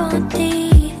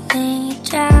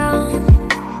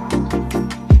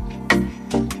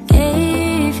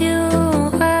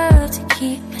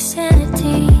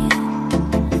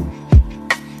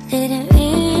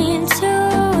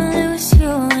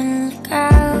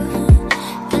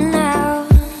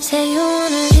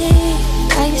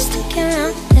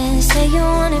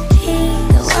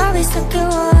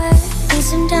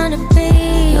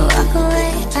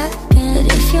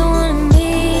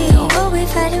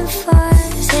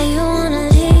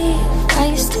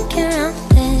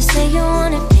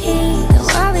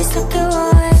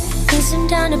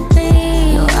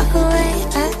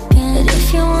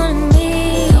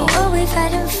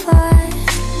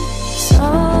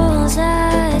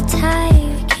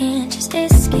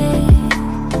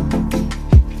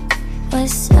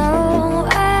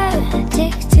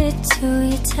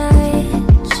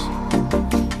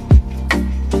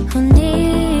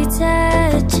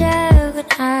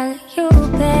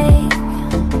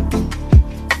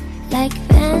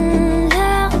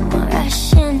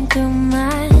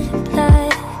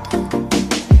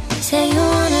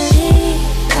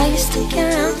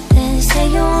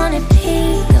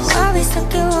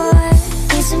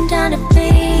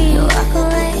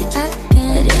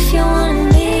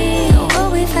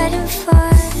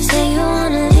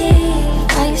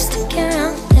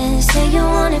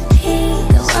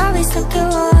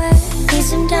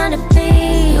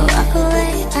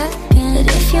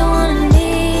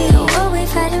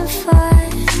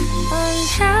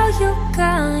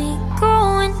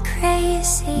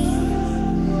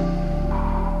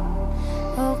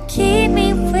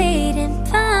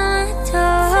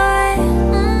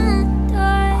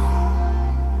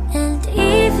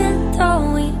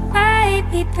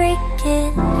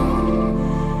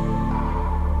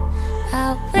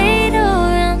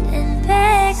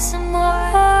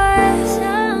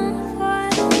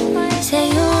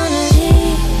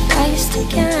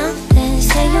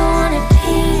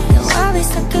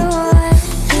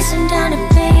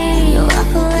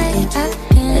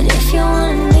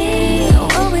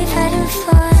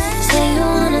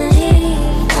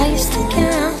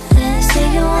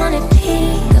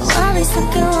just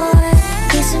like you want.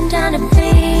 Guess I'm down to be.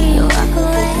 You walk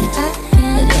away,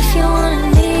 and if you wanna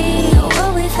leave, know what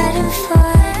we've had in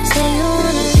for. Say you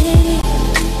wanna leave.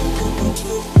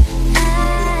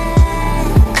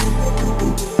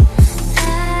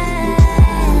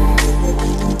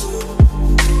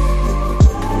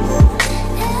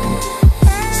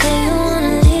 Say you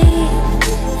wanna leave.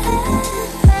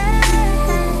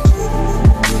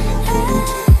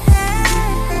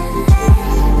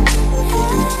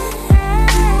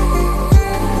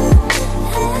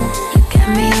 You got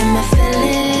me in my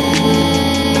feelings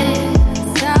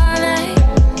all night,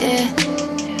 yeah.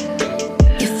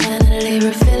 You finally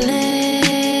revealing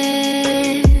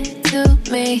to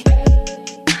me.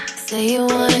 Say you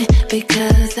want it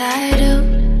because I do.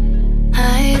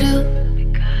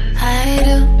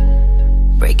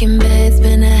 Breaking bed's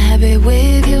been a habit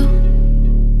with you.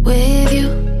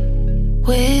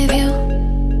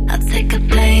 I'll take a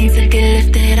plane to get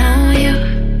lifted on you.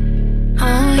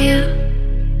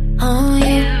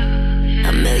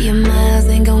 A million miles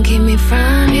ain't gon' keep me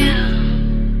from you.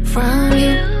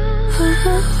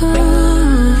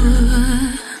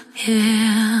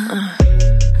 Yeah.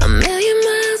 A million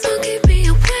miles won't keep me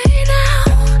away now.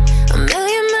 A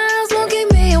million miles won't keep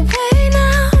me away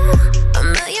now. A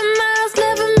million miles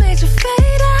never makes you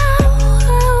fade out.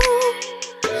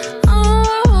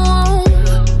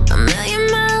 A million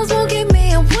miles won't keep me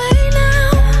away now.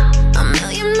 A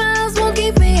million miles won't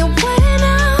keep me away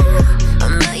now. A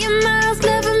million miles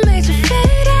never makes you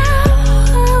fade out.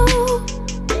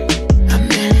 A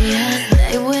million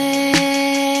stay with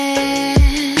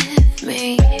me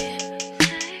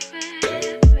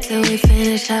till we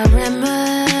finish our remedy.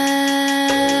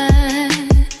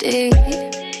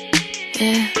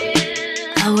 Yeah,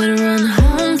 I would run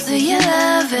home to your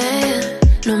loving.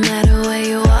 No matter where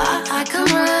you are, I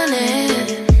come running.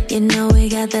 You know we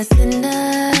got that synergy.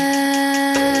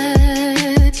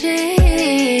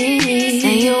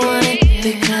 Say you want it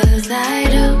because I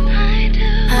do.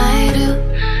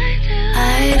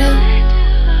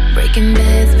 Breaking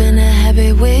bed's been a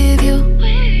habit with you.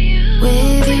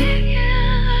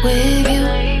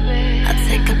 I'll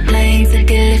take a plane to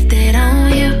get lifted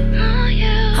on you.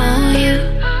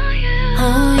 A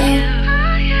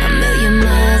million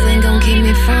miles ain't gon' keep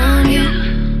me from you.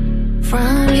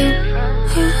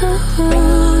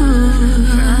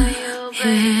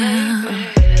 Yeah.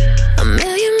 A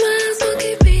million miles won't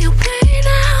keep me away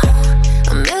now.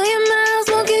 A million miles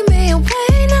won't keep me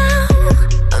away now.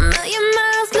 A million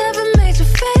miles never makes you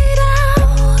fade out.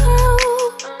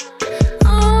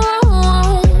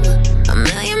 A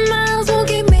million miles won't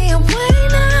keep me away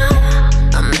now.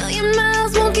 A million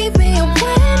miles won't keep me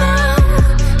away now.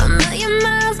 A million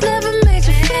miles never makes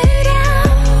you fade out.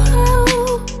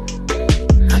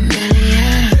 A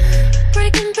million.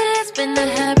 Breaking bad's been a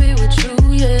habit with you,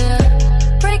 yeah.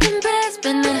 Breaking bad's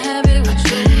been a habit with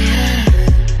you, yeah.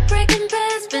 Breaking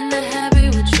bad's been a habit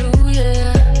with you,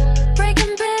 yeah.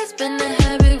 Breaking bad's been a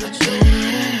habit with you,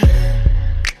 yeah.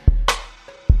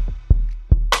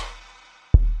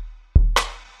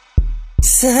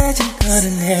 Such an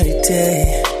ordinary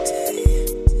day,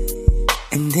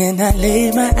 and then I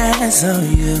laid my eyes on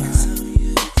you.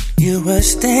 You were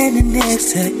standing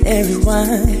next to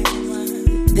everyone.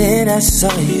 Then I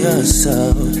saw your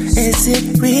soul as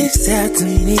it reached out to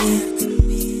me,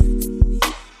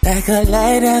 like a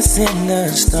lighthouse in the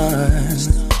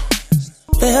storm.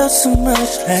 Felt so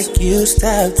much like you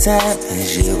stopped time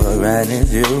as you were running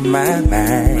through my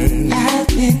mind. I've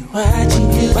been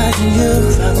watching you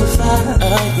from afar.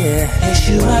 Oh yeah, yes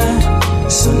you are.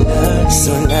 So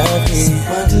lovely.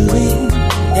 Wondering,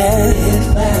 yeah, if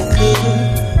I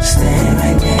could stand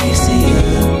right next to you.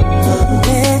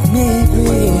 Let me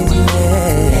breathe you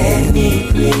in. Let me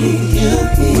breathe you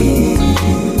in.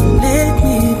 Let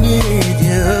me breathe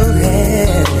you in.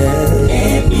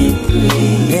 Let me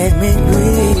breathe. Let me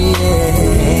breathe.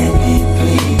 Let me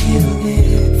breathe you in.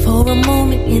 For a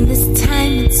moment in this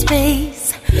time and space,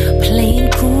 playing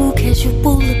cool, casual,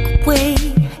 look away.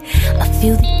 I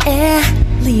feel the air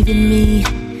leaving me.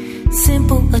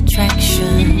 Simple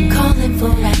attraction, calling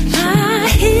for action. I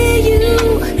hear you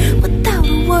without a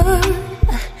word.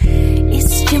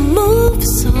 It's your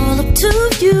moves, all up to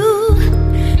you.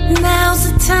 Now's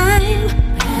the time,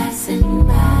 passing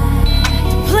by,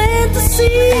 to plant the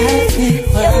seed, you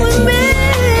and me.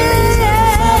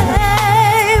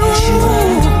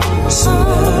 So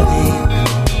lovely,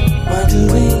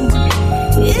 wondering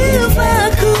if I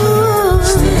could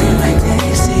stand right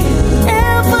next to you.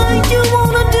 Ever you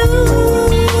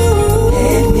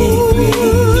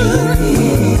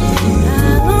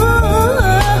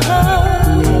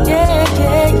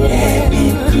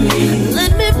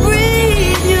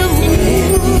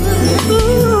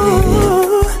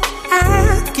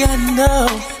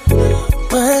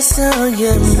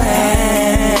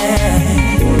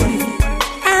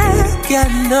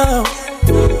gotta know,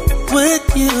 would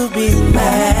you be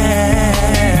mine?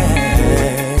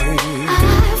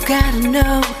 I've gotta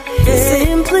know,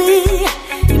 simply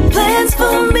your plans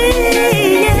for me.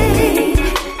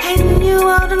 And you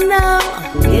ought to know,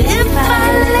 if I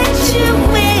let you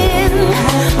in,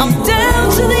 I'm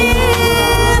down to the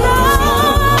end. Oh,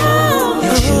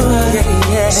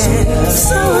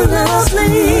 so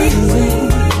lovely.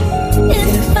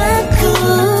 If I could,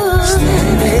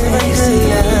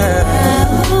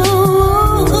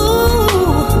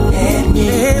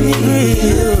 let me breathe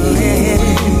you in.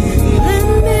 Let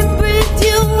me breathe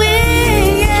you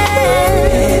in.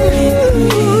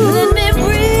 Let me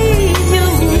breathe you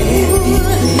in.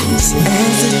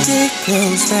 As the day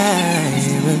goes by,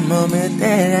 every moment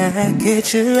that I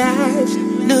get your eyes,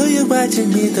 know you're watching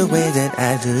me the way that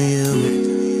I do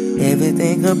you.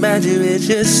 Everything about you is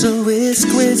just so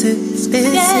exquisite.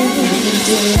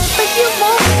 Whatever you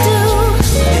want to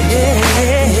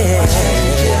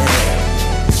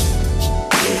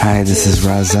Hi, this is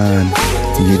Razan.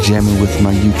 You're jamming with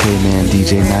my UK man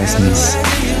DJ Niceness.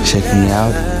 Check me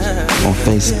out on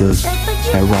Facebook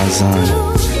at Razan,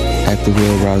 at The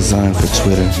Real Razan for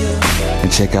Twitter,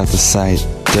 and check out the site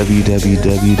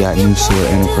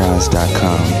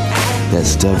www.newsorenterprise.com.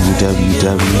 That's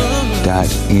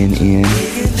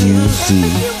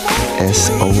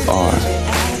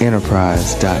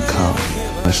www.newsorenterprise.com.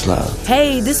 Much love.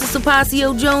 Hey, this is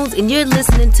Sapasio Jones, and you're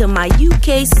listening to my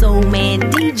UK soul man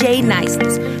DJ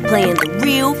Niceness, playing the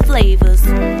real flavors.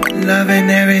 Loving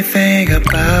everything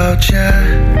about ya.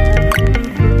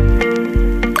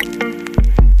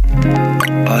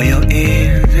 All your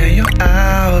ins and your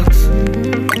outs,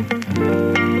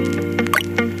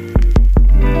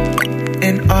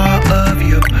 in all of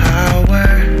your power,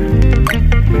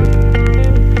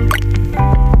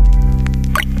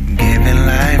 giving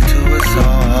life to us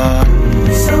all.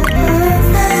 So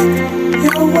perfect,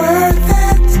 you're worth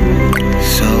it.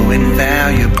 So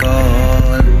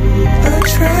invaluable, a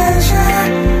treasure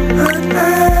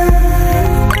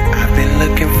unearthed. I've been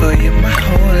looking for you my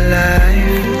whole life.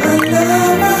 A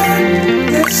lover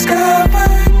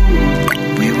discovered,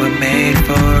 we were made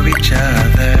for each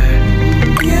other.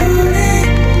 Beauty,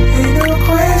 ain't no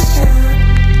question.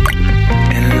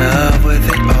 In love with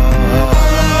it all.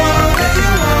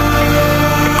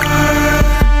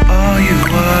 All you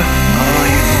are, all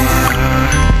you are.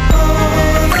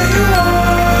 All that you are.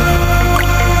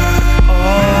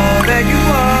 All that you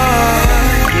are,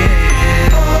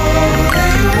 yeah. All that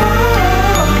you are.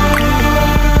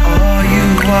 All you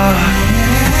are,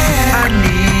 I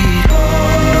need.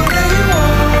 All that you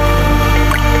are,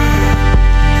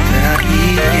 that I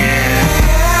need, yeah.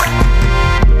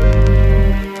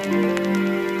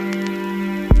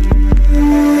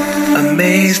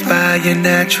 Amazed by your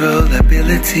natural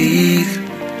abilities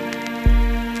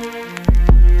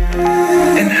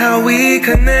and how we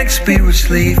connect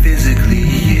spiritually, physically,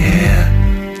 yeah.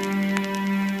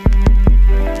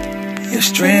 Your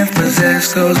strength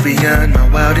possessed goes beyond my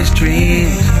wildest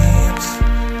dreams,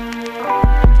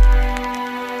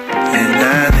 and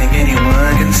I think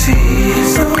anyone can see.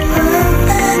 So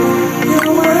perfect,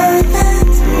 you're worth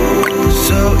it.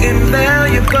 So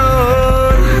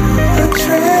invaluable, a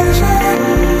treasure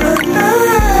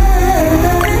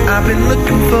unearthed. I've been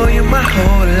looking for you my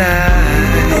whole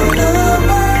life. A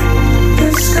lover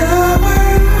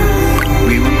discovered,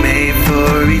 we were made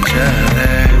for each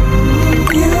other.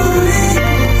 Beauty,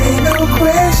 ain't no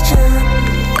question.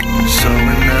 So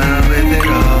in love with it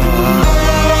all.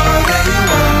 All that you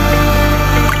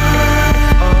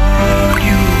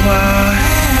are,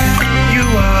 you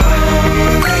are.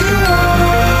 All that you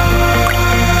are.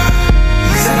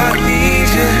 Said I need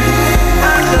you, I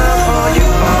love all you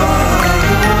are.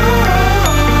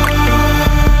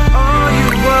 All you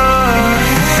are,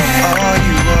 all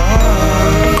you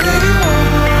are. All that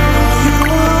you are.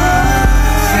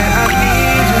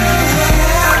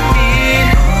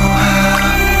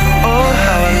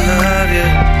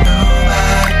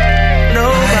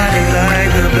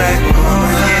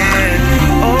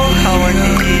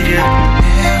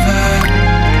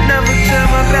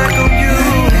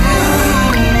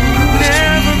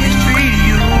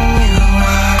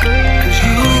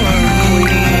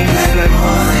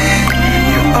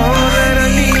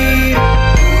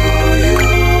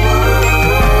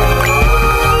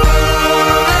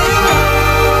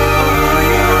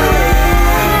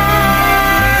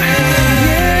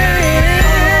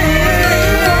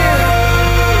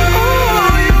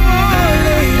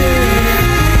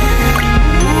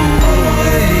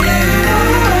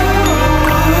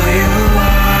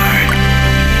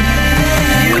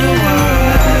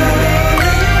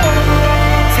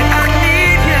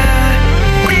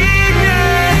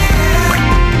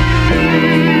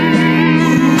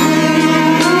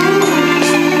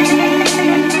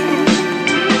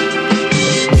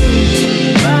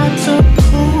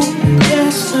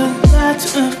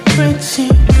 see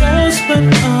girls, but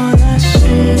all I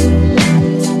see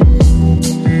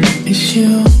is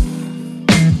you.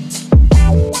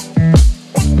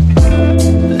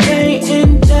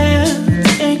 Laying there,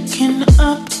 taking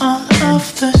up all of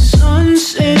the sun,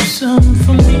 save some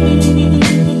for me.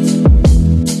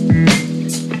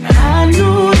 I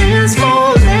know there's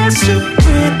more left to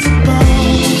it above.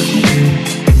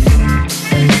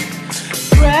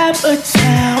 Grab a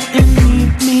towel and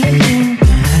meet me in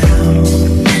the house.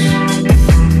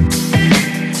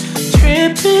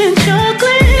 Dripping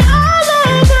chocolate all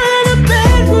over the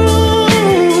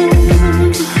bedroom.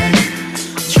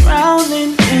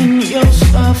 Drowning in your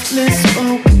softly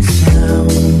spoken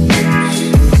sounds.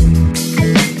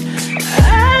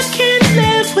 I can't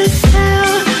live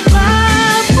without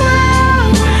my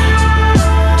brown.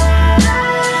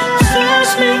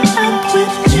 Fills me up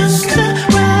with just the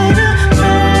right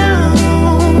amount.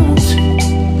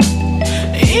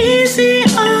 Easy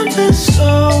on the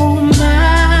soul,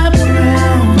 my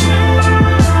brown.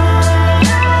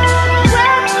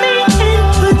 Wrap me in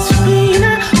between, I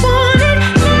want it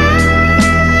now.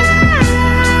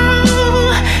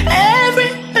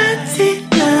 Everybody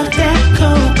love that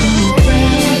cocoa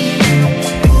brown.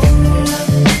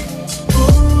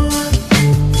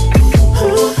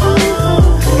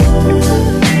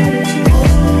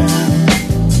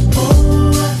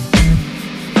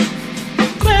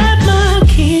 Grab my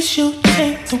keys, you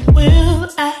take the wheel.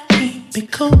 I keep it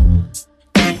cool,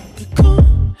 keep it cool.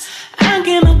 I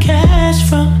get my cash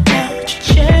from out your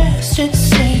chest, it's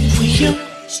safe for you.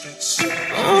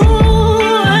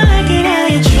 Ooh, I like it how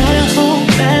you try to hold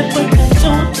back, but that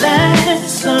don't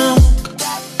last long.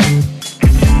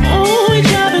 Ooh, we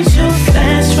driving so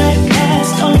fast, right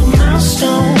past all the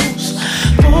milestones.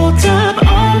 Pulled up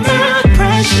on my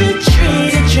pressure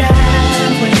treated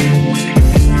driveway.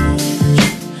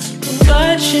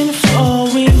 Searching for,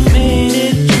 we made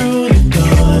it through the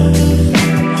door.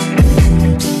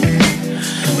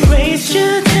 Raised you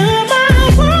to my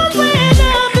room, went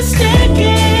up the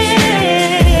staircase.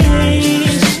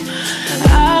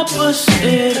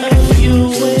 Opposite of you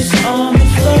is on the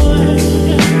floor.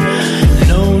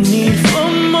 No need for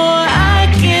more, I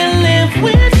can't live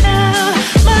without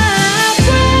my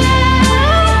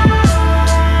brown.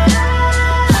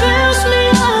 Fills me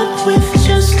up with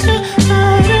just the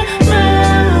right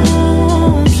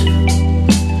amount.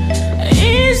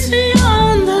 Easy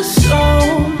on the soul,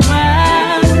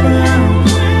 my brown.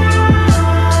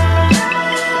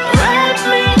 Wrap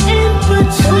me in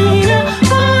between, I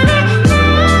want it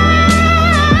now.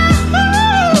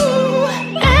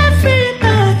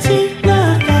 Everybody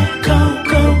love that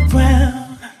cocoa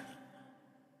brown.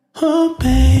 Oh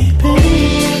baby.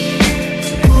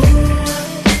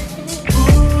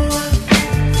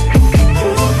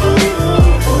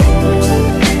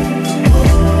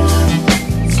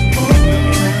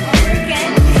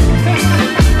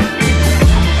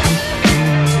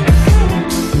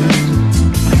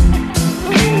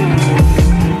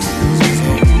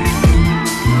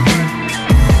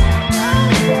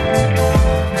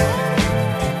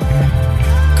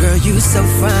 Girl, you so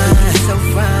fine, so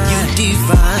fine. You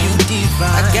divine, you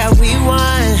divine. I got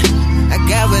rewind, I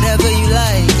got whatever you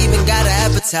like. Even got an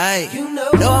appetite. You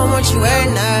know I want you every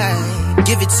night.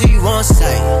 Give it to you on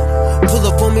sight. Pull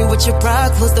up on me with your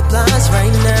pride, close the blinds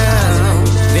right now.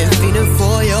 Been feeling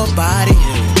for your body.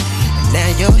 Now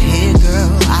you're here, girl.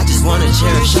 I just wanna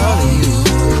cherish all of you.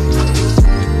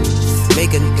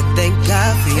 Make a nigga thank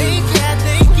God for you.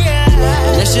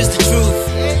 And that's just the truth.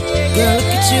 Girl, look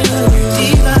at you.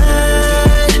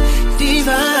 Divine,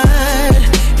 divine,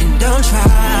 and don't try.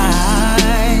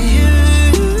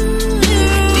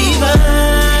 Divine,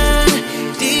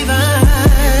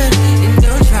 divine, and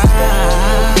don't try.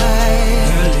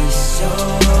 Girl, it's so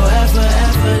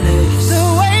effortless. The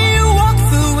way you walk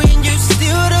through and you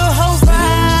steal the whole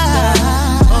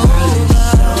vibe. Girl, it's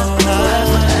so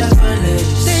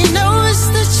effortless. They know it's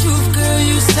the truth, girl.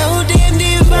 You so damn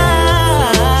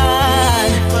divine.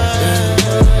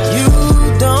 You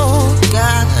don't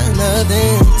got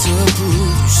nothing to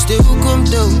prove. You still come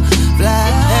through, fly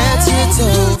head to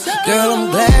toe. Girl, I'm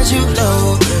glad you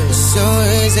know it's so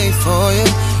easy for you.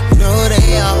 You know they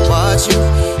all watch you,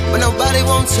 but nobody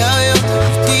won't tell you.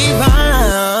 You're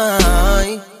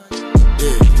divine.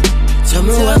 Tell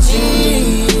me what you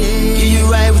need. Give you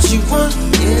right what you want.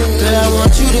 Girl, I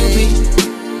want you to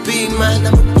be my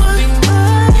number one. You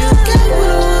got what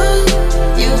I want.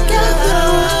 You got what I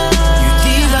want. You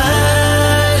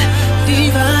divine,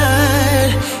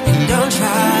 divine, and don't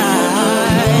try.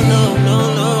 No, no,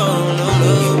 no, no, no.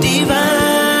 You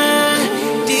divine,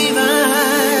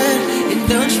 divine, and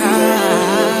don't try.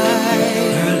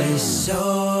 Girl, it's so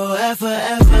effortless.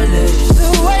 effortless.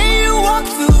 The way you walk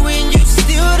through and you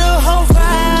steal the whole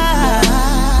vibe.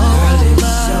 Girl, it's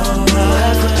so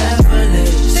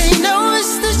effortless. They know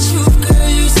it's the truth, girl,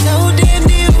 you so damn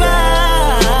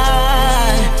divine.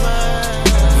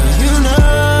 You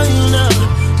know, you know,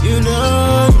 you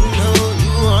know,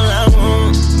 you all I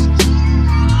want.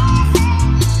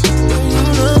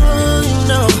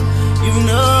 You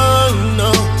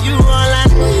know, you all I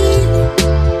need.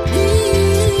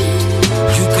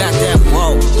 You got that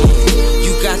walk,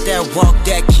 you got that walk,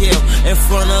 that kill. In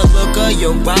front of look of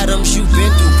your bottoms, you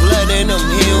been through blood in them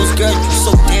hills. Girl, you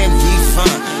so damn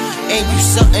divine. And you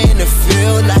something to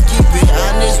feel like you been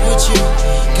honest with you.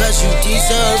 Cause you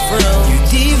deserve real. You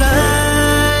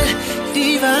divine,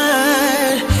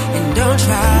 divine. And don't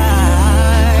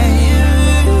try. You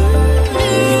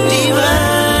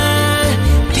divine,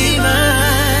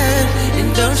 divine. And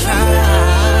don't try.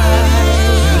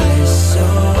 It's so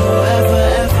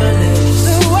effortless.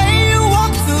 The way you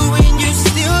walk through and you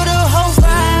steal the whole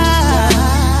vibe.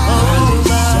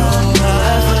 It's so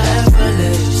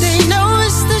effortless. They know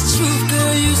it's the truth,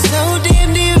 girl, you so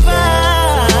damn divine.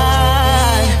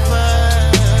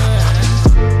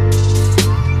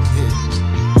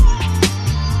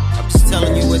 I'm just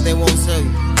telling you what they won't say.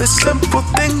 The simple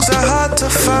things are hard to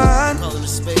find.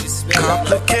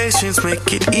 Complications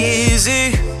make it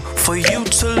easy for you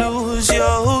to lose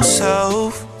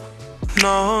yourself.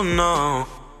 No, no.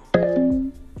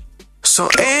 So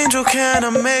angel, can I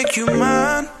make you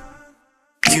mine?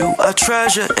 You are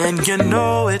treasure and you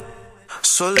know it.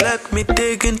 So let me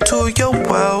dig into your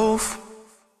wealth.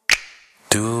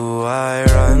 Do I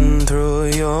run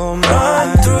through your mind?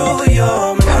 Run through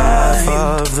your mind.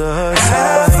 Half of the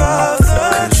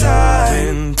time.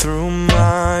 Been through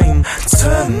mine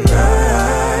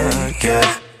tonight.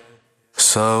 Yeah.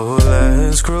 So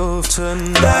let's groove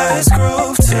tonight.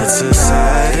 It's a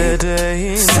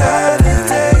Saturday night.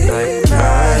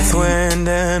 Earth, wind,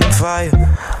 and fire.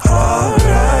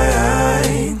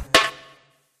 Alright.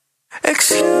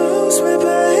 Excuse me,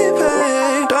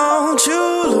 baby. Don't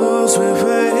you lose me,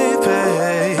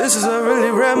 baby. This is a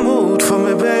really rare mood for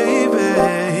me, baby.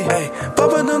 Hey,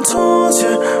 Papa done told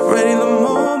you, ready to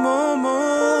move.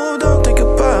 Don't think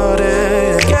about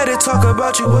it. Get it, talk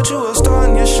about you, but you a star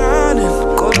and you're shining.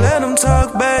 Go let them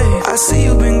talk, babe. I see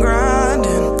you been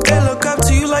grinding. They look up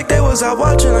to you like they was out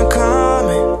watching a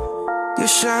comment. You're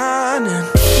shining.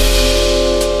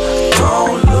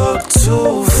 Don't look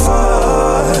too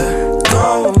far.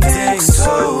 Don't think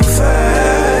so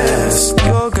fast.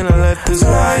 You're gonna let this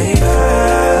night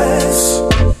pass.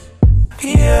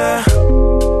 Yeah.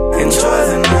 Enjoy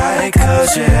the night,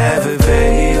 cause you have it,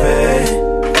 baby.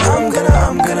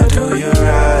 I'm gonna do you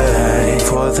right.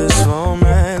 For this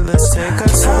moment, let's take our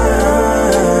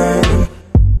time.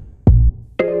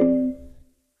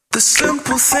 The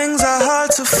simple things are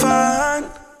hard to find.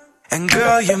 And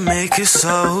girl, you make it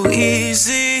so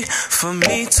easy for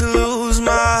me to lose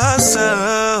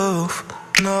myself.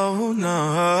 No,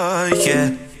 yeah.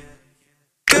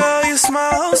 Girl, you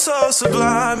smile so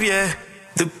sublime, yeah.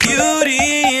 The beauty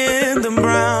in the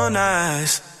brown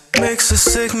eyes makes a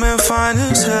sick man find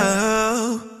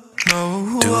himself.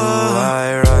 No, do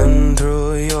I run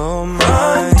through your mind?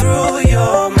 Run through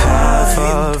your mind. Half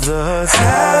of the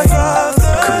time.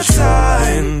 Cause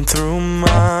you've been through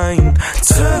mine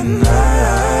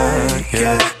tonight.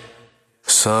 Yeah.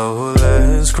 So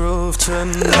let's groove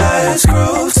tonight. It's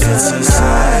a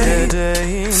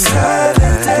Saturday night.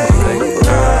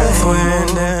 Earth,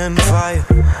 wind, and fire.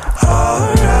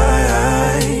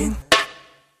 Alright.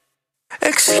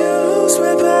 Excuse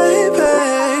me,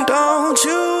 baby. Don't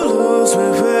you lose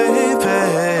me,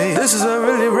 baby. This is a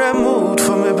really rare mood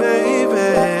for me, baby.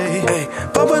 Hey,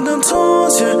 Papa done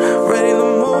told you, ready to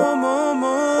move.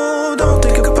 Don't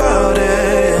think about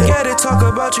it. Get it, talk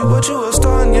about you, but you a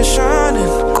star and you're shining.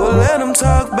 Go let them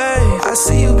talk, babe. I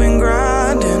see you been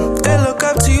grinding. They look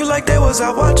up to you like they was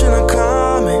out watching a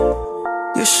comment.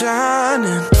 You're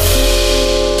shining.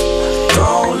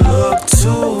 Don't look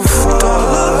too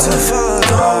far.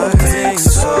 Don't think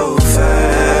so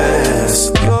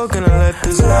fast. You're gonna let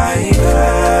this night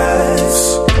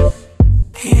pass.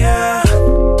 Yeah.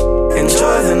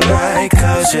 Enjoy the night,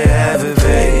 cause you have it,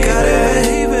 baby.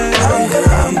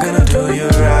 I'm gonna do you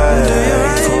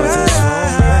right. For this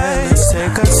moment, let's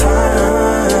take our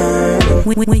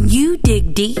time. When you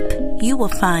dig deep, you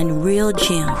will find real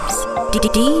gems.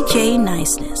 DJ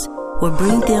Niceness will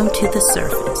bring them to the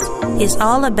surface. It's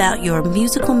all about your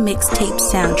musical mixtape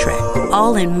soundtrack,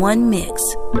 all in one mix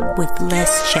with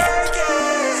less chat.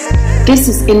 This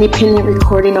is independent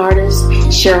recording artist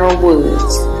Cheryl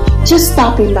Woods. Just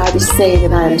stopping by to say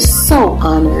that I am so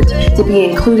honored to be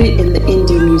included in the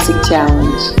Indie Music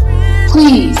Challenge.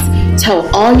 Please tell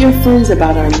all your friends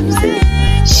about our music,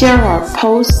 share our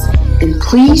posts, and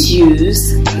please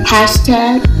use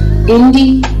hashtag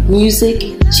Indie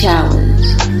Music Challenge.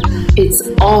 It's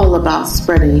all about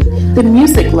spreading the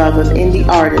music love of indie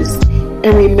artists. And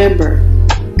remember,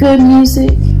 good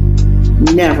music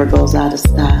never goes out of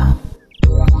style.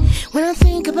 When I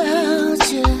think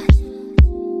about you,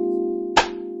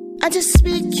 I just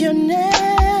speak your name.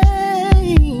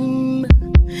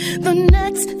 The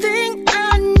next thing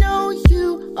I know,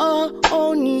 you are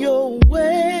on your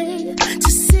way to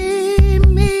see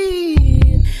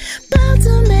me. About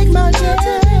to make my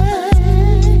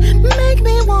day, make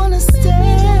me wanna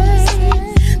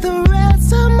stay the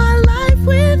rest of my life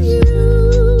with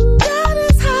you. That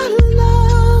is how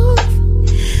love,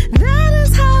 that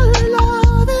is how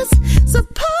love is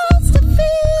supposed to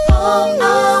feel. All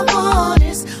I want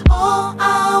is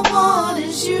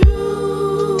you.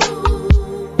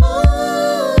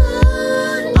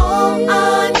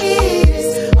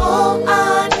 All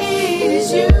I need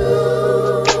is you.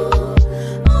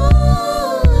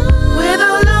 With a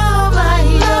love like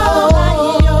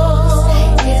yours,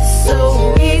 it's so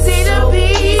easy to be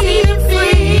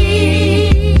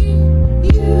free.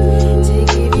 To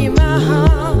give you my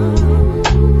heart,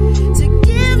 to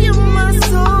give you my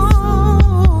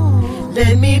soul.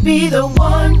 Let me be the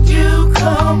one you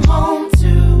come home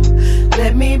to.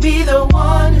 Let me be the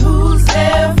one who's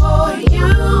there for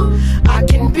you. I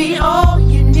can be all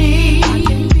you need. I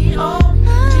can be all you need.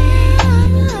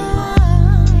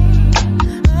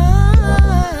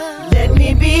 Let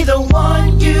me be the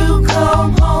one you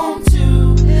come home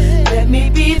to. Let me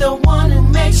be the one who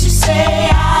makes you say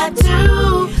I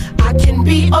do. I can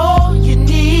be all you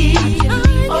need. I can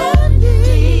be all you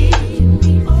need.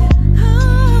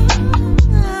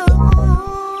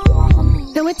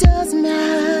 No, it doesn't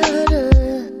matter.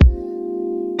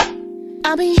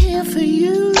 I'll be here for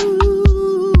you.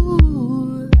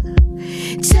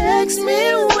 Text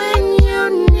me when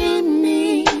you need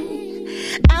me.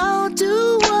 I'll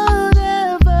do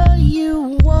whatever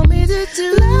you want me to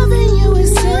do. Loving you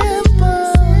is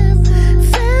simple,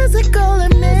 physical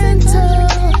and mental.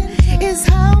 Is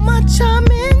how much I'm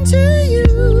into you.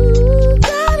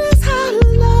 That is how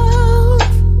love,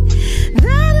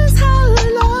 that is how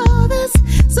love is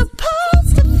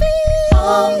supposed to feel.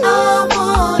 All I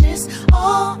want is you.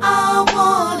 All I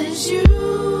want is you.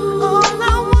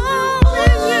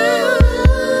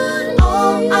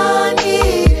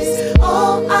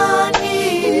 All I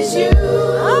need is you.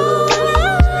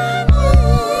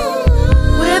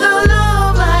 With a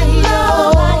love like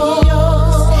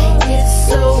yours, it's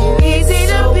so easy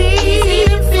to be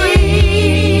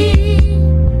free.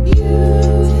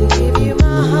 To give you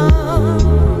my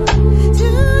heart, to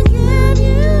give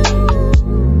you.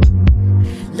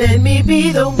 Let me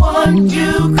be the one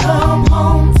you come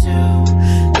home to.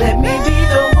 Let me be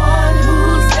the one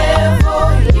who's there for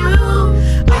you.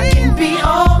 I can be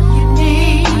all you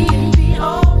need. I can be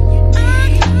all you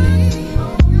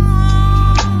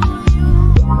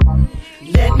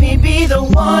need. Let me be the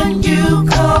one you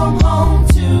come home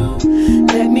to.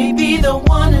 Let me be the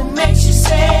one who makes you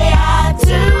say I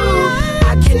do.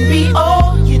 I can be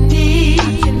all you need. I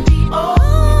can be all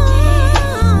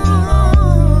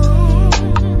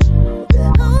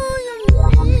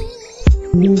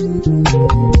you need.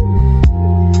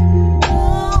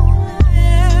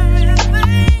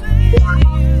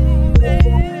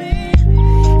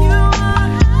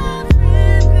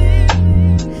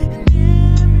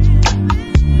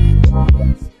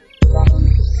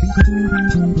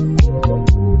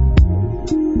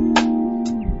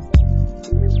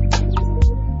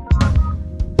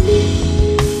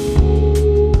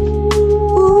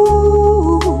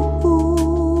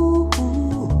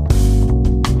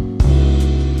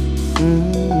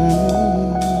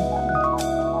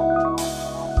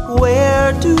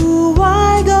 Where do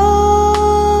I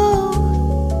go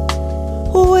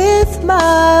with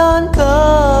my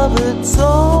uncovered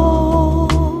soul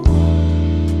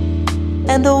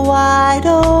and a wide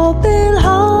open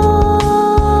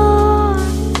heart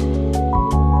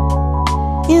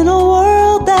in a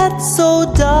world that's so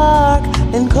dark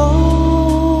and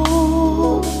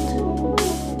cold?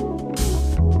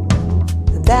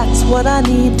 That's what I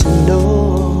need to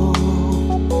know.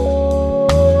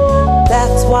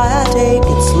 That's why I take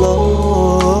it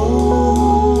slow,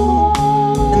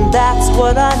 and that's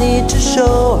what I need to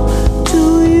show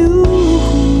to you.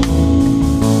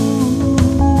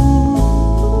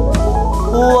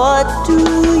 What do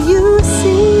you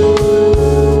see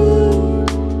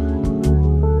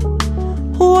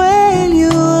when you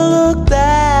look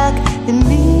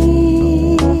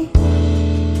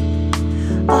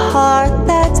a heart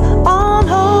that's on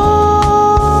hold,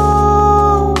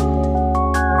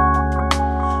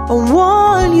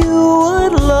 one you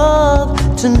would love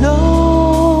to know,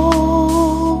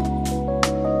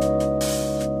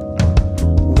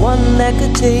 one that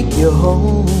could take you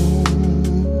home,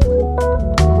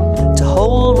 to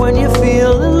hold when you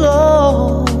feel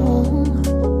alone,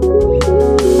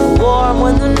 warm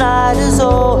when the night is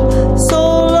oh so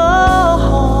long.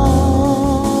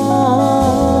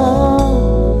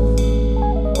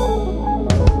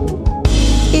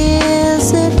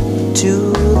 Is it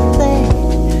too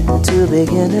late to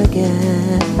begin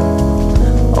again,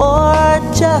 or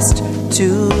just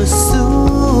too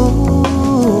soon?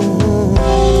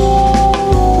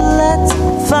 Let's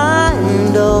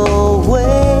find a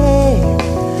way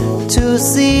to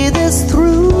see this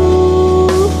through.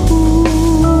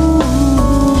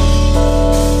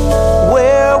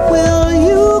 Where will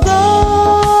you go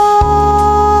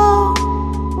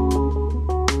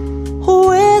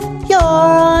with your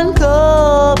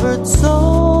uncovered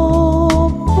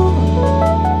soul?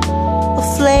 A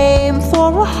flame for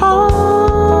a heart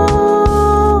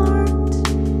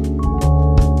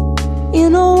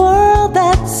in a world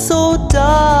that's so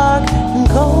dark and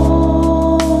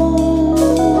cold.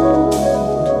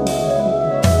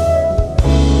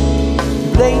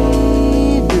 They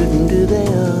didn't do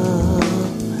their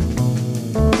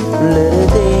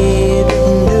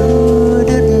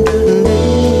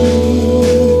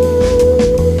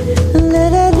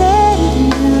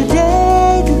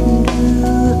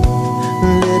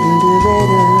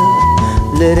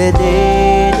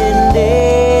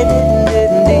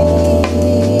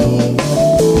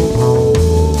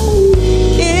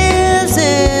Is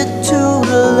it too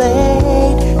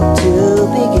late to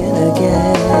begin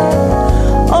again,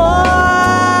 or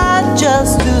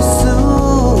just too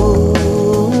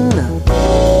soon?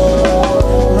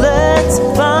 Let's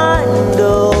find a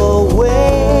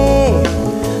way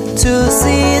to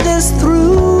see this through.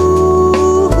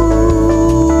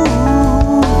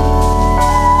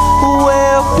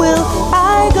 Where will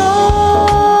I go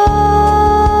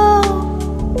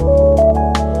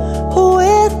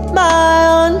with my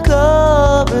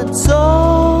uncovered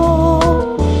soul?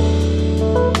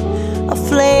 A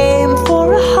flame for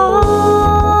a heart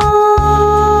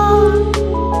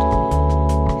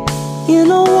in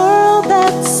a world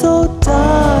that's so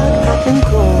dark and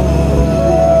cold.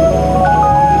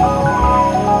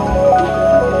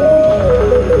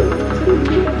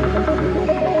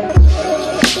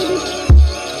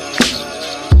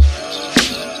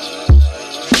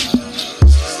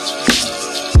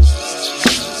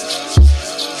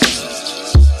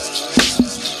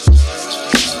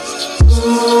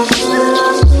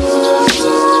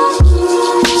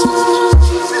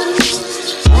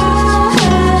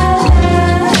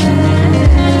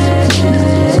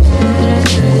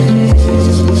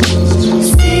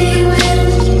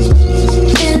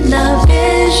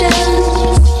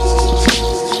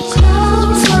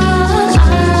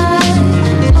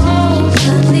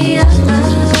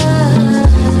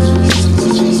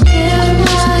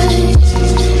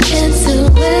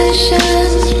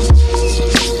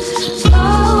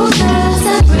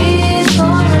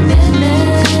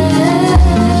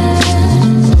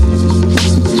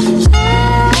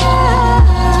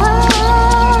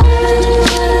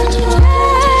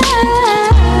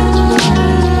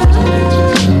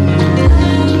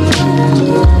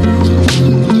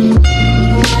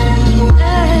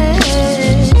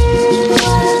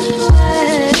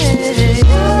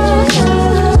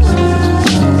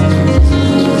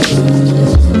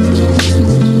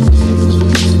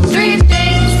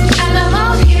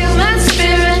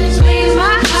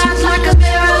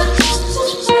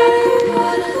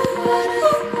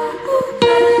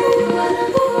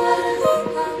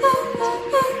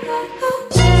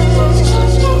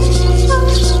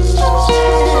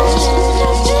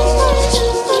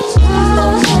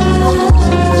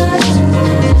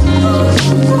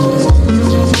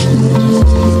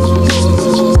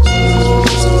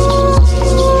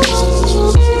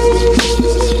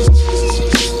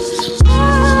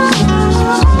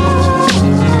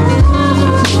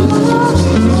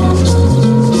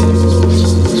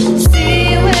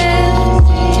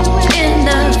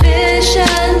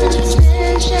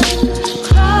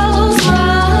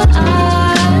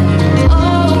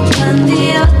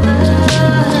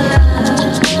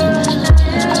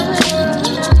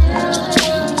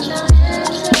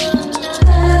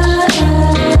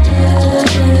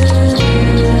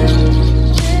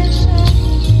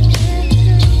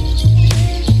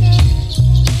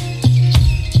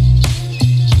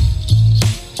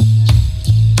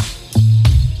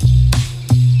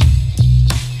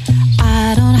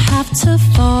 have to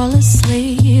fall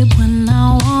asleep when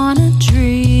I wanna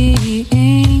dream.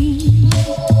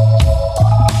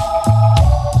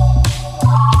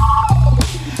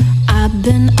 I've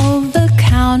been over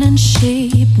counting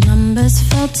sheep, numbers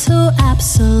felt too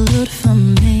absolute for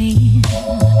me.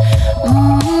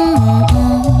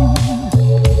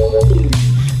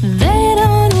 They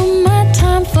don't know my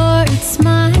time, for it's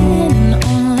mine and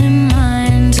only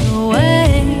mine to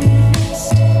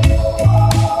waste.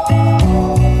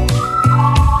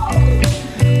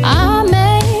 I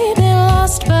may be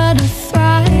lost but I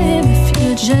thrive if you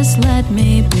just let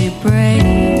me be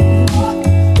brave.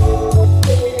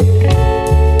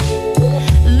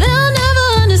 They'll never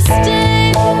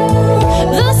understand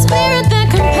the spirit that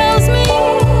compels me.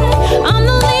 I'm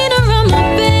the leader of my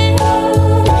band,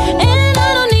 and I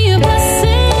don't need your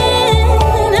blessing.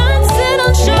 I'd sit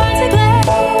on shards of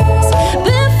glass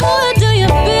before I do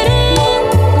your bidding.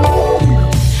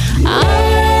 I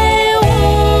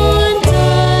won't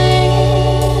die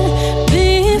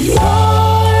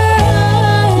before I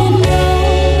know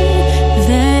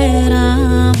that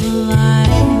I'm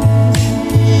alive.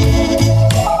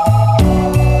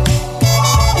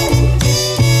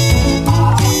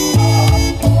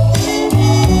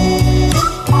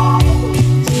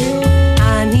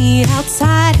 I need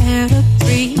outside air to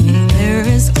breathe. There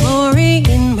is glory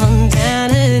in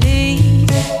mundanity.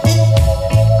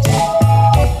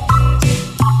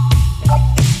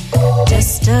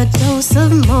 Just a dose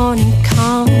of morning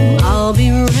calm, I'll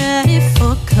be ready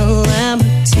for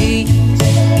calamity.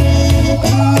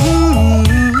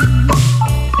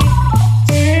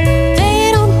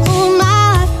 They don't hold my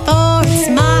life, for it's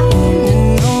mine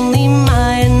and only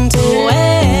mine to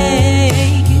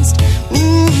waste.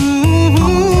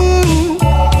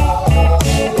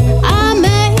 I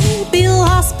may be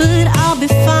lost, but I'll be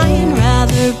fine.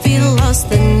 Rather be lost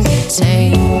than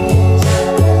detained.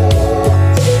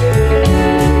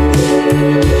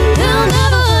 They'll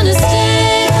never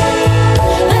understand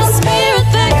the spirit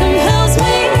that compels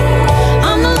me.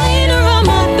 I'm the leader of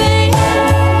my band,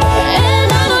 and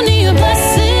I don't need your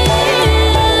blessing.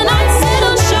 I'd sit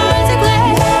on shards of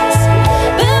glass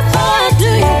before I do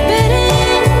your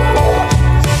bidding.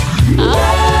 I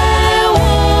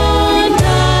won't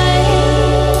die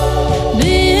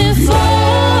before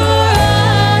I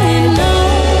know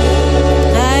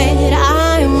that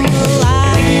I'm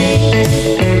alive.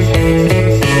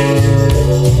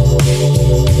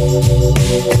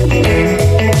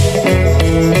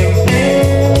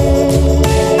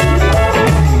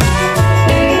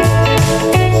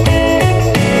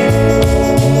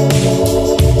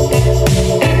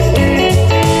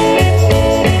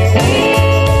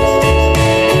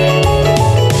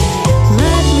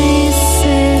 Let me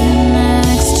sit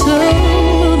next to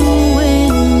the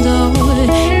window.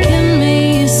 Give me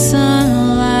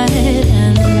sunlight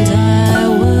and I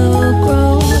will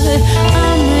grow. I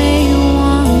may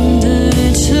wander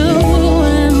to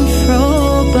and fro,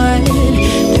 but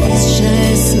please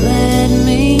just let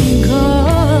me go.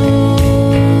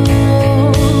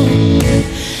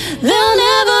 They'll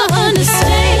never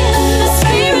understand the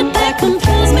spirit that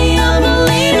compels me. I'm the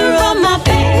leader of my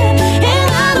band, and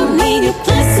I don't need your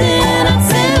blessing. I'd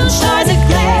sit on shards of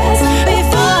glass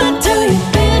before I do your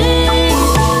bidding.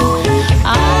 I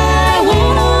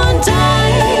won't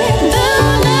die.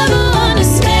 They'll never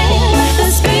understand the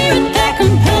spirit that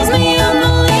compels me. I'm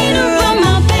the leader of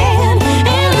my band,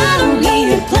 and I don't need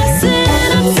your blessing.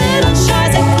 I'd sit on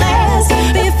shards of glass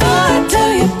before I do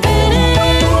your bidding.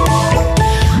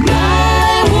 I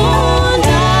won't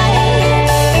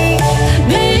die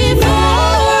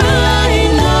before I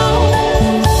know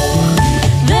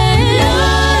that I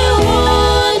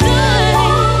won't die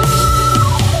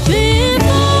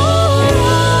before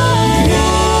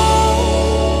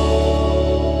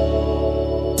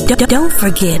I Don't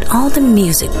forget, all the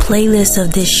music playlists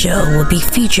of this show will be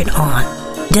featured on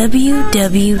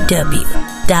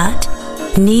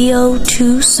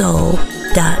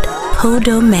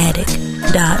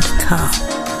www.neo2soul.podomatic.com.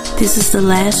 This is the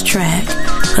last track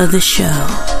of the show.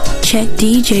 Check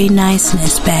DJ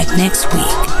Niceness back next week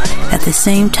at the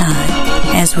same time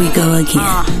as we go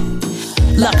again.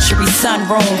 Luxury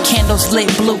sunroom, candles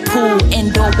lit, blue pool,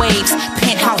 indoor waves,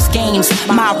 penthouse games,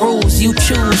 my rules, you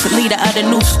choose. Leader of the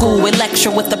new school, we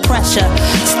lecture with the pressure,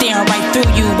 staring right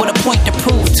through you with a point to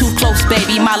prove. Too close,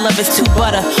 baby, my love is too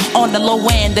butter. On the low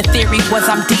end, the theory was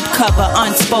I'm deep cover,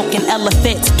 unspoken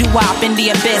elephants, doo-wop in the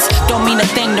abyss. Don't mean a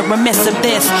thing to remiss of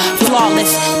this.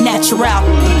 Flawless, natural,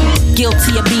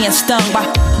 guilty of being stung by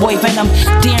boy venom.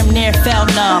 Damn near fell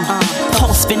numb.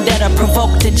 Post vendetta,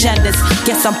 provoked agendas.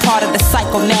 Guess I'm part of the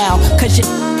cycle now. Cause you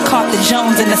Caught the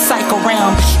Jones in the psycho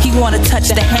realm. He wanna touch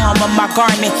the helm of my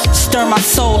garment. Stir my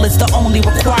soul is the only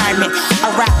requirement.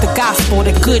 I rap the gospel,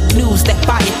 the good news that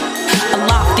fire. A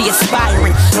lofty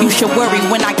aspiring. You should worry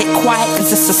when I get quiet,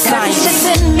 cause it's a science. It's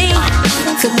just in me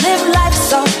to live life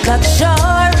so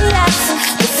luxurious,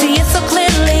 to see it so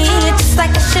clearly, just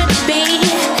like it should be.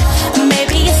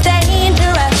 Maybe it's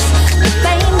dangerous, but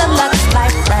ain't the lux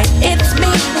life, right? It's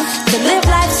me to live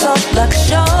life so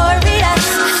luxurious,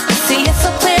 to see it so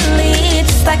clearly,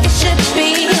 just like it should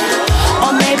be.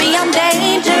 Or maybe I'm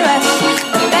dangerous,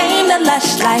 but ain't the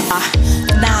lush life.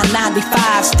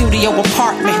 995 studio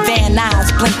apartment, Van Nuys.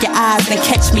 Blink your eyes and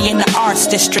catch me in the arts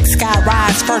district. Sky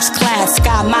rise, first class,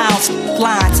 sky miles,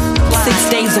 lines. 6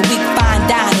 days a week, fine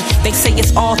dining. They say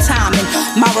it's all timing.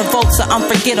 My revolts are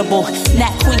unforgettable.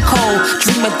 Nat Queen Cole,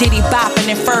 dream of Diddy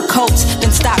bopping in fur coats. Then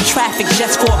stop traffic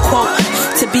just for a quote.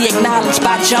 To be acknowledged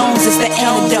by Jones is the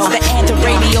antidote. The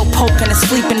radio poking a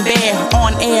sleeping bear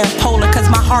on air. Polar, cause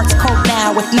my heart's cold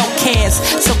now with no cares.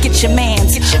 So get your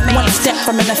mans. One step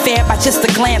from an affair by just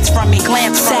a glance from me.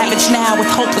 Savage now with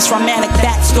hopeless romantic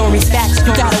backstories.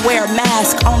 You gotta wear a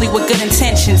mask only with good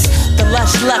intentions. The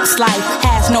lush lux life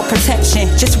has no protection.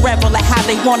 Just revel at how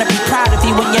they wanna be proud of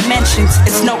you when you're mentioned.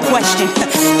 It's no question.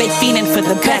 They fiending for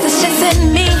the best. Cause it's just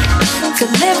in me to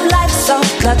live life so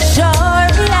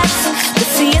luxurious, to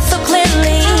see it so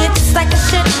clearly, just like it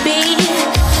should be.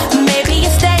 Maybe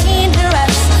it's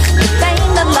dangerous, but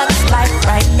ain't the lux life,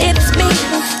 right? It's me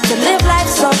to live life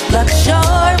so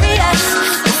luxurious,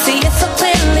 to see it so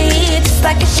clearly, just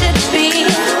like it should be.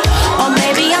 Or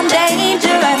maybe I'm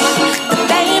dangerous,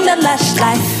 but ain't the lush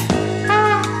life.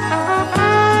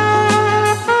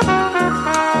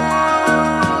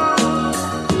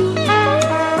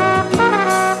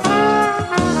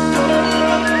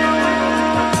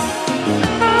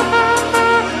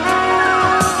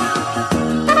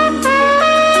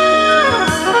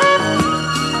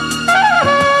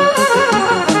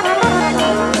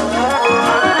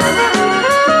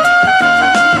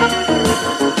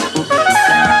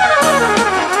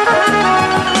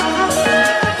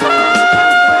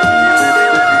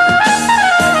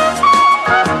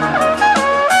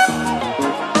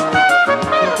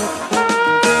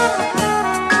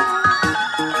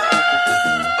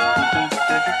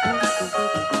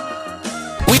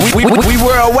 We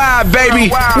worldwide, baby.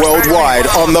 Worldwide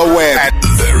on the web.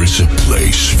 There is a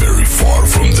place very far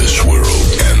from this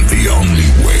world, and the only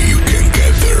way you can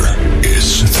get there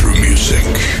is through music.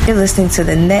 You're listening to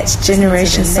the Next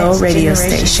Generation Soul Radio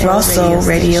Station, Raw Soul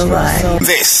Radio Live.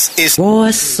 This is Raw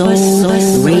Soul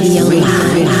Radio Live.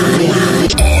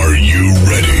 Are you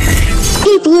ready?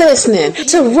 Keep listening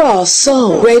to Raw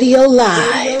Soul Radio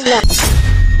Live. 5,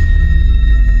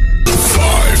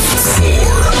 4,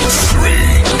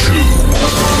 3, 2,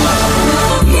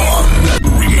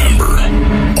 1. Remember,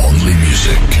 only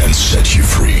music can set you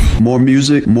free. More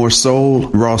music, more soul,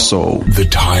 Raw Soul. The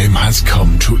time has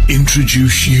come to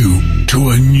introduce you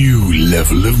to a new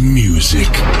level of music.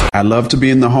 I love to be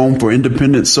in the home for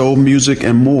independent soul music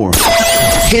and more.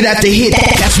 Hit after hit,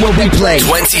 that's what we play.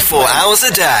 24 hours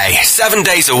a day, 7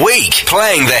 days a week,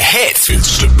 playing the hits.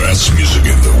 It's the best music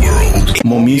in the world.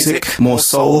 More music, more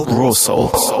soul, Raw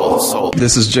Soul.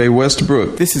 This is Jay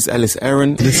Westbrook. This is Ellis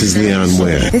Aaron. This is Leon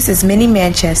Ware. This is Minnie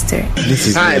Manchester.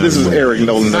 Hi, this is Eric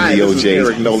Nolan of the OJ.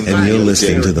 And you're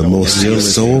listening to the most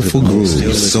soulful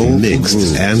grooves, soul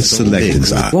mixed and selected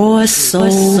by Raw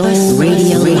Soul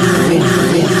Radio.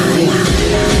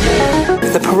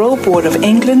 The Parole Board of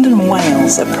England and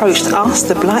Wales approached us,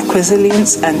 the Black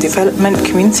Resilience and Development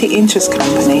Community Interest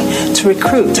Company, to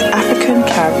recruit African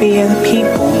Caribbean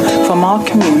people from our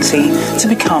community to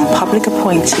become public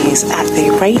appointees at the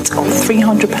rate of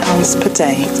 £300 per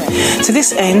day. To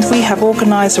this end, we have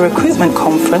organised a recruitment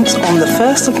conference on the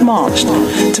 1st of March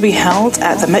to be held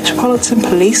at the Metropolitan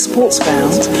Police Sports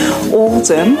Ground,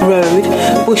 Alden Road,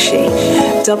 Bushey,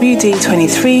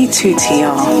 WD23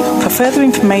 2TR. For further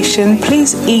information, please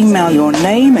email your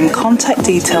name and contact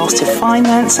details to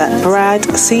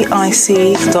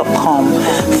finance@bradcic.com,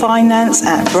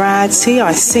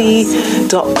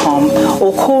 finance@bradcic.com,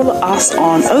 or call us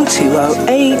on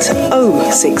 0208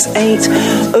 068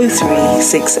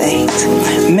 0368.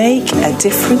 Make a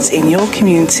difference in your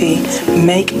community.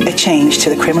 Make a change to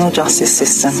the criminal justice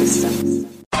system.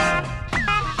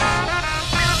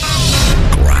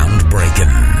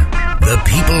 Groundbreaking. The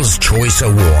People's Choice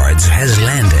Awards has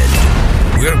landed.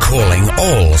 We're calling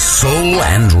all soul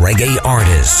and reggae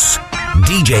artists,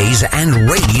 DJs and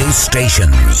radio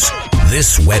stations.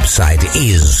 This website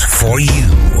is for you.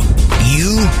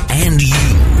 You and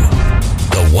you.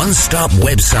 The one-stop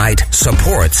website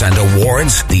supports and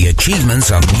awards the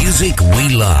achievements of music we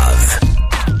love.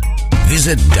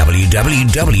 Visit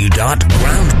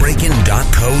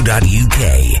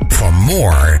www.groundbreaking.co.uk for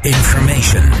more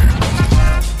information.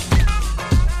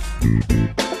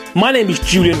 My name is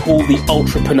Julian Hall, the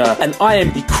Ultrapreneur, and I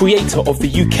am the creator of the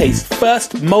UK's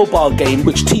first mobile game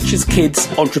which teaches kids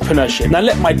entrepreneurship. Now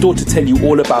let my daughter tell you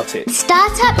all about it.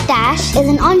 Startup Dash is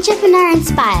an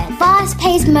entrepreneur-inspired,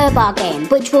 fast-paced mobile game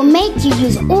which will make you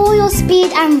use all your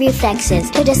speed and reflexes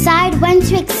to decide when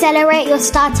to accelerate your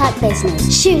startup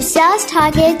business, shoot sales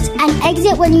targets, and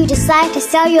exit when you decide to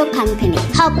sell your company.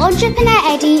 Help entrepreneur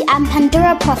Eddie and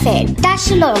Pandora profit dash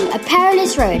along a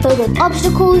perilous road filled with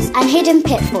obstacles and hidden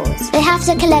pitfalls. They have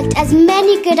to collect as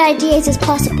many good ideas as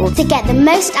possible to get the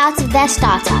most out of their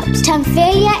startups. Turn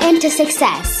failure into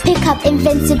success. Pick up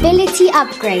invincibility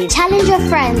upgrades. Challenge your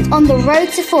friends on the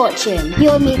road to fortune.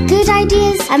 You'll meet good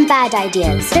ideas and bad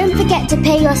ideas. Don't forget to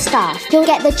pay your staff. You'll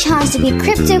get the chance to be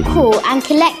crypto cool and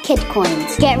collect kid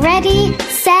coins. Get ready,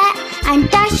 set, and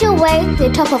dash your way to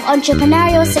the top of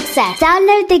entrepreneurial success.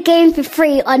 Download the game for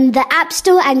free on the App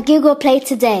Store and Google Play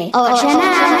today.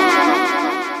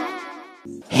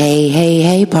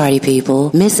 Hey, party people.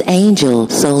 Miss Angel,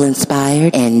 Soul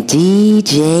Inspired, and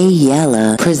DJ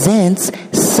Yella presents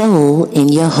Soul in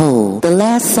Your Hole. The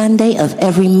last Sunday of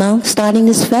every month starting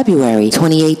this February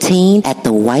 2018 at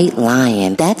the White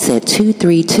Lion. That's at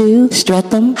 232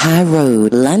 Streatham High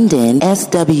Road, London,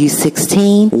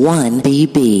 SW16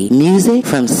 1BB. Music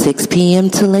from 6 p.m.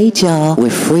 till 8, y'all,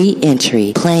 with free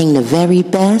entry. Playing the very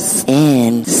best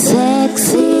and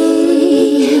sexy,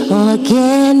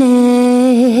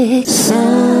 organic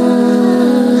soul.